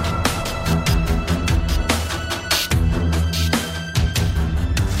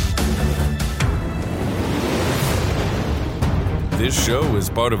 This show is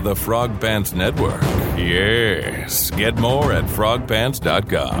part of the Frog Pants Network. Yes. Get more at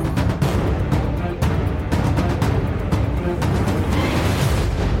frogpants.com.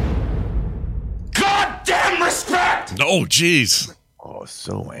 Goddamn respect! Oh, jeez. Oh,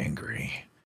 so angry.